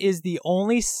 That is the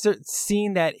only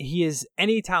scene that he is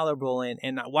any tolerable in,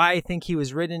 and why I think he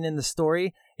was written in the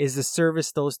story is to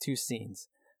service those two scenes.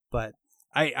 But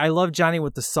I love Johnny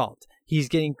with the salt. He's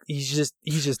just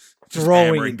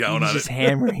throwing it down. He's just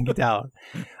hammering it down.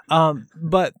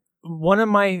 But one of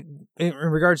my, in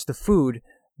regards to food,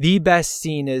 the best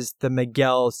scene is the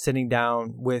Miguel sitting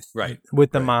down with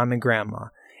the mom and grandma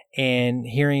and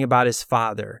hearing about his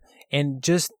father. And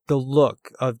just the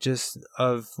look of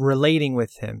relating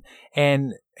with him.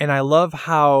 And I love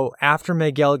how after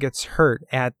Miguel gets hurt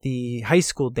at the high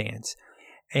school dance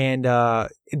and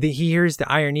he hears the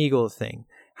Iron Eagle thing,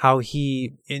 how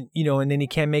and then he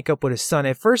can't make up with his son.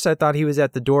 At first I thought he was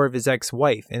at the door of his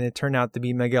ex-wife, and it turned out to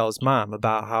be Miguel's mom,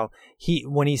 about how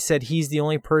when he said he's the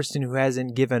only person who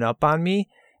hasn't given up on me,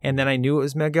 and then I knew it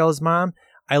was Miguel's mom.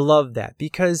 I love that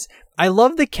because I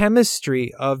love the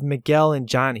chemistry of Miguel and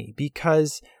Johnny,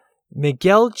 because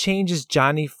Miguel changes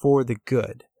Johnny for the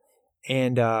good.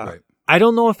 And I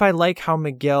don't know if I like how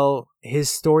Miguel, his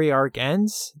story arc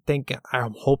ends.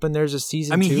 I'm hoping there's a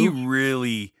season 2. He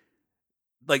really,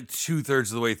 like 2/3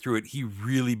 of the way through it, he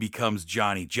really becomes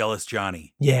Johnny, jealous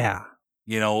Johnny. Yeah.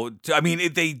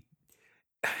 The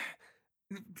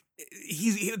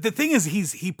thing is,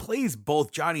 he plays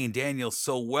both Johnny and Daniel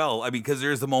so well. I mean, because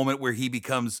there's the moment where he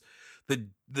becomes the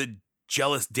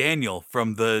jealous Daniel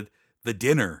from the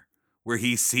dinner, where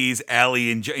he sees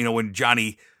Allie and when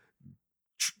Johnny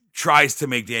tries to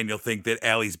make Daniel think that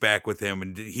Allie's back with him,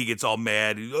 and he gets all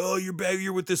mad. Oh, you're back,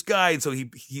 you're with this guy, and so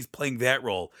he's playing that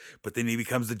role. But then he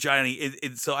becomes the Johnny.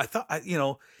 So I thought,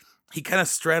 he kind of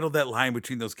straddled that line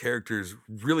between those characters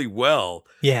really well.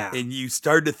 Yeah. And you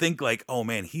start to think like, oh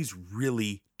man, he's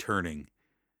really turning.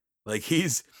 Like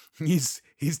he's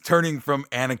turning from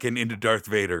Anakin into Darth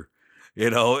Vader,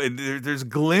 and there's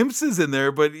glimpses in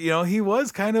there, but he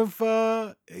was kind of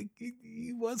the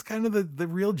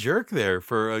real jerk there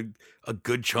for a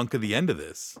good chunk of the end of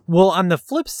this. Well, on the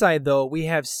flip side though, we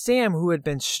have Sam, who had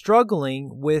been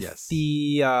struggling with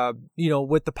the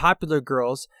with the popular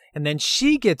girls, and then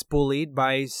she gets bullied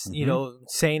by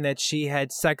saying that she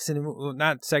had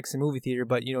not sex in movie theater,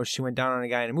 but she went down on a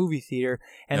guy in a movie theater,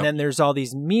 and then there's all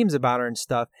these memes about her and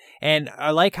stuff. And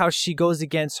I like how she goes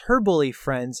against her bully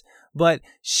friends, but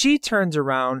she turns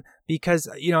around because,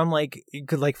 I'm like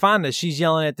Fonda, she's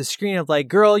yelling at the screen of like,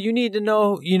 girl, you need to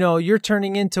know, you're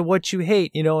turning into what you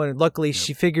hate, and luckily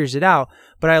she figures it out.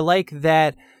 But I like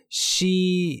that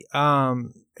she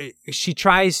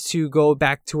tries to go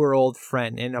back to her old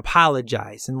friend and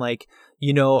apologize and like,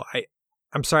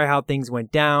 I'm sorry how things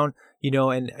went down,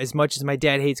 and as much as my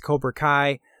dad hates Cobra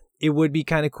Kai, it would be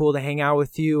kind of cool to hang out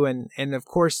with you. And of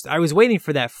course I was waiting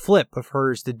for that flip of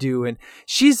hers to do. And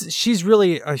she's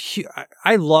really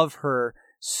I love her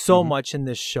so much in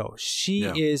this show. She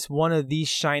is one of the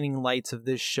shining lights of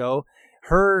this show.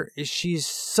 She's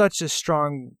such a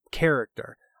strong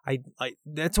character.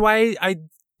 That's why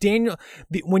Daniel,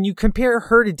 when you compare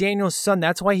her to Daniel's son,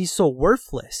 that's why he's so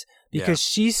worthless, because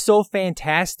she's so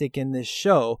fantastic in this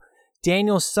show.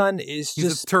 Daniel's son is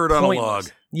just a turd on a log.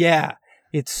 Yeah.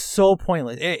 It's so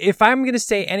pointless. If I'm going to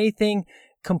say anything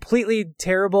completely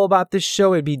terrible about this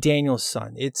show, it'd be Daniel's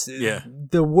son. It's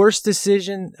the worst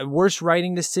decision, worst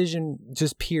writing decision,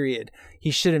 just period.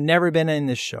 He should have never been in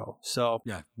this show. So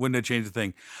wouldn't have changed a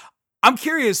thing. I'm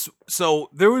curious. So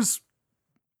there was,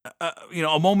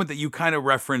 a moment that you kind of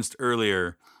referenced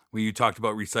earlier when you talked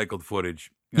about recycled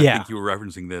footage. I think you were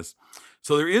referencing this.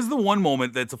 So there is the one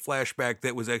moment that's a flashback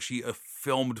that was actually a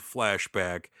filmed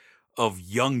flashback of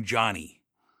young Johnny,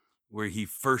 where he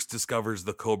first discovers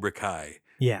the Cobra Kai.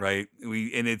 Yeah. Right.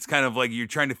 And it's kind of like you're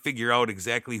trying to figure out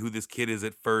exactly who this kid is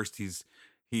at first.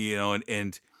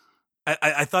 And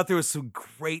I thought there was some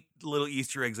great little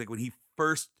Easter eggs. Like when he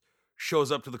first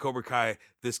shows up to the Cobra Kai,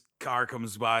 this car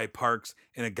comes by, parks,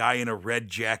 and a guy in a red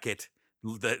jacket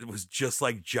that was just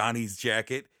like Johnny's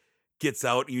jacket gets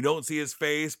out. You don't see his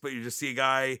face, but you just see a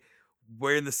guy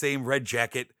wearing the same red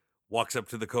jacket walks up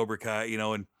to the Cobra Kai,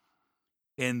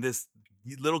 and this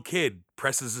little kid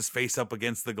presses his face up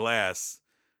against the glass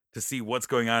to see what's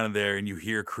going on in there, and you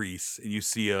hear Kreese, and you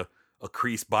see a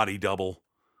Kreese body double,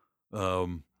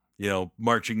 marching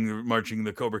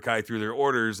the Cobra Kai through their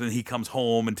orders, and he comes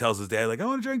home and tells his dad, like, I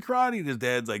want to join karate, and his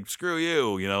dad's like, screw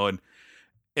you,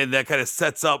 and that kind of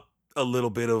sets up a little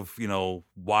bit of,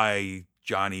 why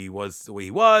Johnny was the way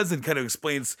he was, and kind of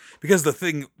explains, because the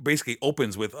thing basically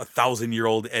opens with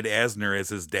 1,000-year-old Ed Asner as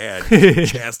his dad,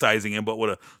 chastising him, but what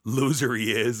a loser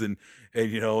he is, and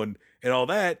all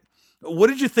that. What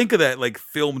did you think of that, like,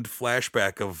 filmed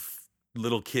flashback of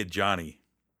little kid Johnny?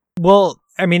 Well,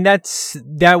 I mean, that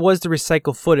was the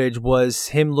recycled footage, was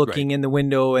him looking in the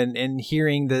window and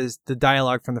hearing the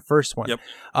dialogue from the first one. Yep.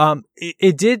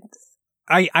 It did.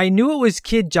 I knew it was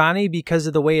Kid Johnny because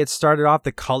of the way it started off.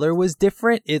 The color was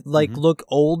different. It looked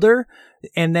older.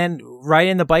 And then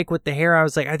riding the bike with the hair, I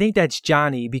was like, I think that's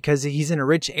Johnny because he's in a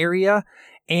rich area.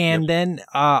 And then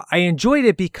I enjoyed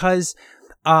it because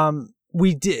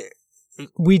we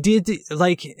did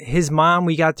like his mom.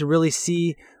 We got to really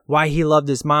see why he loved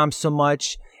his mom so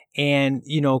much, and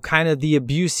kind of the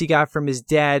abuse he got from his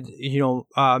dad,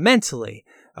 mentally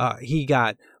he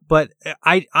got. But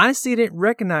I honestly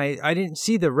I didn't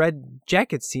see the red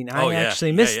jacket scene. I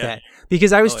actually missed that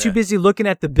because I was too busy looking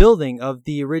at the building of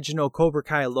the original Cobra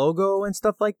Kai logo and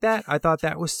stuff like that. I thought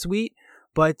that was sweet.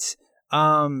 But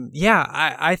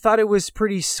I thought it was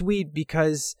pretty sweet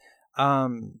because,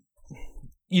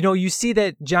 you see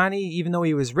that Johnny, even though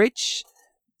he was rich,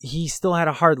 he still had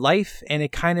a hard life, and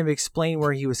it kind of explained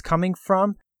where he was coming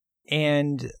from.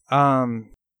 And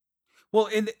well,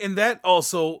 and that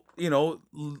also,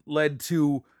 led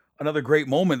to another great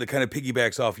moment that kind of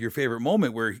piggybacks off your favorite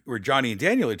moment where Johnny and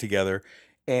Daniel are together.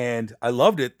 And I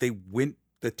loved it.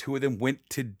 The two of them went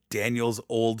to Daniel's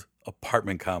old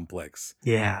apartment complex.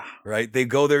 Yeah. Right? They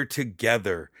go there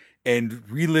together and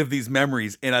relive these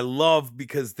memories. And I love,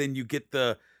 because then you get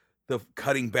the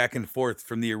cutting back and forth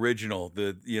from the original.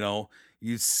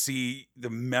 You see the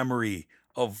memory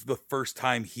of the first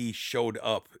time he showed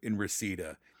up in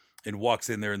Reseda and walks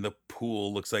in there and the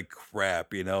pool looks like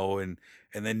crap, and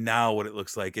then now what it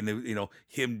looks like, and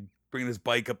him bringing his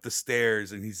bike up the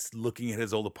stairs and he's looking at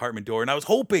his old apartment door. And I was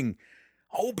hoping,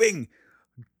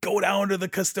 go down to the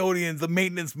custodian's, the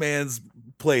maintenance man's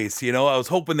place. I was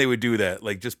hoping they would do that.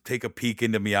 Like, just take a peek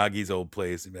into Miyagi's old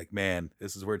place and be like, man,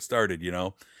 this is where it started,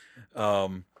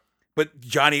 But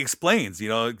Johnny explains,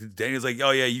 Daniel's like, oh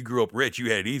yeah, you grew up rich.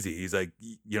 You had it easy. He's like,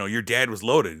 your dad was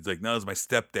loaded. He's like, no, it was my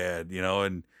stepdad,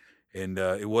 and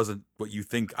it wasn't what you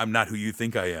think. I'm not who you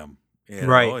think I am.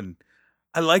 Right. And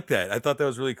I like that. I thought that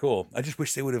was really cool. I just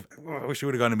wish they would have gone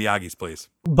to Miyagi's place.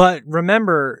 But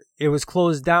remember, it was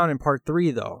closed down in part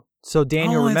 3 though. So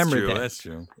Daniel remembered that. That's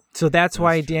true. So that's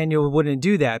why Daniel wouldn't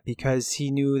do that, because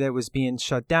he knew that was being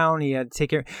shut down. He had to take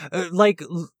care.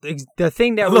 The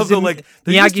thing that was in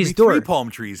Miyagi's door. 3 palm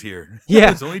trees here. Yeah,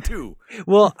 there's only 2.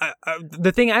 Well,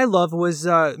 the thing I love was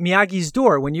Miyagi's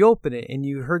door. When you open it and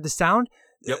you heard the sound.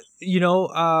 Yep.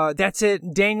 That's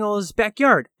it. Daniel's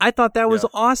backyard. I thought that was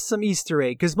awesome Easter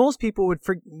egg, because most people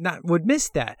would miss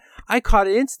that. I caught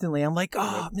it instantly. I'm like,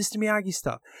 oh, Mr. Miyagi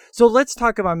stuff. So let's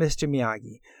talk about Mr.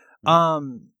 Miyagi.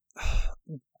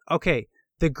 Okay,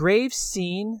 the grave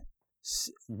scene,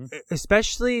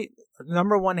 especially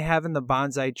number one, having the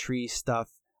bonsai tree stuff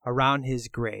around his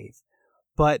grave,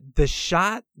 but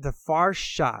the far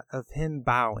shot of him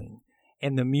bowing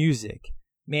and the music.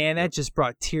 Man, that just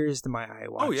brought tears to my eye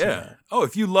watching. Oh yeah. That. Oh,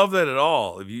 if you love that at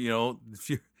all, if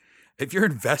you're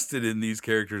invested in these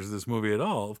characters in this movie at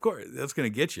all, of course that's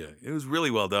going to get you. It was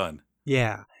really well done.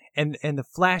 Yeah, and the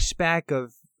flashback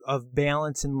of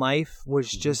balance in life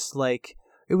was just like,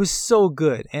 it was so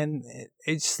good. And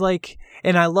it's like,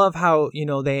 and I love how,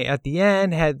 they at the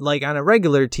end had, like, on a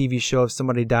regular TV show, if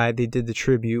somebody died, they did the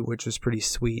tribute, which was pretty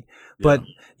sweet. Yeah. But,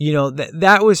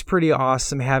 that was pretty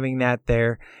awesome having that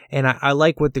there. And I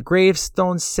like what the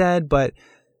gravestone said, but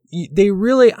they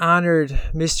really honored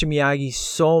Mr. Miyagi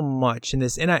so much in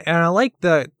this. And I like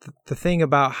the thing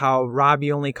about how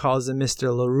Robbie only calls him Mr.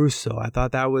 LaRusso. I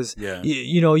thought that was,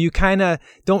 you kind of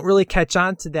don't really catch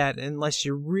on to that unless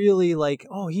you're really like,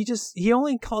 oh, he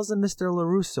only calls him Mr.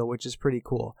 LaRusso, which is pretty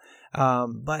cool.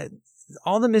 But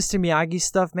all the Mr. Miyagi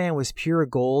stuff, man, was pure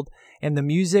gold. And the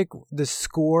music, the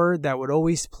score that would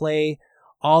always play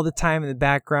all the time in the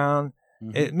background,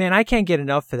 man, I can't get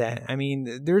enough of that. I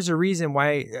mean, there's a reason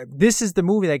why this is the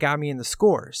movie that got me in the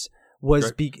scores.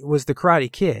 Was the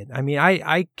Karate Kid. I mean,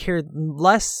 I cared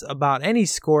less about any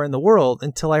score in the world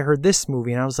until I heard this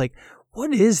movie, and I was like,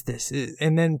 what is this?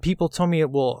 And then people told me,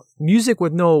 well, music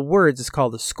with no words is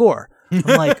called a score.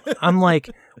 I'm like,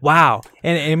 wow.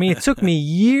 And I mean, it took me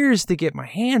years to get my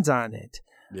hands on it.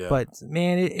 Yeah. But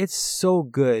man, it's so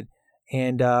good.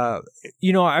 And I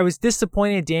was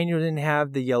disappointed Daniel didn't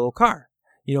have the yellow car.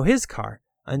 His car,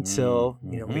 until,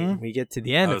 we get to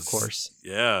the end, of course.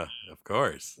 Yeah, of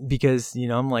course. Because,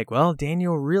 I'm like, well,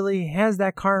 Daniel really has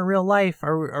that car in real life.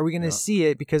 Are we going to see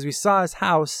it? Because we saw his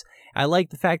house I like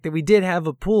the fact that we did have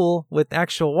a pool with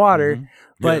actual water. Mhm.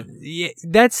 But yeah,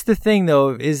 that's the thing,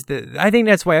 though, is that I think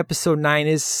that's why episode 9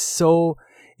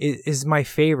 is my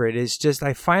favorite. It's just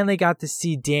I finally got to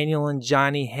see Daniel and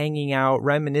Johnny hanging out,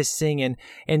 reminiscing,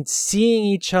 and seeing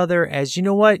each other as, you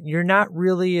know what, you're not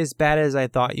really as bad as I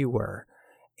thought you were.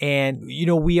 And, you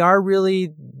know, we are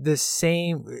really the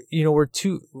same, you know, we're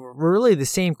really the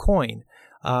same coin.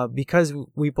 Because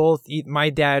we both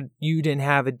my dad, you didn't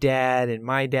have a dad, and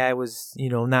my dad was, you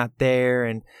know, not there.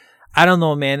 And I don't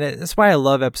know, man. That's why I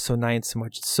love episode 9 so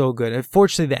much. It's so good.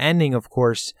 Unfortunately, the ending, of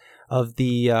course, of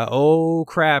the, oh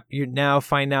crap, you now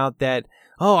find out that,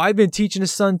 oh, I've been teaching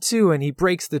his son too, and he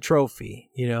breaks the trophy,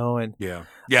 you know, and Yeah.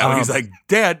 When he's like,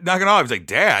 Dad, knock it off. He's like,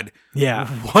 Dad, yeah,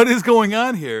 what is going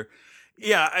on here?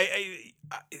 Yeah.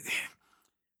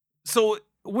 So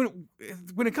when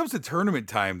it comes to tournament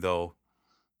time, though,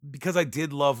 because I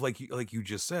did love, like you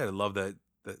just said, I love that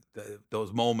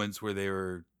those moments where they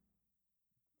were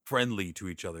friendly to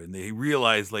each other and they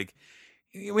realized, like,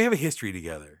 we have a history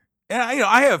together. And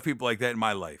I have people like that in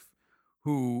my life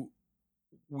who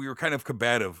we were kind of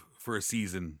combative for a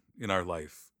season in our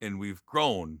life, and we've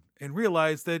grown and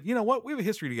realized that, you know what, we have a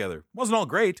history together. It wasn't all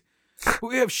great, but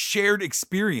we have shared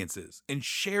experiences and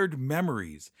shared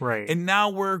memories. right. And now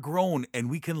we're grown and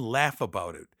we can laugh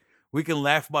about it. We can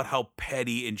laugh about how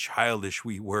petty and childish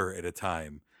we were at a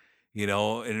time, you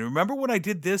know. And remember when I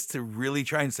did this to really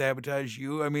try and sabotage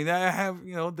you? I mean, I have,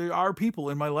 you know, there are people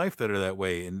in my life that are that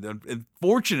way. And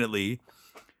fortunately,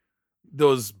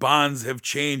 those bonds have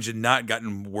changed and not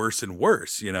gotten worse and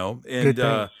worse, you know. And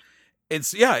and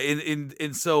so, yeah,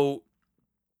 and so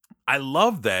I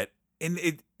love that. And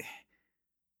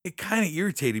it kind of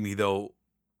irritated me, though,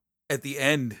 at the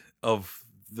end of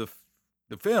the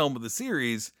film, of the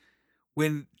series,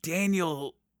 when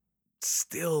Daniel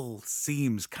still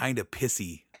seems kind of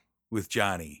pissy with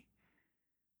Johnny.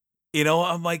 You know,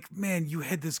 I'm like, man, you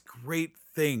had this great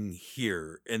thing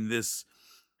here and this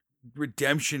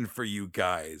redemption for you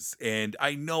guys. And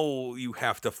I know you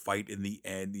have to fight in the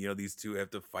end. You know, these two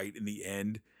have to fight in the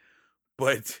end.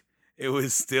 But it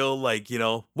was still like, you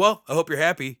know, well, I hope you're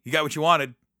happy. You got what you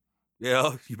wanted. You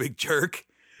know, you big jerk.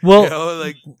 Well, You know,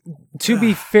 like, to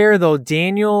be fair, though,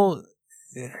 Daniel,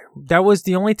 that was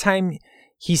the only time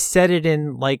he said it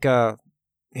in like a,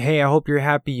 hey, I hope you're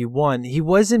happy you won. He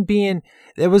wasn't being,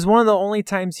 it was one of the only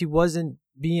times he wasn't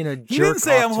being a jerk. he didn't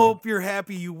say, I off to him. hope you're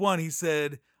happy you won. He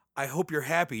said, I hope you're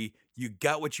happy you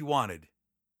got what you wanted.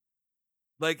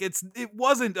 Like, it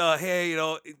wasn't, hey, you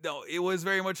know, no, it was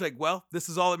very much like, well, this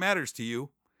is all that matters to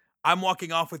you. I'm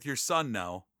walking off with your son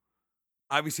now.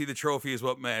 Obviously, the trophy is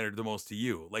what mattered the most to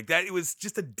you. Like that, it was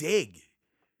just a dig.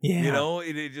 Yeah. You know,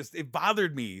 it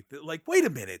bothered me. That, like, wait a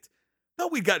minute. No,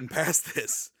 we'd gotten past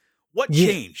this. What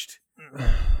changed?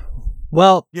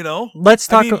 Well, You know? let's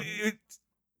talk.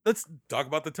 Let's talk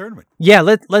about the tournament. Yeah,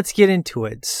 let's get into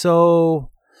it. So,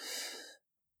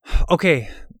 okay,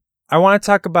 I want to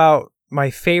talk about my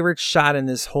favorite shot in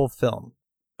this whole film.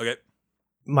 Okay.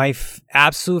 My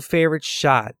absolute favorite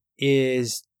shot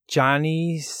is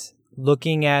Johnny's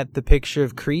looking at the picture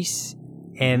of Kreese,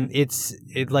 and it's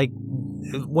like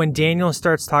when Daniel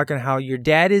starts talking how your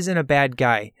dad isn't a bad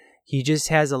guy, he just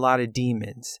has a lot of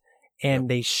demons, and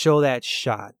they show that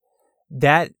shot.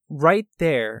 That right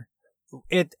there,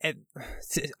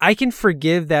 I can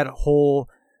forgive that whole,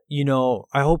 you know,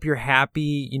 I hope you're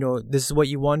happy, you know, this is what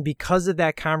you won, because of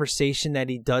that conversation that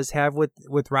he does have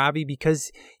with Robbie,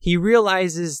 because he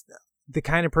realizes the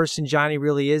kind of person Johnny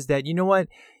really is, that, you know what,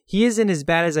 he isn't as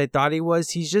bad as I thought he was.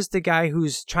 He's just a guy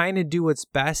who's trying to do what's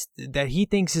best, that he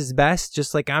thinks is best,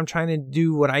 just like I'm trying to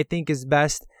do what I think is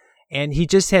best. And he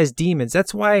just has demons.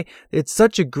 That's why it's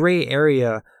such a gray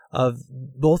area of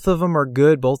both of them are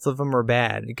good, both of them are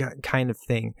bad kind of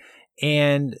thing.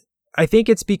 And I think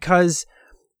it's because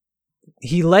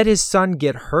he let his son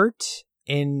get hurt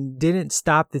and didn't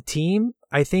stop the team,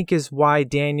 I think is why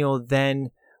Daniel then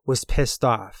was pissed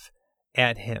off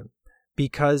at him,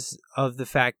 because of the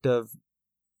fact of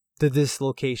the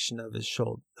dislocation of his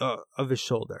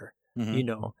shoulder. Mm-hmm. You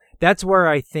know, that's where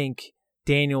I think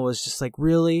Daniel was just like,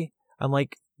 really? I'm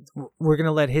like, we're going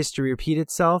to let history repeat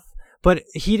itself. But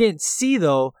he didn't see,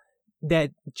 though,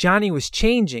 that Johnny was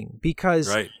changing,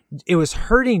 because it was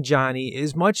hurting Johnny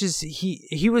as much as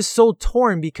he was so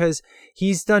torn, because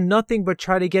he's done nothing but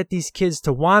try to get these kids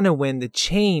to want to win, to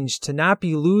change, to not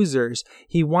be losers.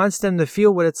 He wants them to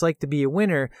feel what it's like to be a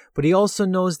winner, but he also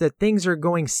knows that things are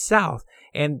going south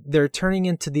and they're turning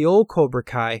into the old Cobra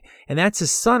Kai, and that's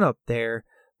his son up there.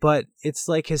 But it's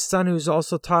like his son who's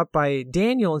also taught by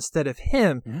Daniel instead of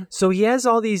him. Mm-hmm. So he has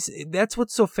all these, that's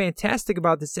what's so fantastic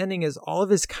about this ending, is all of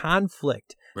his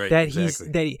conflict Right, that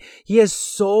exactly. he has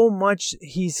so much,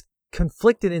 he's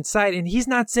conflicted inside, and he's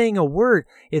not saying a word.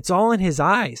 It's all in his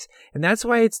eyes, and that's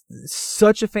why it's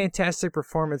such a fantastic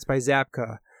performance by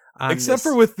Zabka. Except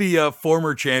for with the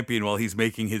former champion while he's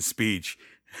making his speech.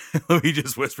 He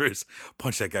just whispers,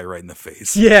 "Punch that guy right in the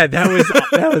face." Yeah,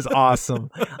 that was awesome.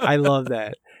 I love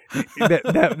that.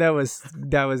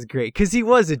 That was great because he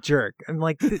was a jerk. I'm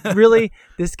like, really,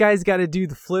 this guy's got to do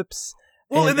the flips.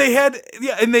 Well, and they had,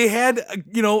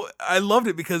 I loved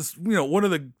it because one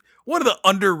of the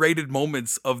underrated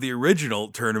moments of the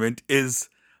original tournament is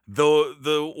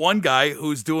the one guy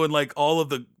who's doing like all of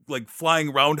the like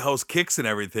flying roundhouse kicks and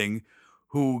everything,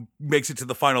 who makes it to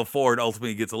the final four and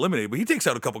ultimately gets eliminated. But he takes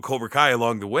out a couple Cobra Kai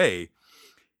along the way.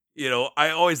 I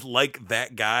always like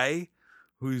that guy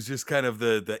who's just kind of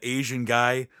the Asian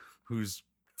guy who's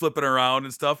flipping around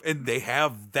and stuff. And they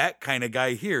have that kind of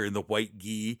guy here in the white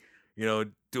gi,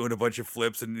 doing a bunch of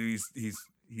flips, and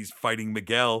he's fighting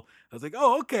Miguel. I was like,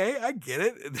 oh, okay, I get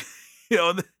it.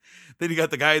 And, then you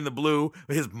got the guy in the blue,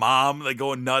 his mom, like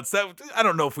going nuts. I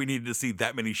don't know if we needed to see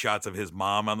that many shots of his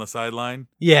mom on the sideline.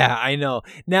 Yeah, I know.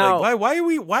 Now, like, why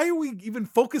are we even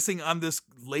focusing on this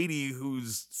lady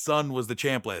whose son was the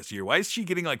champ last year? Why is she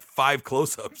getting like 5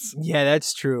 close-ups? Yeah,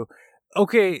 that's true.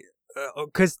 Okay,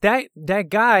 because that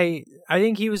guy, I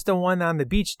think he was the one on the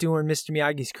beach doing Mr.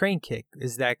 Miyagi's crane kick.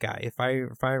 Is that guy? If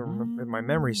remember, if my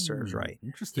memory serves right.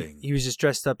 Interesting. He was just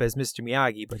dressed up as Mr.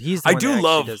 Miyagi, but he's the one that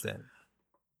actually does that.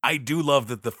 I do love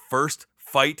that the first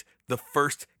fight, the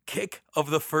first kick of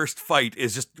the first fight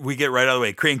is just, we get right out of the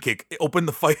way. Crane kick, open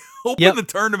the fight, the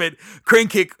tournament, crane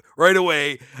kick right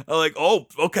away. I'm like, oh,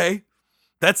 okay,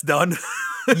 that's done.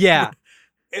 Yeah.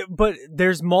 But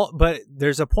there's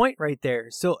a point right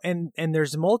there. So and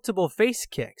there's multiple face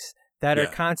kicks that are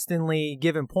constantly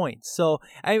given points. So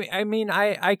I mean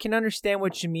I can understand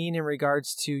what you mean in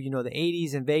regards to the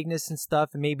 80s and vagueness and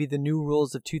stuff, and maybe the new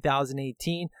rules of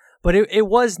 2018. But it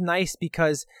was nice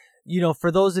because for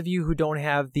those of you who don't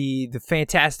have the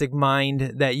fantastic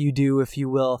mind that you do, if you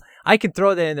will, I can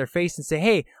throw that in their face and say,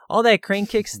 hey, all that crane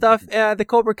kick stuff, the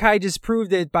Cobra Kai just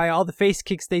proved it by all the face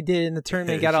kicks they did in the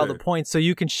tournament, got all the points, so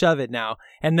you can shove it now.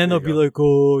 And then they'll be like,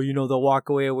 oh, they'll walk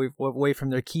away from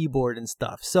their keyboard and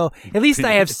stuff. So at least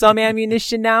I have some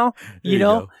ammunition now,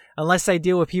 unless I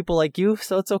deal with people like you,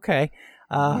 so it's okay.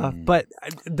 But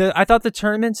I thought the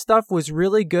tournament stuff was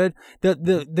really good.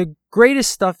 The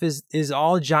greatest stuff is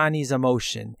all Johnny's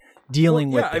emotion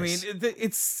dealing with this. I mean,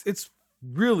 it's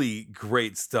really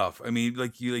great stuff. I mean,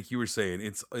 like you were saying,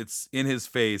 it's in his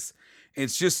face.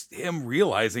 It's just him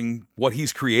realizing what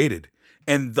he's created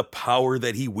and the power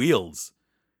that he wields,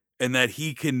 and that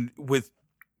he can, with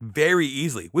very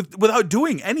easily, without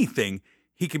doing anything,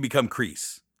 he can become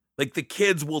Kreese. Like, the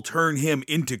kids will turn him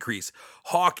into Kreese.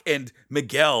 Hawk and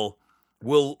Miguel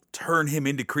will turn him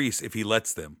into Kreese if he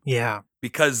lets them. Yeah.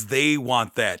 Because they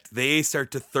want that. They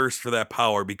start to thirst for that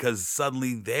power because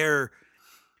suddenly they're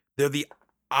the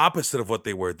opposite of what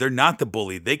they were. They're not the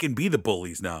bully. They can be the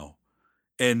bullies now.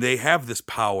 And they have this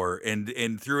power.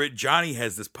 And through it, Johnny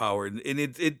has this power. And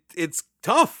it's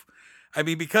tough. I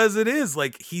mean, because it is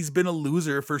like he's been a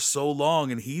loser for so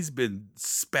long, and he's been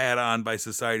spat on by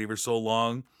society for so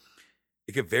long.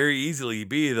 It could very easily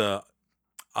be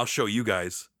I'll show you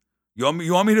guys. You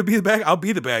want me to be the bad? I'll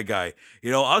be the bad guy.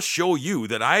 I'll show you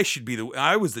that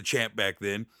I was the champ back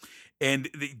then. And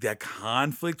that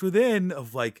conflict within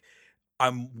of like,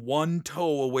 I'm one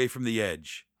toe away from the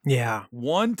edge. Yeah.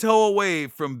 One toe away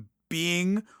from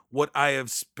being what I have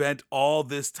spent all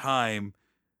this time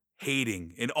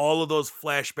hating, and all of those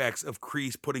flashbacks of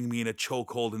Kreese putting me in a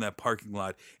chokehold in that parking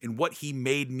lot and what he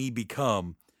made me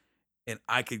become. And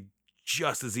I could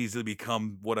just as easily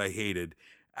become what I hated.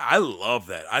 I love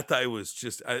that. I thought it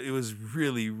was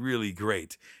really, really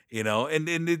great, and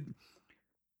it,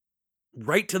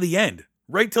 right to the end,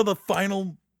 right till the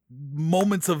final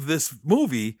moments of this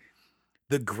movie,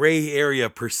 the gray area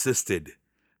persisted.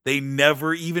 They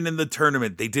never, even in the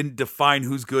tournament, they didn't define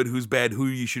who's good, who's bad, who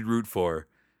you should root for.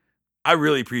 I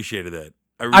really appreciated that.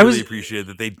 I really appreciated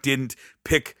that they didn't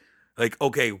pick, like,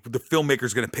 okay, the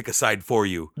filmmaker's going to pick a side for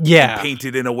you. Yeah. And paint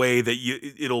it in a way that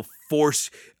it'll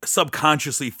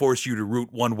subconsciously force you to root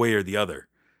one way or the other.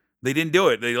 They didn't do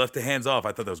it. They left the hands off.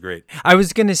 I thought that was great. I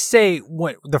was going to say,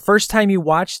 the first time you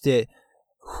watched it,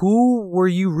 who were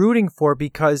you rooting for?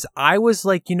 Because I was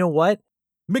like, you know what?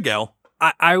 Miguel.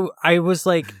 I was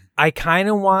like, I kind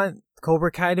of want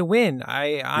Cobra Kai to win.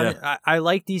 I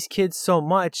like these kids so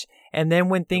much. And then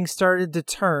when things started to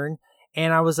turn,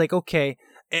 and I was like, okay,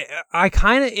 I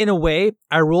kind of, in a way,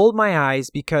 I rolled my eyes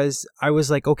because I was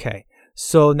like, okay,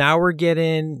 so now we're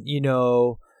getting,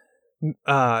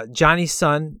 Johnny's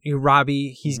son,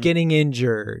 Robbie, he's getting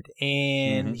injured,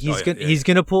 and he's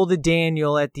gonna pull the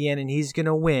Daniel at the end, and he's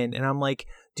gonna win. And I'm like,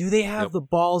 do they have the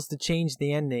balls to change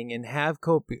the ending and have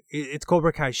it's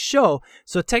Cobra Kai's show,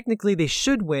 so technically they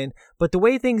should win. But the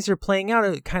way things are playing out,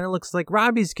 it kind of looks like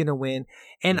Robbie's gonna win.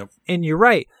 And and you're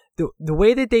right, the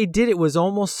way that they did it was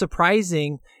almost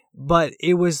surprising. But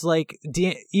it was like,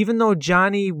 even though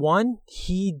Johnny won,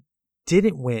 he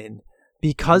didn't win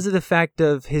because of the fact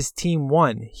of his team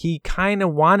won. He kind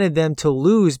of wanted them to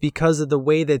lose because of the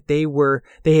way that they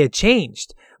had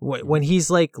changed. When he's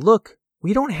like, look,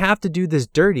 we don't have to do this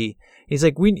dirty. He's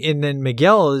like, and then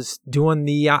Miguel is doing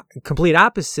the complete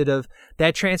opposite of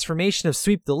that transformation of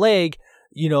sweep the leg.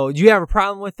 Do you have a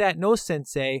problem with that? No,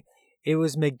 Sensei. It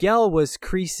was Miguel was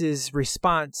Kreese's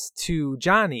response to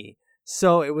Johnny.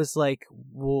 So it was like,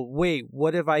 well, wait,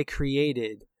 what have I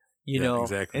created?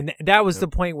 Exactly. And that was the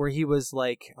point where he was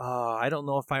like, I don't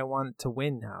know if I want to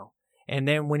win now. And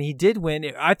then when he did win,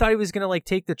 I thought he was going to like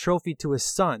take the trophy to his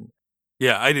son.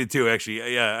 Yeah, I did too,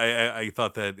 actually. Yeah, I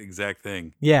thought that exact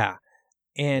thing. Yeah.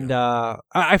 And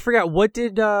I forgot, what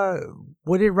did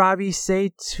Robbie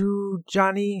say to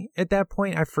Johnny at that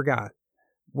point? I forgot.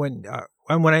 When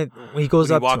he goes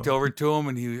when up he walked to him. over to him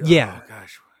and he Yeah. Oh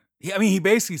gosh. He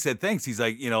basically said thanks. He's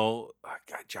like, God,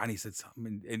 Johnny said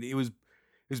something, and it was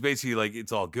basically like,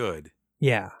 it's all good.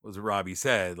 Yeah. Was what Robbie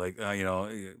said. Like,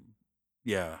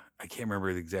 yeah, I can't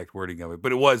remember the exact wording of it,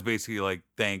 but it was basically like,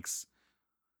 thanks.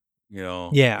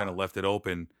 Yeah. Kind of left it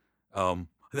open.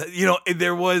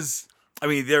 There was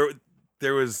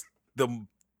the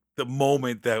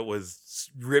moment that was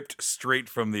ripped straight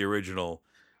from the original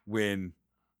when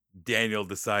Daniel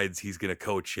decides he's going to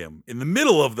coach him in the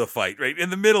middle of the fight, right in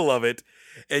the middle of it.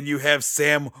 And you have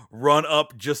Sam run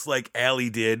up just like Allie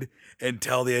did and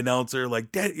tell the announcer,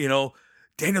 like, Daniel's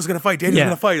going to fight. Daniel's going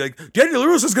to fight. Like, Daniel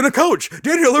LaRusso's going to coach.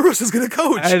 Daniel LaRusso's going to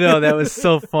coach. I know, that was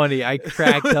so funny. I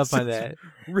cracked up on that.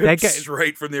 Ripped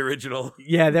straight from the original.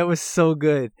 Yeah, that was so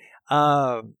good.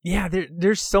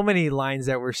 There's so many lines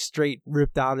that were straight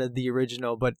ripped out of the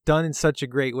original, but done in such a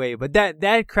great way. But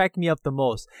that cracked me up the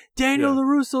most. Daniel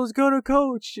LaRusso's gonna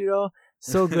coach,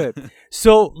 so good.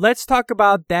 So let's talk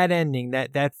about that ending,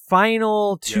 that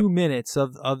final 2 minutes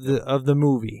of the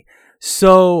movie.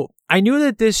 So I knew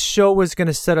that this show was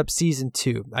gonna set up season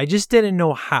 2. I just didn't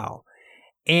know how.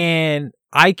 And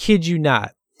I kid you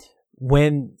not,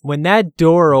 when that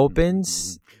door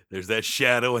opens. There's that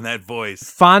shadow and that voice.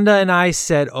 Fonda and I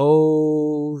said,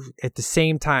 oh, at the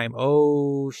same time.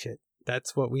 Oh, shit.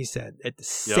 That's what we said at the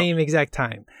same exact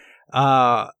time.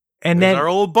 And there's our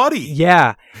old buddy.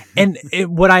 Yeah. And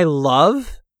what I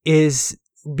love is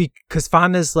because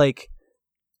Fonda's like,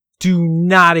 do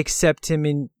not accept him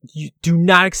in your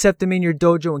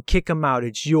dojo and kick him out.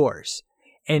 It's yours.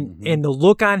 And the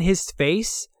look on his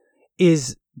face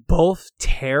is both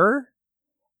terror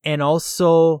and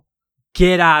also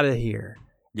get out of here.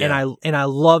 Yeah. And I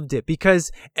loved it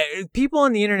because people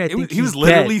on the internet think he was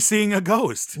literally seeing a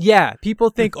ghost. Yeah, people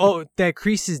think, oh, that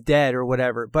Kreese is dead or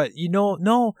whatever, but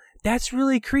no, that's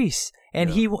really Kreese,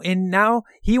 and now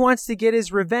he wants to get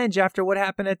his revenge after what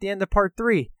happened at the end of part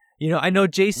 3. I know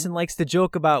Jason likes to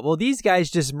joke about, well, these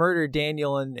guys just murdered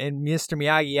Daniel and Mr.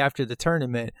 Miyagi after the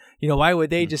tournament. Why would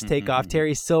they just take off?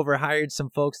 Terry Silver hired some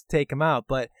folks to take him out,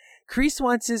 but Kreese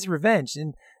wants his revenge,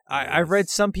 and I've read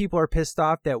some people are pissed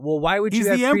off that, well, why would you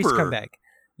have Kreese come back?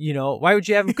 Why would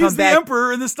you have him come back? He's the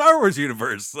Emperor in the Star Wars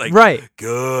universe. Like, right.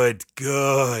 Good.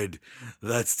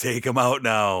 Let's take him out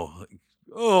now.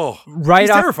 Oh, right. He's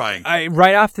terrifying.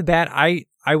 Right off the bat, I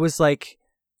was like,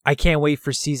 I can't wait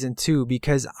for season 2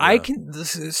 because I can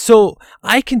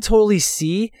totally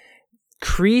see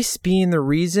Kreese being the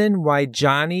reason why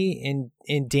Johnny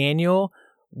and Daniel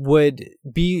would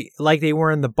be like they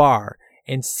were in the bar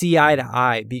and see eye to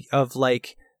eye of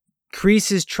like,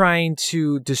 Kreese is trying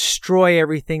to destroy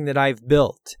everything that I've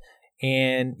built.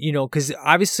 And, because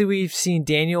obviously we've seen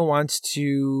Daniel wants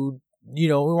to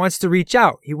reach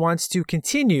out. He wants to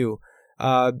continue,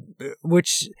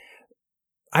 which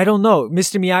I don't know.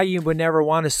 Mr. Miyagi would never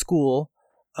want a school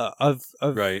of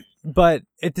right. But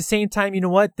at the same time, you know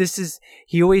what?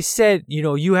 He always said,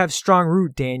 you have strong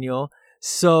root, Daniel.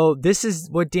 So this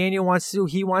is what Daniel wants to do.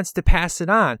 He wants to pass it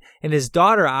on, and his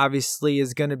daughter obviously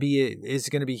is going to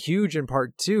be huge in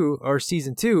part 2 or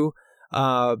season 2,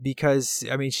 because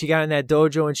she got in that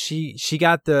dojo and she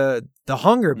got the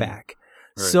hunger back.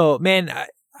 Right. So man,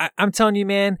 I'm telling you,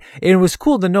 man, it was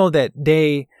cool to know that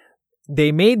they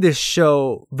made this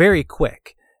show very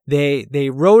quick. They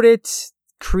wrote it,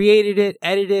 created it,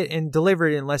 edited it, and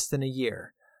delivered it in less than a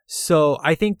year. So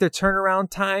I think the turnaround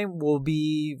time will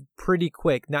be pretty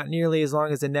quick, not nearly as long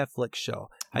as a Netflix show.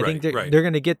 I think they're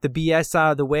going to get the BS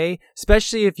out of the way,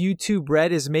 especially if YouTube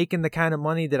Red is making the kind of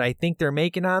money that I think they're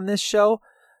making on this show.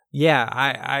 Yeah,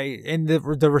 and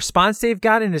the response they've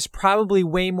gotten is probably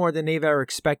way more than they've ever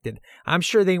expected. I'm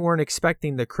sure they weren't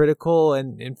expecting the critical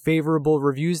and favorable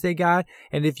reviews they got.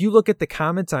 And if you look at the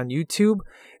comments on YouTube,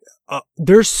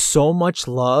 there's so much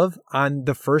love on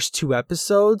the first 2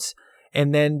 episodes.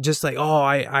 And then just like, oh,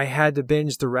 I had to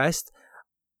binge the rest.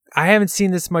 I haven't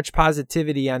seen this much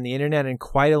positivity on the internet in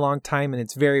quite a long time, and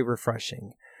it's very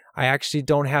refreshing. I actually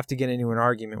don't have to get into an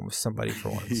argument with somebody for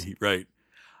once. Right.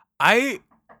 I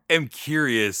am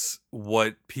curious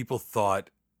what people thought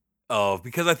of,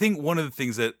 because I think one of the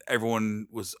things that everyone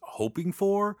was hoping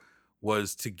for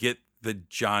was to get the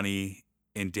Johnny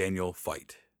and Daniel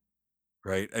fight.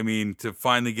 Right? I mean, to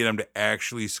finally get them to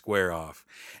actually square off.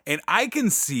 And I can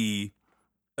see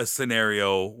a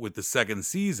scenario with the second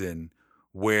season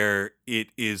where it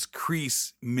is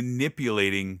Kreese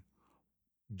manipulating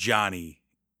Johnny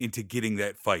into getting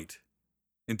that fight,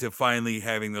 into finally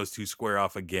having those two square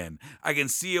off again. I can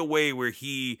see a way where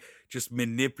he just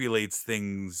manipulates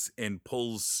things and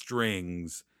pulls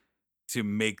strings to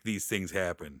make these things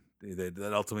happen.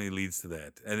 That ultimately leads to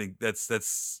that. I think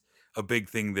that's a big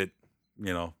thing that,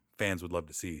 fans would love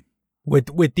to see.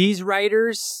 With these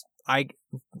writers,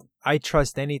 I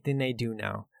trust anything they do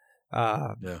now.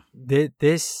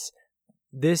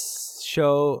 This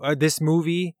show, this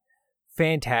movie,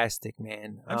 fantastic,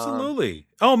 man. Absolutely.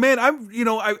 Oh man, I've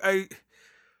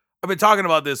been talking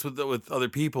about this with other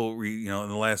people, in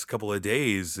the last couple of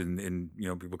days, and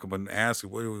people come and ask,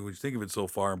 what do you think of it so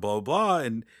far, and blah blah blah,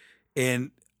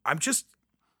 and I'm just,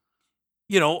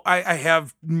 I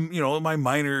have my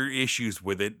minor issues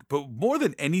with it, but more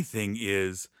than anything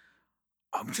is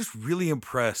I'm just really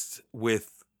impressed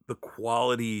with the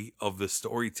quality of the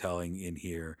storytelling in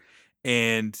here.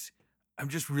 And I'm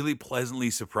just really pleasantly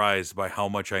surprised by how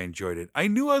much I enjoyed it. I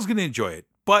knew I was going to enjoy it,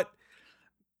 but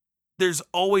there's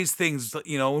always things,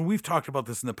 and we've talked about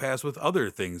this in the past with other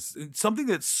things. Something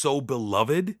that's so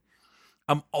beloved,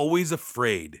 I'm always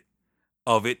afraid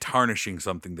of it tarnishing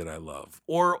something that I love,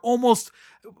 or almost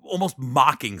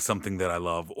mocking something that I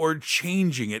love, or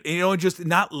changing it, just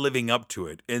not living up to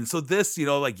it. And so this,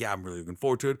 I'm really looking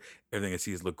forward to it. Everything I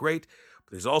see is look great.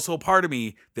 But there's also a part of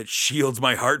me that shields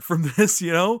my heart from this,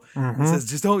 Mm-hmm. It says,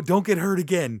 just don't get hurt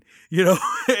again,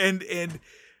 and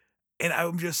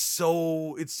I'm just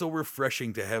it's so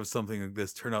refreshing to have something like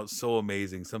this turn out so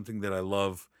amazing, something that I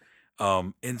love,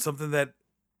 and something that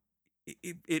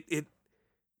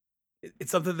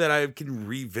it's something that I can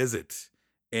revisit,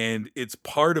 and it's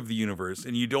part of the universe,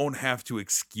 and you don't have to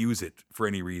excuse it for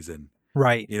any reason.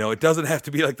 Right. It doesn't have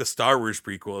to be like the Star Wars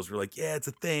prequels. We're like, yeah, it's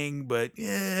a thing, but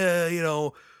yeah,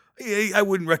 I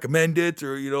wouldn't recommend it,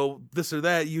 or, this or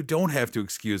that. You don't have to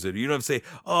excuse it. You don't have to say,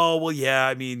 oh, well, yeah,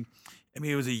 I mean,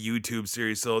 it was a YouTube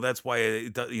series, so that's why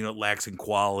it lacks in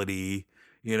quality.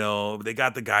 They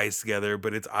got the guys together,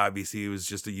 but it was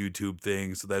just a YouTube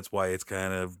thing, so that's why it's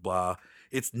kind of blah.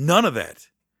 It's none of that.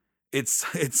 It's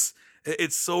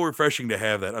so refreshing to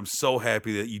have that. I'm so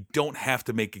happy that you don't have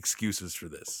to make excuses for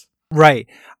this. Right.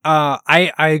 I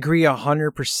agree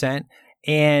 100%.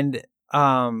 And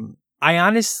I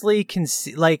honestly can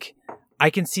see, I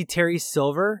can see Terry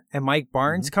Silver and Mike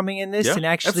Barnes coming in this and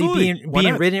actually being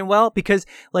written well, because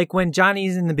when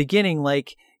Johnny's in the beginning,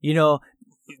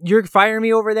 you're firing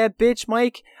me over that bitch,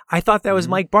 Mike. I thought that was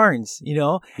Mike Barnes,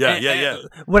 Yeah.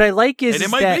 What I like is, and it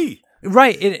might be.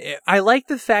 Right. I like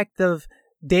the fact of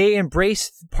they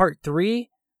embraced part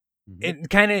 3 and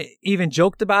kind of even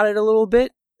joked about it a little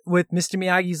bit with Mr.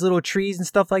 Miyagi's little trees and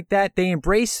stuff like that. They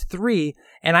embraced 3,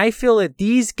 and I feel that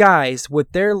these guys,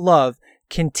 with their love,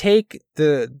 can take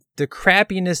the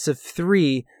crappiness of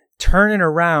 3, turn it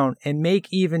around, and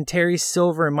make even Terry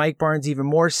Silver and Mike Barnes even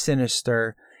more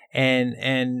sinister,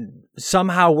 and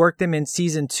somehow work them in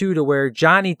season 2 to where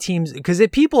Johnny teams, because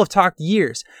people have talked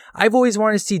years. I've always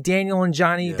wanted to see Daniel and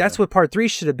Johnny. Yeah. That's what part 3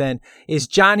 should have been, is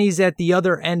Johnny's at the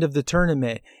other end of the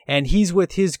tournament and he's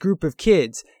with his group of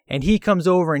kids and he comes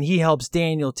over and he helps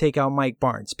Daniel take out Mike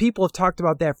Barnes. People have talked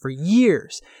about that for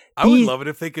years. I would love it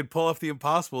if they could pull off the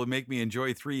impossible and make me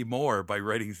enjoy 3 more by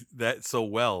writing that so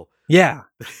well. Yeah.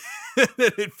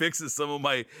 That it fixes some of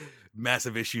my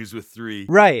massive issues with 3.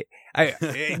 Right.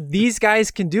 These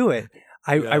guys can do it.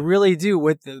 I really do.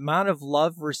 With the amount of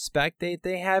love, respect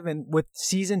they have, and with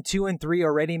season 2 and 3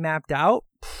 already mapped out.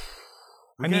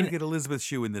 We gotta get Elizabeth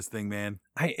Shue in this thing, man.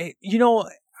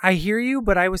 I hear you,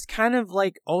 but I was kind of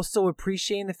also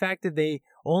appreciating the fact that they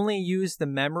only used the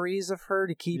memories of her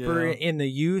to keep her in the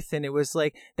youth. And it was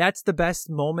like, that's the best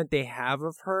moment they have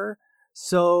of her.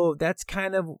 So that's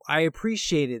kind of, I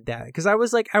appreciated that, because I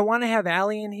was like, I want to have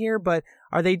Allie in here, but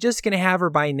are they just going to have her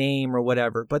by name or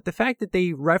whatever? But the fact that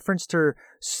they referenced her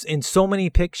in so many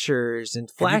pictures and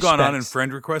flashbacks. Have you gone on and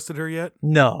friend requested her yet?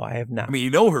 No, I have not. I mean, you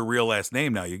know her real last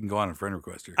name now. You can go on and friend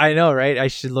request her. I know, right? I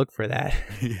should look for that.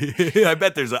 I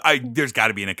bet there's got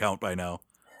to be an account by now.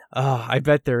 Oh, I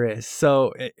bet there is.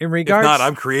 So in regards, if not,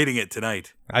 I'm creating it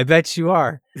tonight. I bet you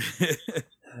are.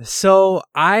 So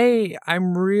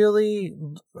I'm really,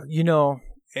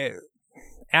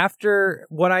 after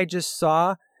what I just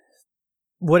saw,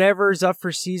 whatever's up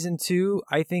for season 2,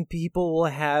 I think people will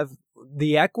have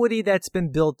the equity that's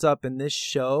been built up in this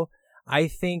show. I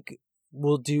think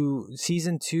we'll do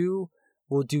season 2.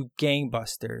 We'll do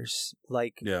gangbusters,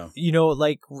 like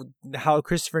how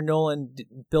Christopher Nolan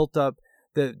built up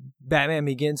the Batman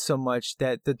Begins so much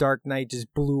that The Dark Knight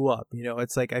just blew up.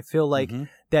 It's like, I feel like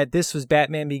that this was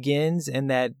Batman Begins and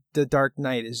that The Dark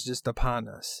Knight is just upon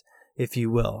us, if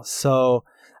you will. So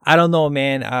I don't know,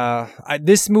 man.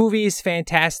 This movie is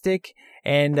fantastic.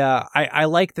 And I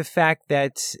like the fact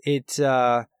that it,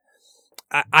 I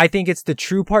think it's the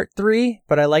true part 3,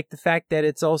 but I like the fact that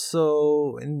it's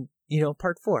also in,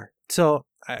 part 4. So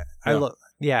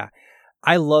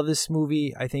I love this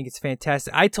movie. I think it's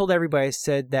fantastic. I told everybody, I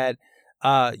said that,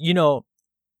 I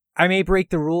may break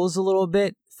the rules a little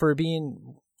bit for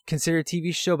being considered a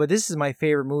TV show, but this is my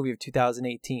favorite movie of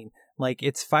 2018. Like,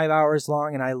 it's 5 hours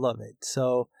long and I love it.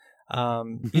 So,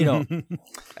 yeah.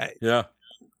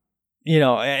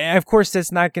 Of course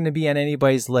that's not going to be on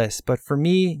anybody's list, but for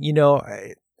me,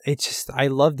 I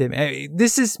loved him.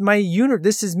 This is my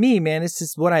this is me, man. This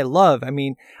is what I love. I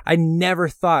mean, I never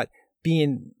thought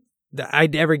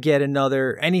I'd ever get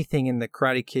anything in the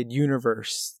Karate Kid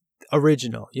universe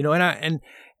original, and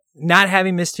not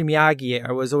having Mr. Miyagi,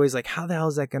 I was always like, how the hell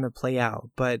is that going to play out?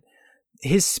 But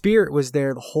his spirit was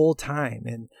there the whole time,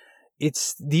 and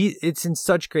it's in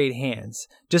such great hands.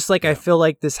 Just like I feel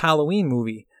like this Halloween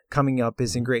movie coming up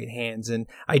is in great hands, and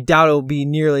I doubt it'll be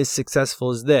nearly as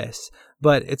successful as this.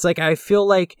 But it's like, I feel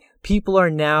like people are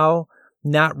now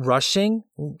not rushing,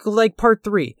 like part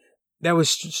 3. That was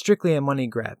strictly a money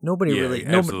grab. Nobody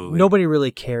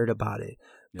really cared about it.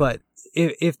 Yeah. But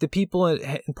if the people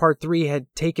in part 3 had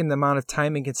taken the amount of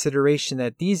time and consideration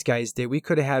that these guys did, we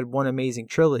could have had one amazing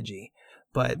trilogy.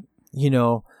 But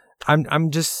I'm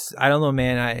just, I don't know,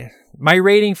 man. My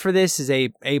rating for this is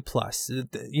A+.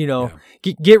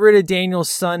 Get rid of Daniel's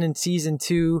son in season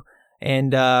 2,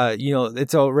 and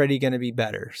it's already going to be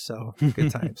better. So good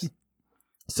times.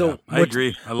 So I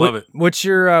agree. I love it. What's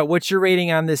your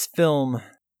rating on this film?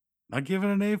 I give it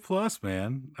an A+,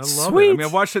 man. I love Sweet. it. I mean, I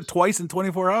watched it twice in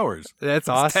 24 hours. That's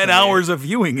awesome. 10 hours of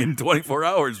viewing in 24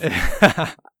 hours.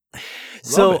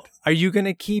 So, are you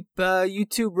gonna keep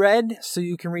YouTube Red so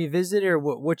you can revisit, or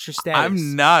what's your status?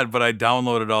 I'm not, but I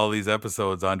downloaded all these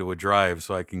episodes onto a drive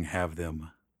so I can have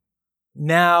them.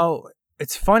 Now,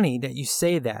 it's funny that you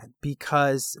say that,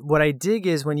 because what I dig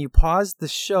is when you pause the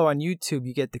show on YouTube,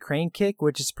 you get the crane kick,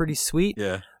 which is pretty sweet.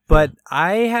 Yeah. But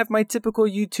I have my typical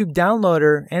YouTube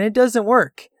downloader, and it doesn't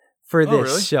work for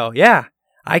this show. Yeah,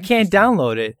 I can't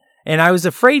download it. And I was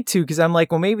afraid to, because I'm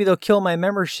like, well, maybe they'll kill my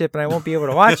membership and I won't be able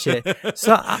to watch it.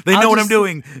 So they know what I'm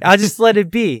doing. I'll just let it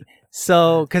be.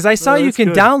 So, because I saw you can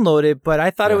download it, but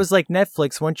I thought it was like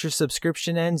Netflix. Once your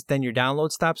subscription ends, then your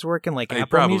download stops working, like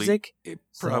Apple Music. It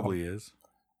probably is.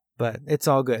 But it's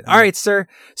all good. All right, sir.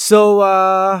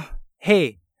 So,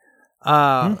 hey,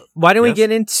 why don't we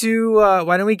get into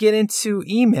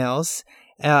emails?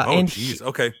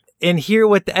 Okay. And hear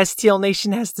what the STL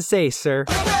Nation has to say, sir.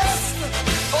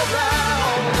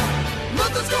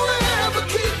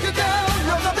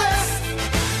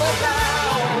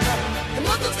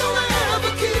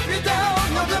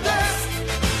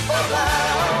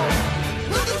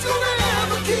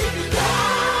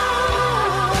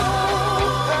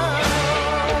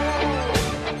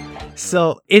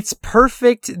 So it's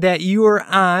perfect that you are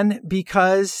on,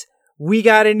 because we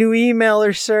got a new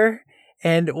emailer, sir.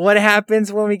 And what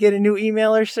happens when we get a new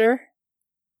emailer, sir?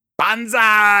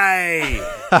 Banzai!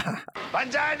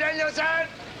 Banzai, Daniel-san!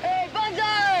 Hey,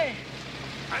 Banzai!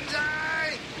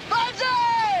 Banzai!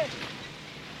 Banzai!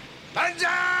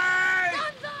 Banzai!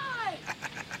 Banzai!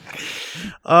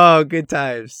 Oh, good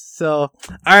times. So,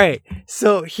 all right.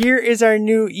 So here is our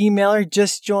new emailer.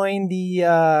 Just joined the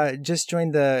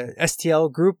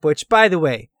STL group, which, by the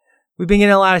way, we've been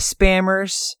getting a lot of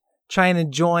spammers trying to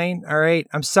join. All right.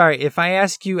 I'm sorry if I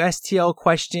ask you STL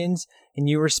questions and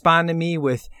you respond to me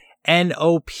with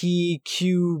NOPQBC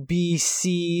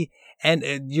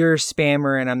and you're a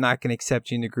spammer, and I'm not going to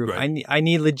accept you in the group. Right. I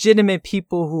need legitimate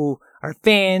people who are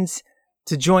fans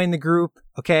to join the group.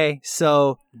 Okay,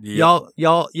 so Yep.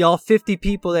 y'all 50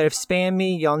 people that have spammed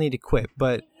me, y'all need to quit.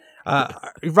 But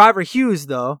Robert Hughes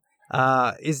though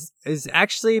is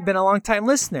actually been a long time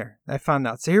listener. I found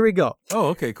out. So here we go. Oh,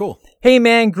 okay, cool. Hey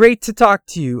man, great to talk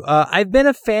to you. I've been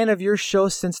a fan of your show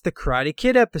since the Karate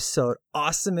Kid episode.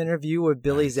 Awesome interview with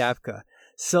Billy Zabka.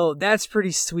 So that's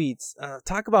pretty sweet.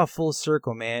 Talk about full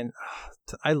circle, man.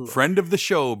 Friend of the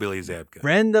show, Billy Zabka.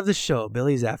 Friend of the show,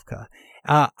 Billy Zabka.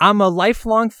 I'm a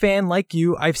lifelong fan like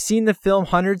you. I've seen the film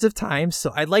hundreds of times,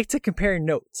 so I'd like to compare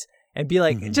notes and be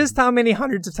like, just how many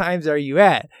hundreds of times are you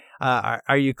at?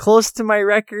 Are you close to my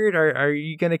record? Are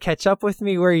you going to catch up with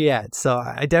me? Where are you at? So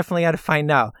I definitely got to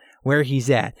find out where he's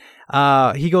at.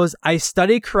 He goes, I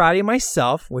studied karate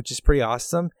myself, which is pretty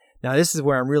awesome. Now, this is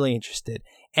where I'm really interested.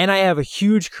 And I have a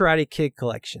huge Karate Kid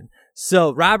collection.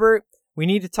 So, Robert, we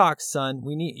need to talk, son.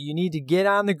 You need to get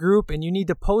on the group, and you need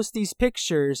to post these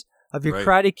pictures of your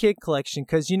Karate Kid collection.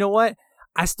 Because you know what?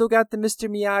 I still got the Mr.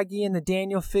 Miyagi and the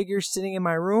Daniel figures sitting in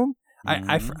my room.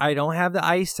 I don't have the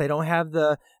ice. I don't have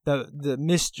the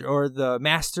Mr. or the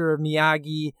Master of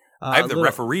Miyagi. I have the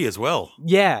referee as well.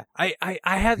 Yeah, I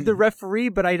have the referee,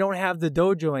 but I don't have the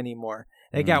dojo anymore.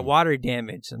 It got water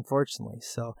damage, unfortunately.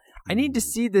 So I need to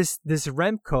see this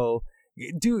Remco.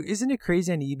 Dude, isn't it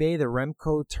crazy on eBay? The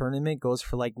Remco tournament goes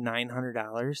for like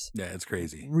 $900. Yeah, it's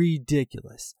crazy.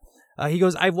 Ridiculous. He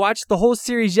goes, I've watched the whole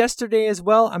series yesterday as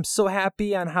well. I'm so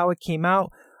happy on how it came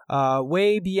out.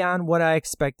 Way beyond what I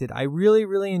expected. I really,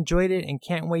 really enjoyed it and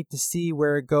can't wait to see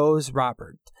where it goes,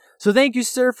 Robert. So thank you,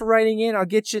 sir, for writing in. I'll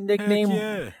get you a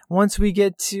nickname once we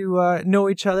get to know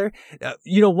each other.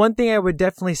 One thing I would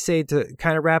definitely say to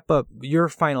kind of wrap up your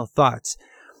final thoughts.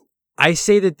 I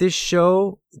say that this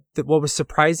show, that what was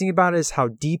surprising about it is how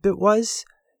deep it was,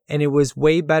 and it was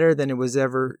way better than it was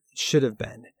ever should have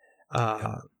been.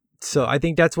 So I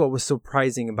think that's what was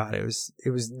surprising about it. It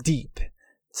was deep.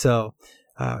 So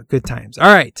good times.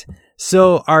 All right.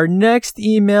 So our next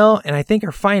email, and I think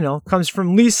our final, comes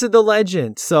from Lisa the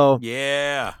Legend. So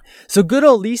good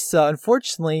old Lisa,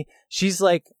 unfortunately, she's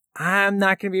like, I'm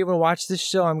not going to be able to watch this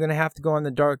show. I'm going to have to go on the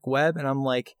dark web. And I'm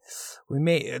like,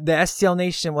 the STL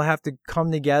Nation will have to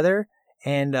come together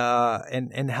and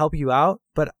help you out.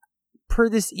 But per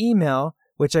this email,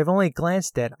 which I've only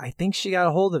glanced at, I think she got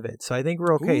a hold of it. So I think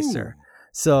we're okay, sir.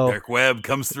 So dark web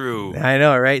comes through. I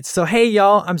know, right? So, hey,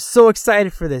 y'all, I'm so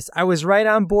excited for this. I was right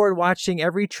on board watching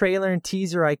every trailer and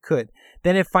teaser I could.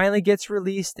 Then it finally gets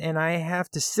released, and I have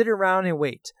to sit around and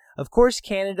wait. Of course,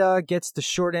 Canada gets the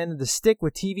short end of the stick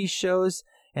with TV shows,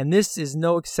 and this is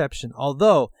no exception.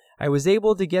 Although I was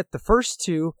able to get the first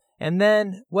two, and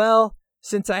then, well,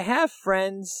 since I have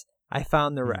friends, I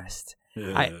found the rest.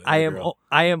 I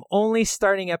am only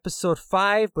starting episode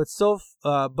 5,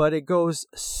 but it goes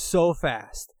so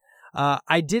fast.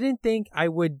 I didn't think I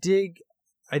would dig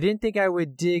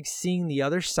seeing the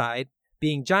other side,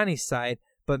 being Johnny's side,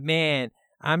 but man,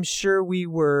 I'm sure we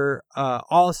were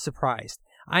all surprised.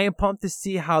 I am pumped to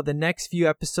see how the next few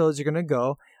episodes are gonna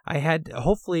go.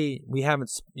 Hopefully we haven't,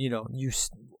 you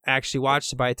actually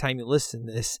watched it by the time you listen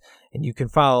to this, and you can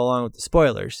follow along with the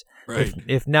spoilers. Right.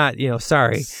 If not,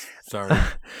 sorry. Sorry.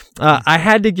 I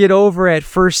had to get over at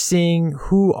first seeing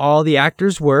who all the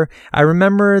actors were. I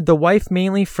remember the wife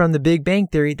mainly from The Big Bang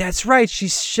Theory. That's right.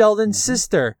 She's Sheldon's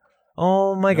sister.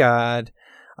 Oh my God.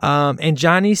 And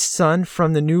Johnny's son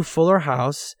from the new Fuller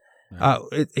House.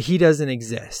 He doesn't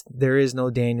exist. There is no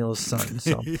Daniel's son.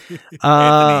 So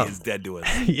Anthony is dead to us.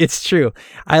 It's true.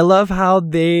 I love how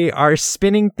they are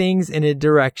spinning things in a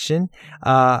direction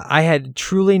I had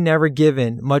truly never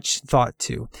given much thought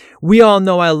to. We all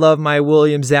know I love my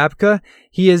William Zabka.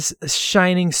 He is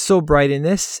shining so bright in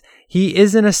this. He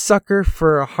isn't a sucker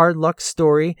for a hard luck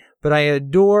story, but I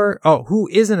adore... who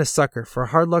isn't a sucker for a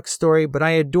hard luck story, but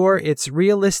I adore it's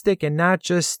realistic and not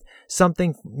just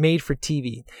something made for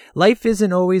TV. Life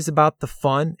isn't always about the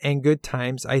fun and good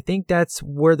times. I think that's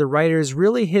where the writers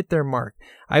really hit their mark.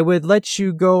 I will let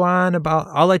you go on about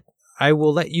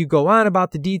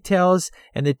the details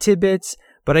and the tidbits,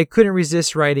 but I couldn't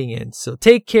resist writing in. So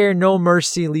take care, no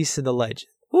mercy, Lisa the Legend.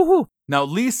 Woohoo! Now,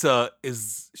 Lisa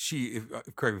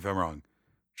correct me if I'm wrong,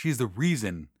 she's the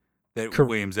reason that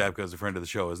William Zabka is a friend of the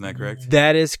show. Isn't that correct?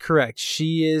 That is correct.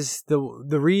 She is the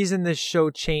reason this show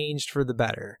changed for the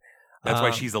better. That's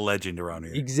why she's a legend around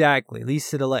here. Exactly.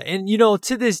 Lisa the Legend. And,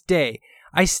 to this day,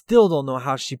 I still don't know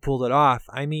how she pulled it off.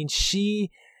 I mean, she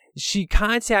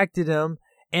contacted him.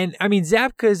 And, I mean,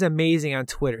 Zabka is amazing on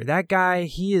Twitter. That guy,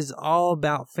 he is all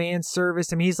about fan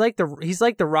service. I mean, he's like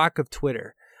the Rock of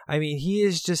Twitter. I mean, he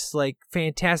is just like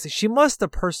fantastic. She must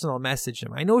have personal messaged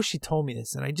him. I know she told me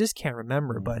this, and I just can't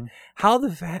remember. But how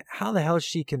the hell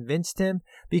she convinced him?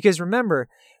 Because remember,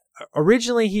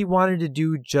 originally he wanted to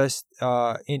do just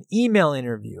an email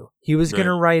interview. He was going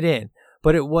to write in,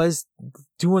 but it was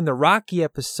doing the Rocky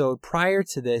episode prior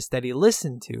to this that he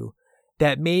listened to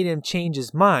that made him change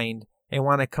his mind and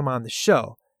want to come on the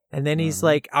show. And then he's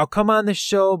like, I'll come on the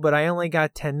show, but I only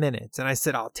got 10 minutes. And I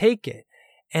said, I'll take it.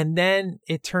 And then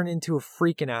it turned into a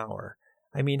freaking hour.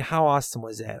 I mean, how awesome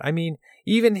was that? I mean,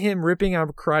 even him ripping on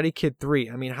Karate Kid 3.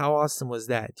 I mean, how awesome was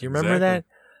that? Do you remember that?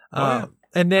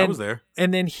 And then I was there.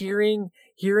 And then hearing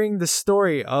the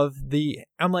story of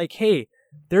I'm like, hey,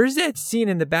 there's that scene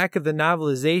in the back of the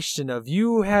novelization of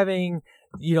you having,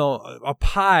 a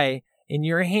pie in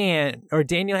your hand, or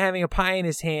Daniel having a pie in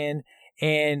his hand,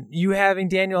 and you having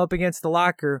Daniel up against the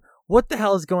locker. What the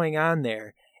hell is going on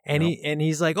there? And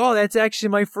he's like, oh, that's actually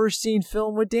my first scene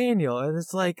filmed with Daniel. And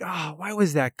it's like, oh, why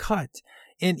was that cut?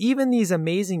 And even these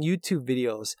amazing YouTube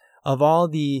videos of all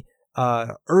the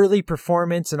early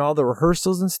performance and all the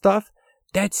rehearsals and stuff,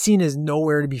 that scene is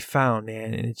nowhere to be found,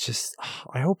 man. And it's just,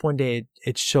 I hope one day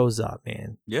it shows up,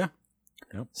 man. Yeah.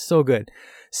 Yep. So good.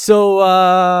 So,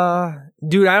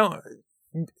 dude,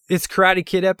 it's Karate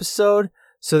Kid episode,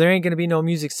 so there ain't going to be no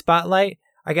music spotlight.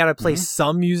 I got to play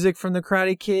some music from the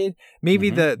Karate Kid. Maybe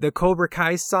the Cobra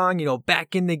Kai song,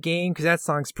 Back in the Game, because that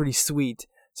song's pretty sweet.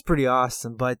 It's pretty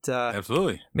awesome. But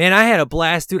absolutely, man, I had a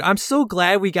blast, dude. I'm so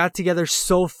glad we got together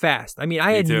so fast. I mean,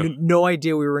 I had no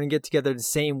idea we were going to get together the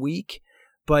same week,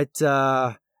 but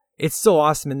it's so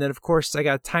awesome. And then, of course, I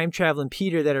got Time Traveling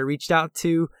Peter that I reached out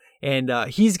to, and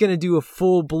he's going to do a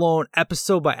full-blown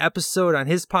episode by episode on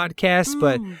his podcast,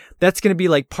 but that's going to be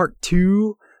like part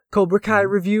 2 Cobra Kai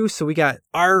review. So we got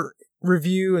our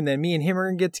review, and then me and him are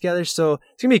going to get together. So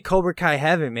it's going to be Cobra Kai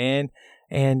heaven, man.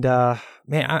 And,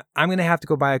 man, I'm going to have to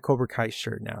go buy a Cobra Kai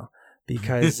shirt now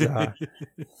because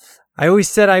I always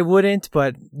said I wouldn't,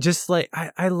 but just like,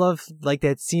 I love like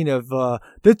that scene of,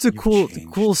 that's a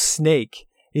cool snake.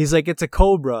 He's like, it's a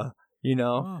cobra,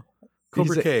 Oh,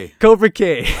 Cobra K. Cobra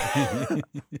K.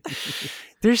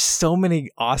 There's so many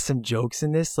awesome jokes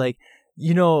in this. Like,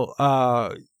 you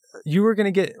were going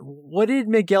to get, what did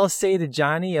Miguel say to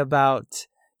Johnny about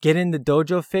getting the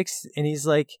dojo fixed? And he's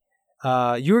like,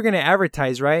 you were going to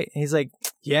advertise, right? And he's like,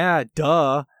 yeah,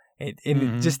 duh.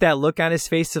 And just that look on his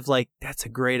face of like, that's a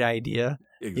great idea.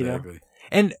 Exactly.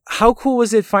 And how cool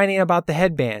was it finding out about the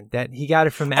headband that he got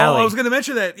it from Allie? Oh, I was going to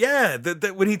mention that. Yeah.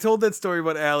 That when he told that story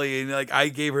about Allie and like, I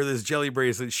gave her this jelly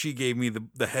bracelet. She gave me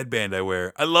the headband I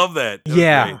wear. I love that.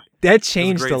 That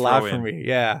changed a lot for me.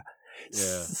 Yeah.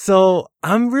 So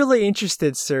I'm really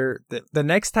interested, sir, the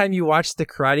next time you watch The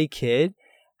Karate Kid,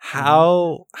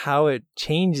 how it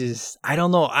changes. I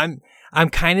don't know. I'm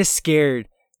kind of scared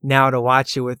now to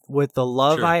watch it with the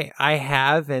love I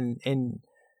have, and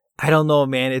I don't know,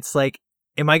 man. It's like,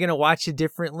 am I gonna watch it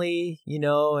differently?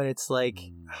 And it's like,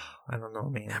 I don't know,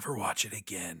 man. Never watch it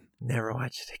again. Never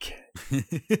watch it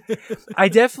again. I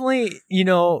definitely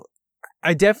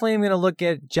am going to look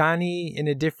at Johnny in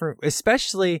a different,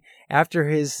 especially after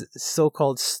his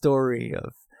so-called story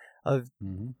of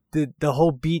the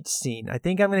whole beach scene. I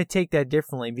think I'm going to take that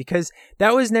differently because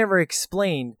that was never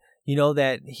explained,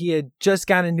 that he had just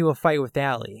gotten into a fight with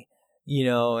Allie,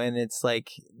 and it's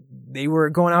like they were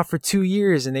going out for 2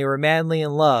 years and they were madly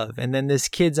in love. And then this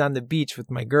kid's on the beach with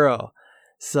my girl.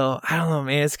 So I don't know,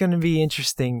 man. It's going to be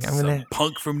interesting. Some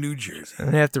punk from New Jersey. I'm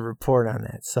going to have to report on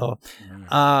that. So,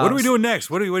 what are we doing next?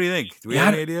 What do you think? Do we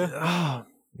have any idea? Oh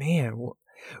man,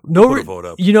 put a vote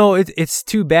up. It's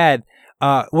too bad.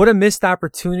 What a missed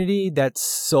opportunity that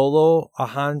Solo,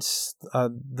 Han's,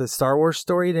 the Star Wars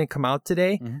story didn't come out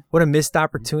today. What a missed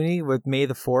opportunity with May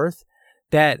the 4th.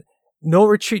 That No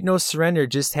Retreat, No Surrender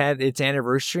just had its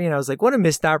anniversary, and I was like, what a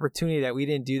missed opportunity that we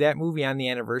didn't do that movie on the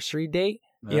anniversary date.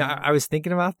 I was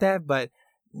thinking about that, but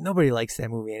nobody likes that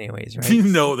movie anyways, right?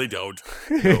 No, they don't.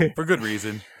 No, for good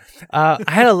reason. I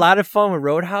had a lot of fun with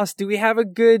Roadhouse. Do we have a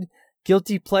good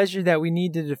guilty pleasure that we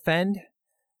need to defend?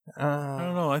 I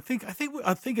don't know. I think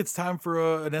it's time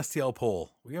for an STL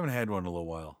poll. We haven't had one in a little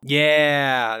while.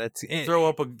 Yeah, that's it. Throw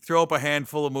up a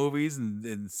handful of movies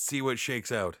and see what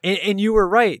shakes out. And you were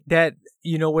right that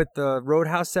with the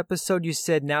Roadhouse episode, you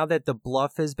said now that the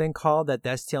bluff has been called, that the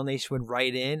STL Nation would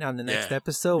write in on the next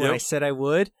episode when I said I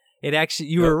would. It actually,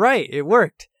 you were right. It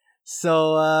worked.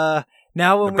 So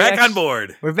now when we're back on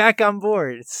board. We're back on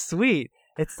board. It's sweet.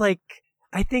 It's like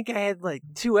I think I had like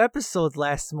 2 episodes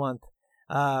last month.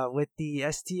 With the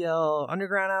STL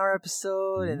Underground Hour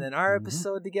episode and then our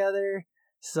episode together.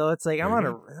 So it's like I'm on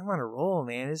a roll,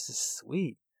 man. This is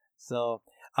sweet. So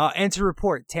And to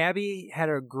report, Tabby had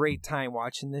a great time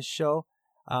watching this show.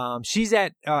 She's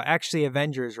at actually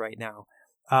Avengers right now.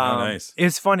 Nice.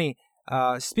 It's funny.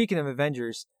 Speaking of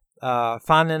Avengers,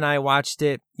 Fonda and I watched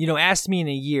it. Asked me in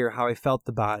a year how I felt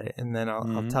about it, and then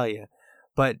I'll tell you.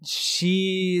 But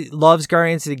she loves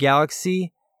Guardians of the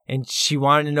Galaxy, and she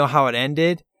wanted to know how it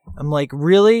ended. I'm like,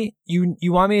 really? You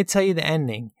want me to tell you the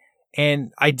ending?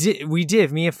 And I did. We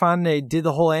did. Me and Fonda did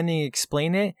the whole ending,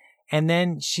 explain it, and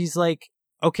then she's like,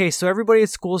 "Okay, so everybody at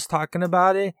school is talking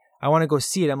about it. I want to go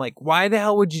see it." I'm like, "Why the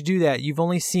hell would you do that? You've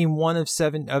only seen one of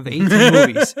 18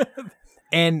 movies."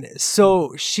 And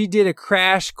so she did a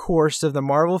crash course of the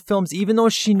Marvel films, even though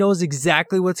she knows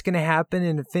exactly what's going to happen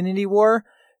in Infinity War.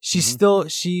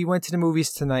 She went to the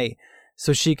movies tonight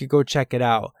so she could go check it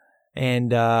out.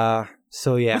 And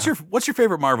so yeah. What's your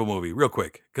favorite Marvel movie, real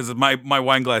quick? Because my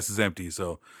wine glass is empty.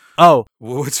 So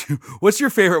what's your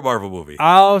favorite Marvel movie?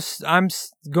 I'm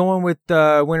going with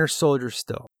Winter Soldier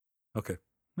still. Okay,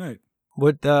 all right.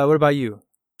 What about you?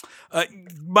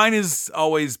 Mine is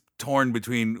always torn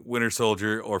between Winter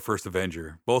Soldier or First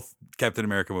Avenger. Both Captain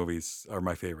America movies are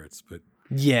my favorites, but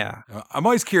yeah, I'm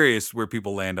always curious where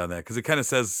people land on that because it kind of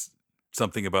says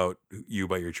something about you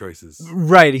by your choices.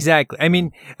 Right, exactly. I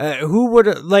mean, who would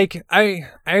I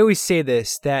always say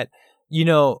this, that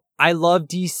I love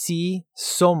DC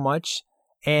so much,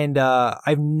 and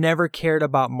I've never cared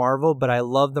about Marvel, but I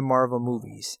love the Marvel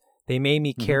movies. They made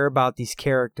me care about these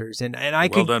characters, and I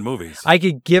well done movies. I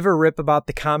could give a rip about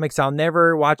the comics. I'll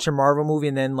never watch a Marvel movie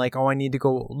and then I need to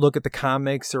go look at the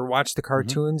comics or watch the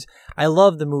cartoons. I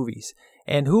love the movies.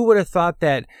 And who would have thought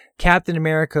that Captain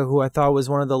America, who I thought was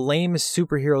one of the lamest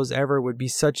superheroes ever, would be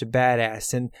such a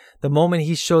badass? And the moment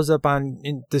he shows up on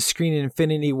the screen in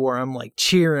Infinity War, I'm like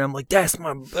cheering. I'm like, that's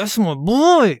my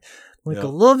boy. I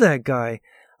love that guy.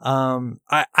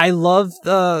 I love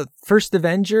the first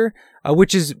Avenger,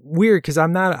 which is weird because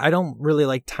I don't really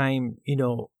like time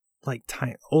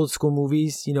old school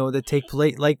movies, that take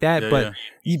place like that.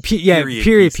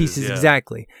 Period pieces. Yeah.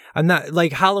 Exactly. I'm not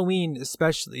like Halloween,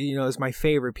 especially, is my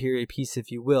favorite period piece,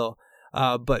 if you will.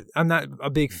 But I'm not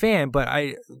a big fan, but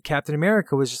Captain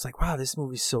America was just like, wow, this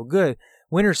movie's so good.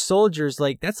 Winter Soldier's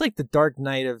that's like the Dark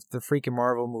Knight of the freaking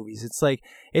Marvel movies. It's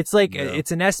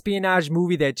an espionage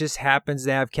movie that just happens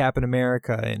to have Captain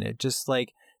America in it. Just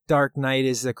like Dark Knight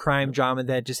is a crime drama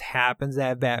that just happens to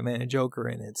have Batman and Joker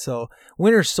in it. So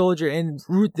Winter Soldier, and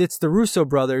it's the Russo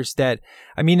brothers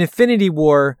Infinity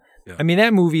War. Yeah. I mean,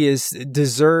 that movie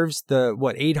deserves the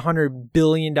 $800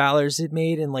 billion it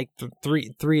made in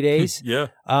three days. Yeah.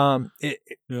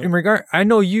 In regard, I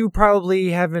know you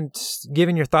probably haven't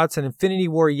given your thoughts on Infinity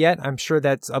War yet. I'm sure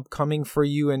that's upcoming for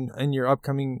you and your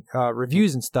upcoming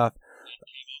reviews and stuff.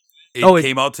 It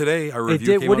came out today. Our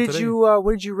review came out today.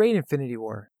 What did you rate Infinity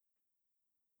War?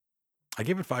 I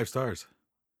gave it 5 stars.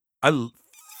 I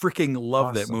freaking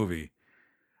love that movie.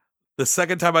 The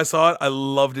second time I saw it, I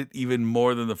loved it even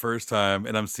more than the first time,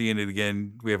 and I'm seeing it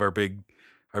again. We have our big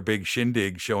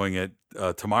shindig showing it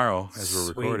tomorrow as we're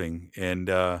recording, and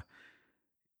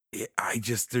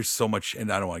there's so much,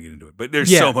 and I don't want to get into it, but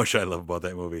there's so much I love about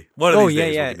that movie. One of these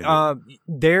days,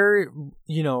 there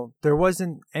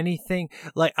wasn't anything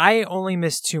I only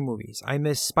missed 2 movies. I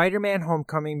missed Spider-Man: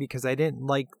 Homecoming because I didn't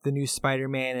like the new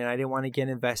Spider-Man and I didn't want to get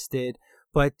invested,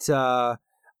 but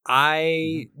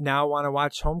I now want to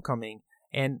watch Homecoming.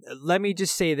 And let me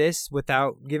just say this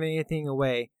without giving anything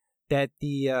away, that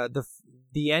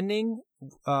the ending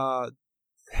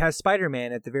has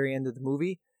Spider-Man at the very end of the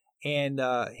movie, and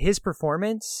his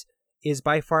performance is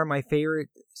by far my favorite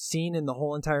scene in the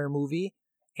whole entire movie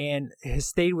and has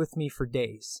stayed with me for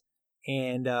days.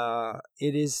 And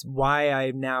it is why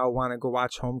I now want to go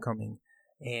watch Homecoming.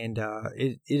 And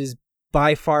it is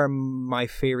by far my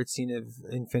favorite scene of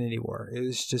Infinity War. It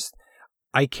was just,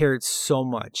 I cared so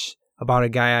much about a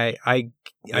guy I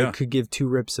could give 2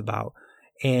 rips about.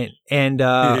 And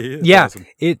awesome.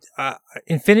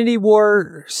 Infinity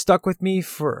War stuck with me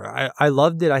I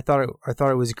loved it. I thought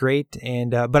it was great.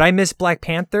 And but I missed Black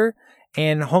Panther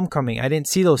and Homecoming. I didn't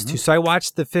see those 2. So I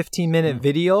watched the 15-minute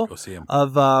video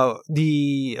of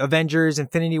the Avengers,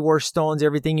 Infinity War stones,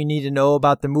 everything you need to know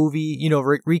about the movie,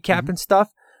 recap and stuff.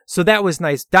 So that was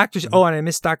nice. And I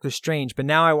missed Doctor Strange, but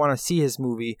now I want to see his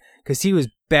movie because he was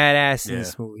badass in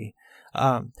this movie.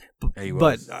 I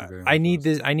need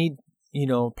this. I need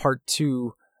part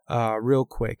 2 real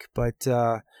quick. But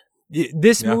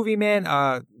this movie, man,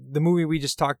 the movie we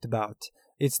just talked about,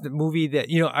 it's the movie that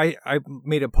I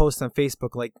made a post on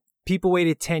Facebook. People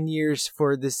waited 10 years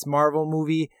for this Marvel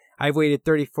movie. I've waited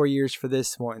 34 years for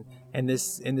this one, and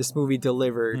this movie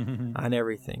delivered on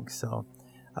everything. So.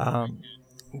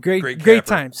 Great capper.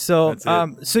 time. So,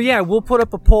 That's it. so yeah, we'll put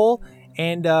up a poll.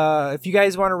 And if you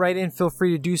guys want to write in, feel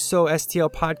free to do so.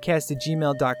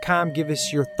 stlpodcast@gmail.com. Give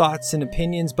us your thoughts and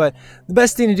opinions. But the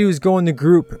best thing to do is go in the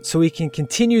group so we can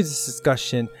continue this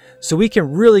discussion. So we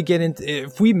can really get into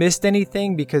if we missed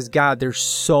anything, because God, there's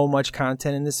so much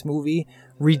content in this movie.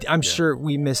 I'm sure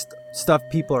we missed stuff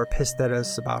people are pissed at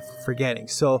us about forgetting.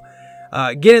 So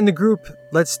get in the group.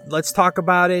 Let's talk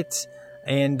about it.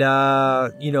 And,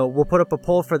 we'll put up a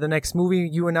poll for the next movie.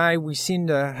 You and I, we seem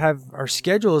to have our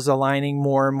schedules aligning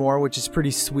more and more, which is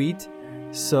pretty sweet.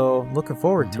 So looking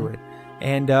forward to it.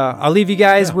 And I'll leave you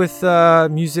guys with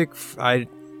music.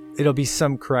 It'll be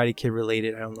some Karate Kid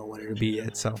related. I don't know what it'll be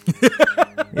yet. So,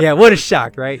 yeah, what a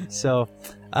shock, right? So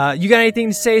you got anything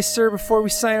to say, sir, before we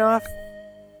sign off?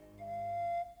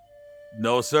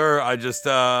 No, sir. I just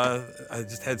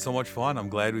had so much fun. I'm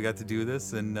glad we got to do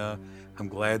this, and I'm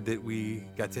glad that we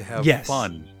got to have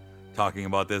fun talking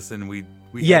about this. And we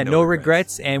had no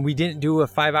regrets. And we didn't do a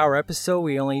 5-hour episode.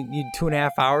 We only need 2.5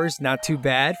 hours. Not too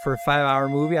bad for a 5-hour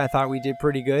movie. I thought we did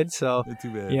pretty good. So, not too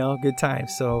bad. Good time.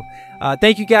 So,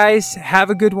 thank you guys. Have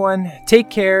a good one. Take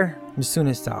care.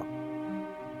 Masunas out.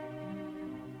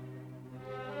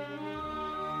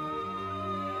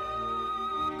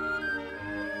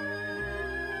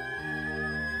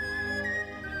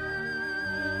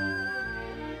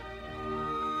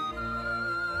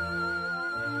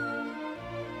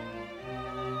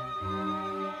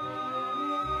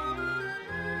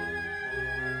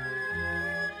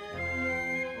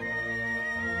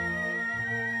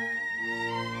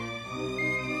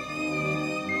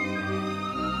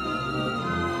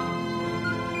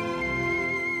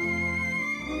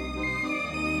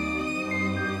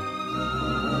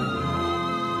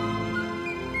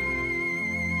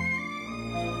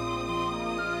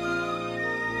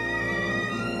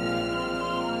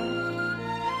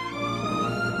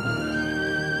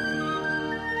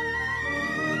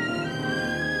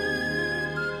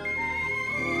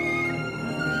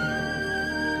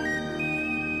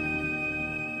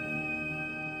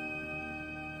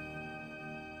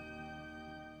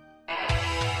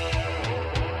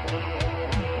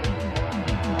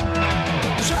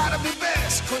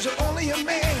 Cause you're only a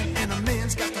man, and a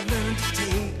man's got to learn to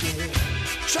take it.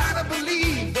 Try to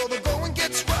believe, though the going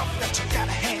gets rough, that you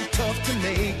gotta hang tough to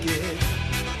make it.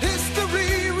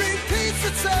 History repeats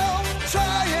itself,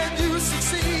 try and you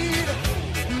succeed.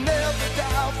 Never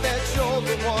doubt that you're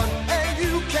the one, and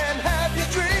you can have your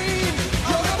dream.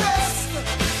 You're the best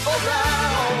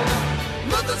around,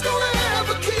 nothing's gonna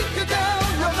ever keep you down.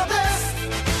 You're the best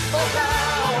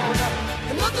around,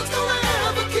 and nothing's gonna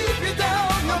ever keep you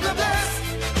down. You're the best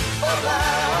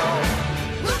around,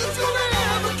 nothing's gonna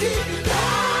ever keep you down.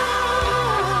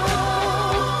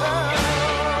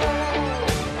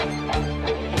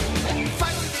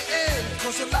 Fight to the end,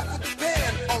 cause your life will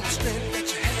depend on the strength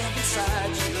that you have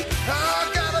inside you. I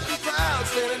gotta be proud,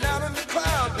 standing out in the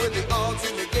crowd with the odds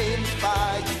in the game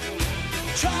defy you.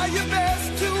 Try your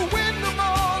best to win them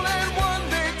all, and one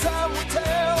day time will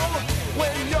tell.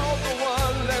 When you're the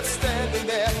one left standing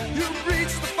there, you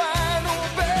reach the final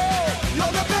bell.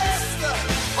 You're the best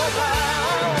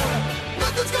around,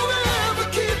 nothing's gonna ever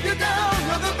keep you down.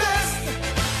 You're the best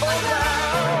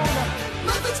around,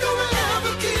 nothing's gonna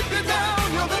ever keep you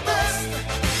down. You're the best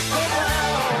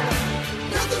around,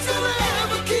 nothing's gonna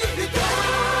ever keep you down. You're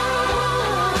the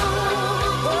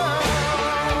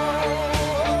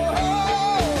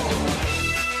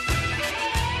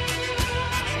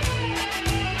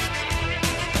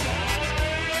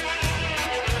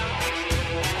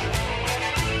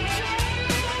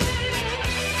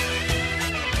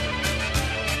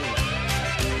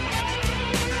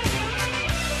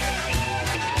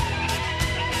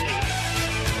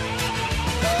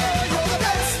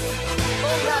best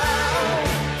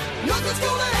around, nothing's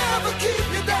gonna ever keep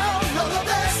you down. You're the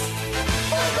best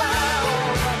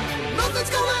around, nothing's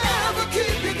gonna ever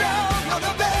keep you down. You're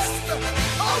the best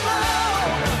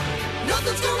around,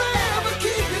 nothing's gonna ever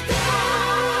keep you down.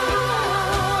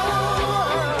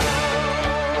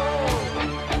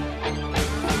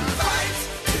 Fight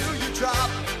till you drop,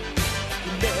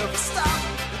 you never stop,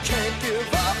 you can't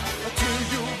give up until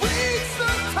you reach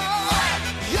the top.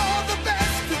 You're the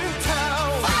best in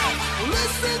town.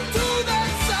 Listen to that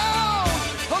sound.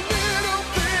 A little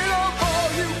bit of all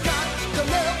you got to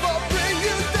never bring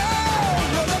you down.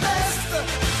 You're the best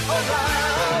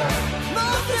around.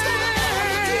 Nothing.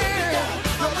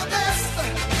 You're the best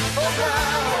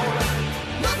around.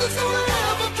 Nothing's gonna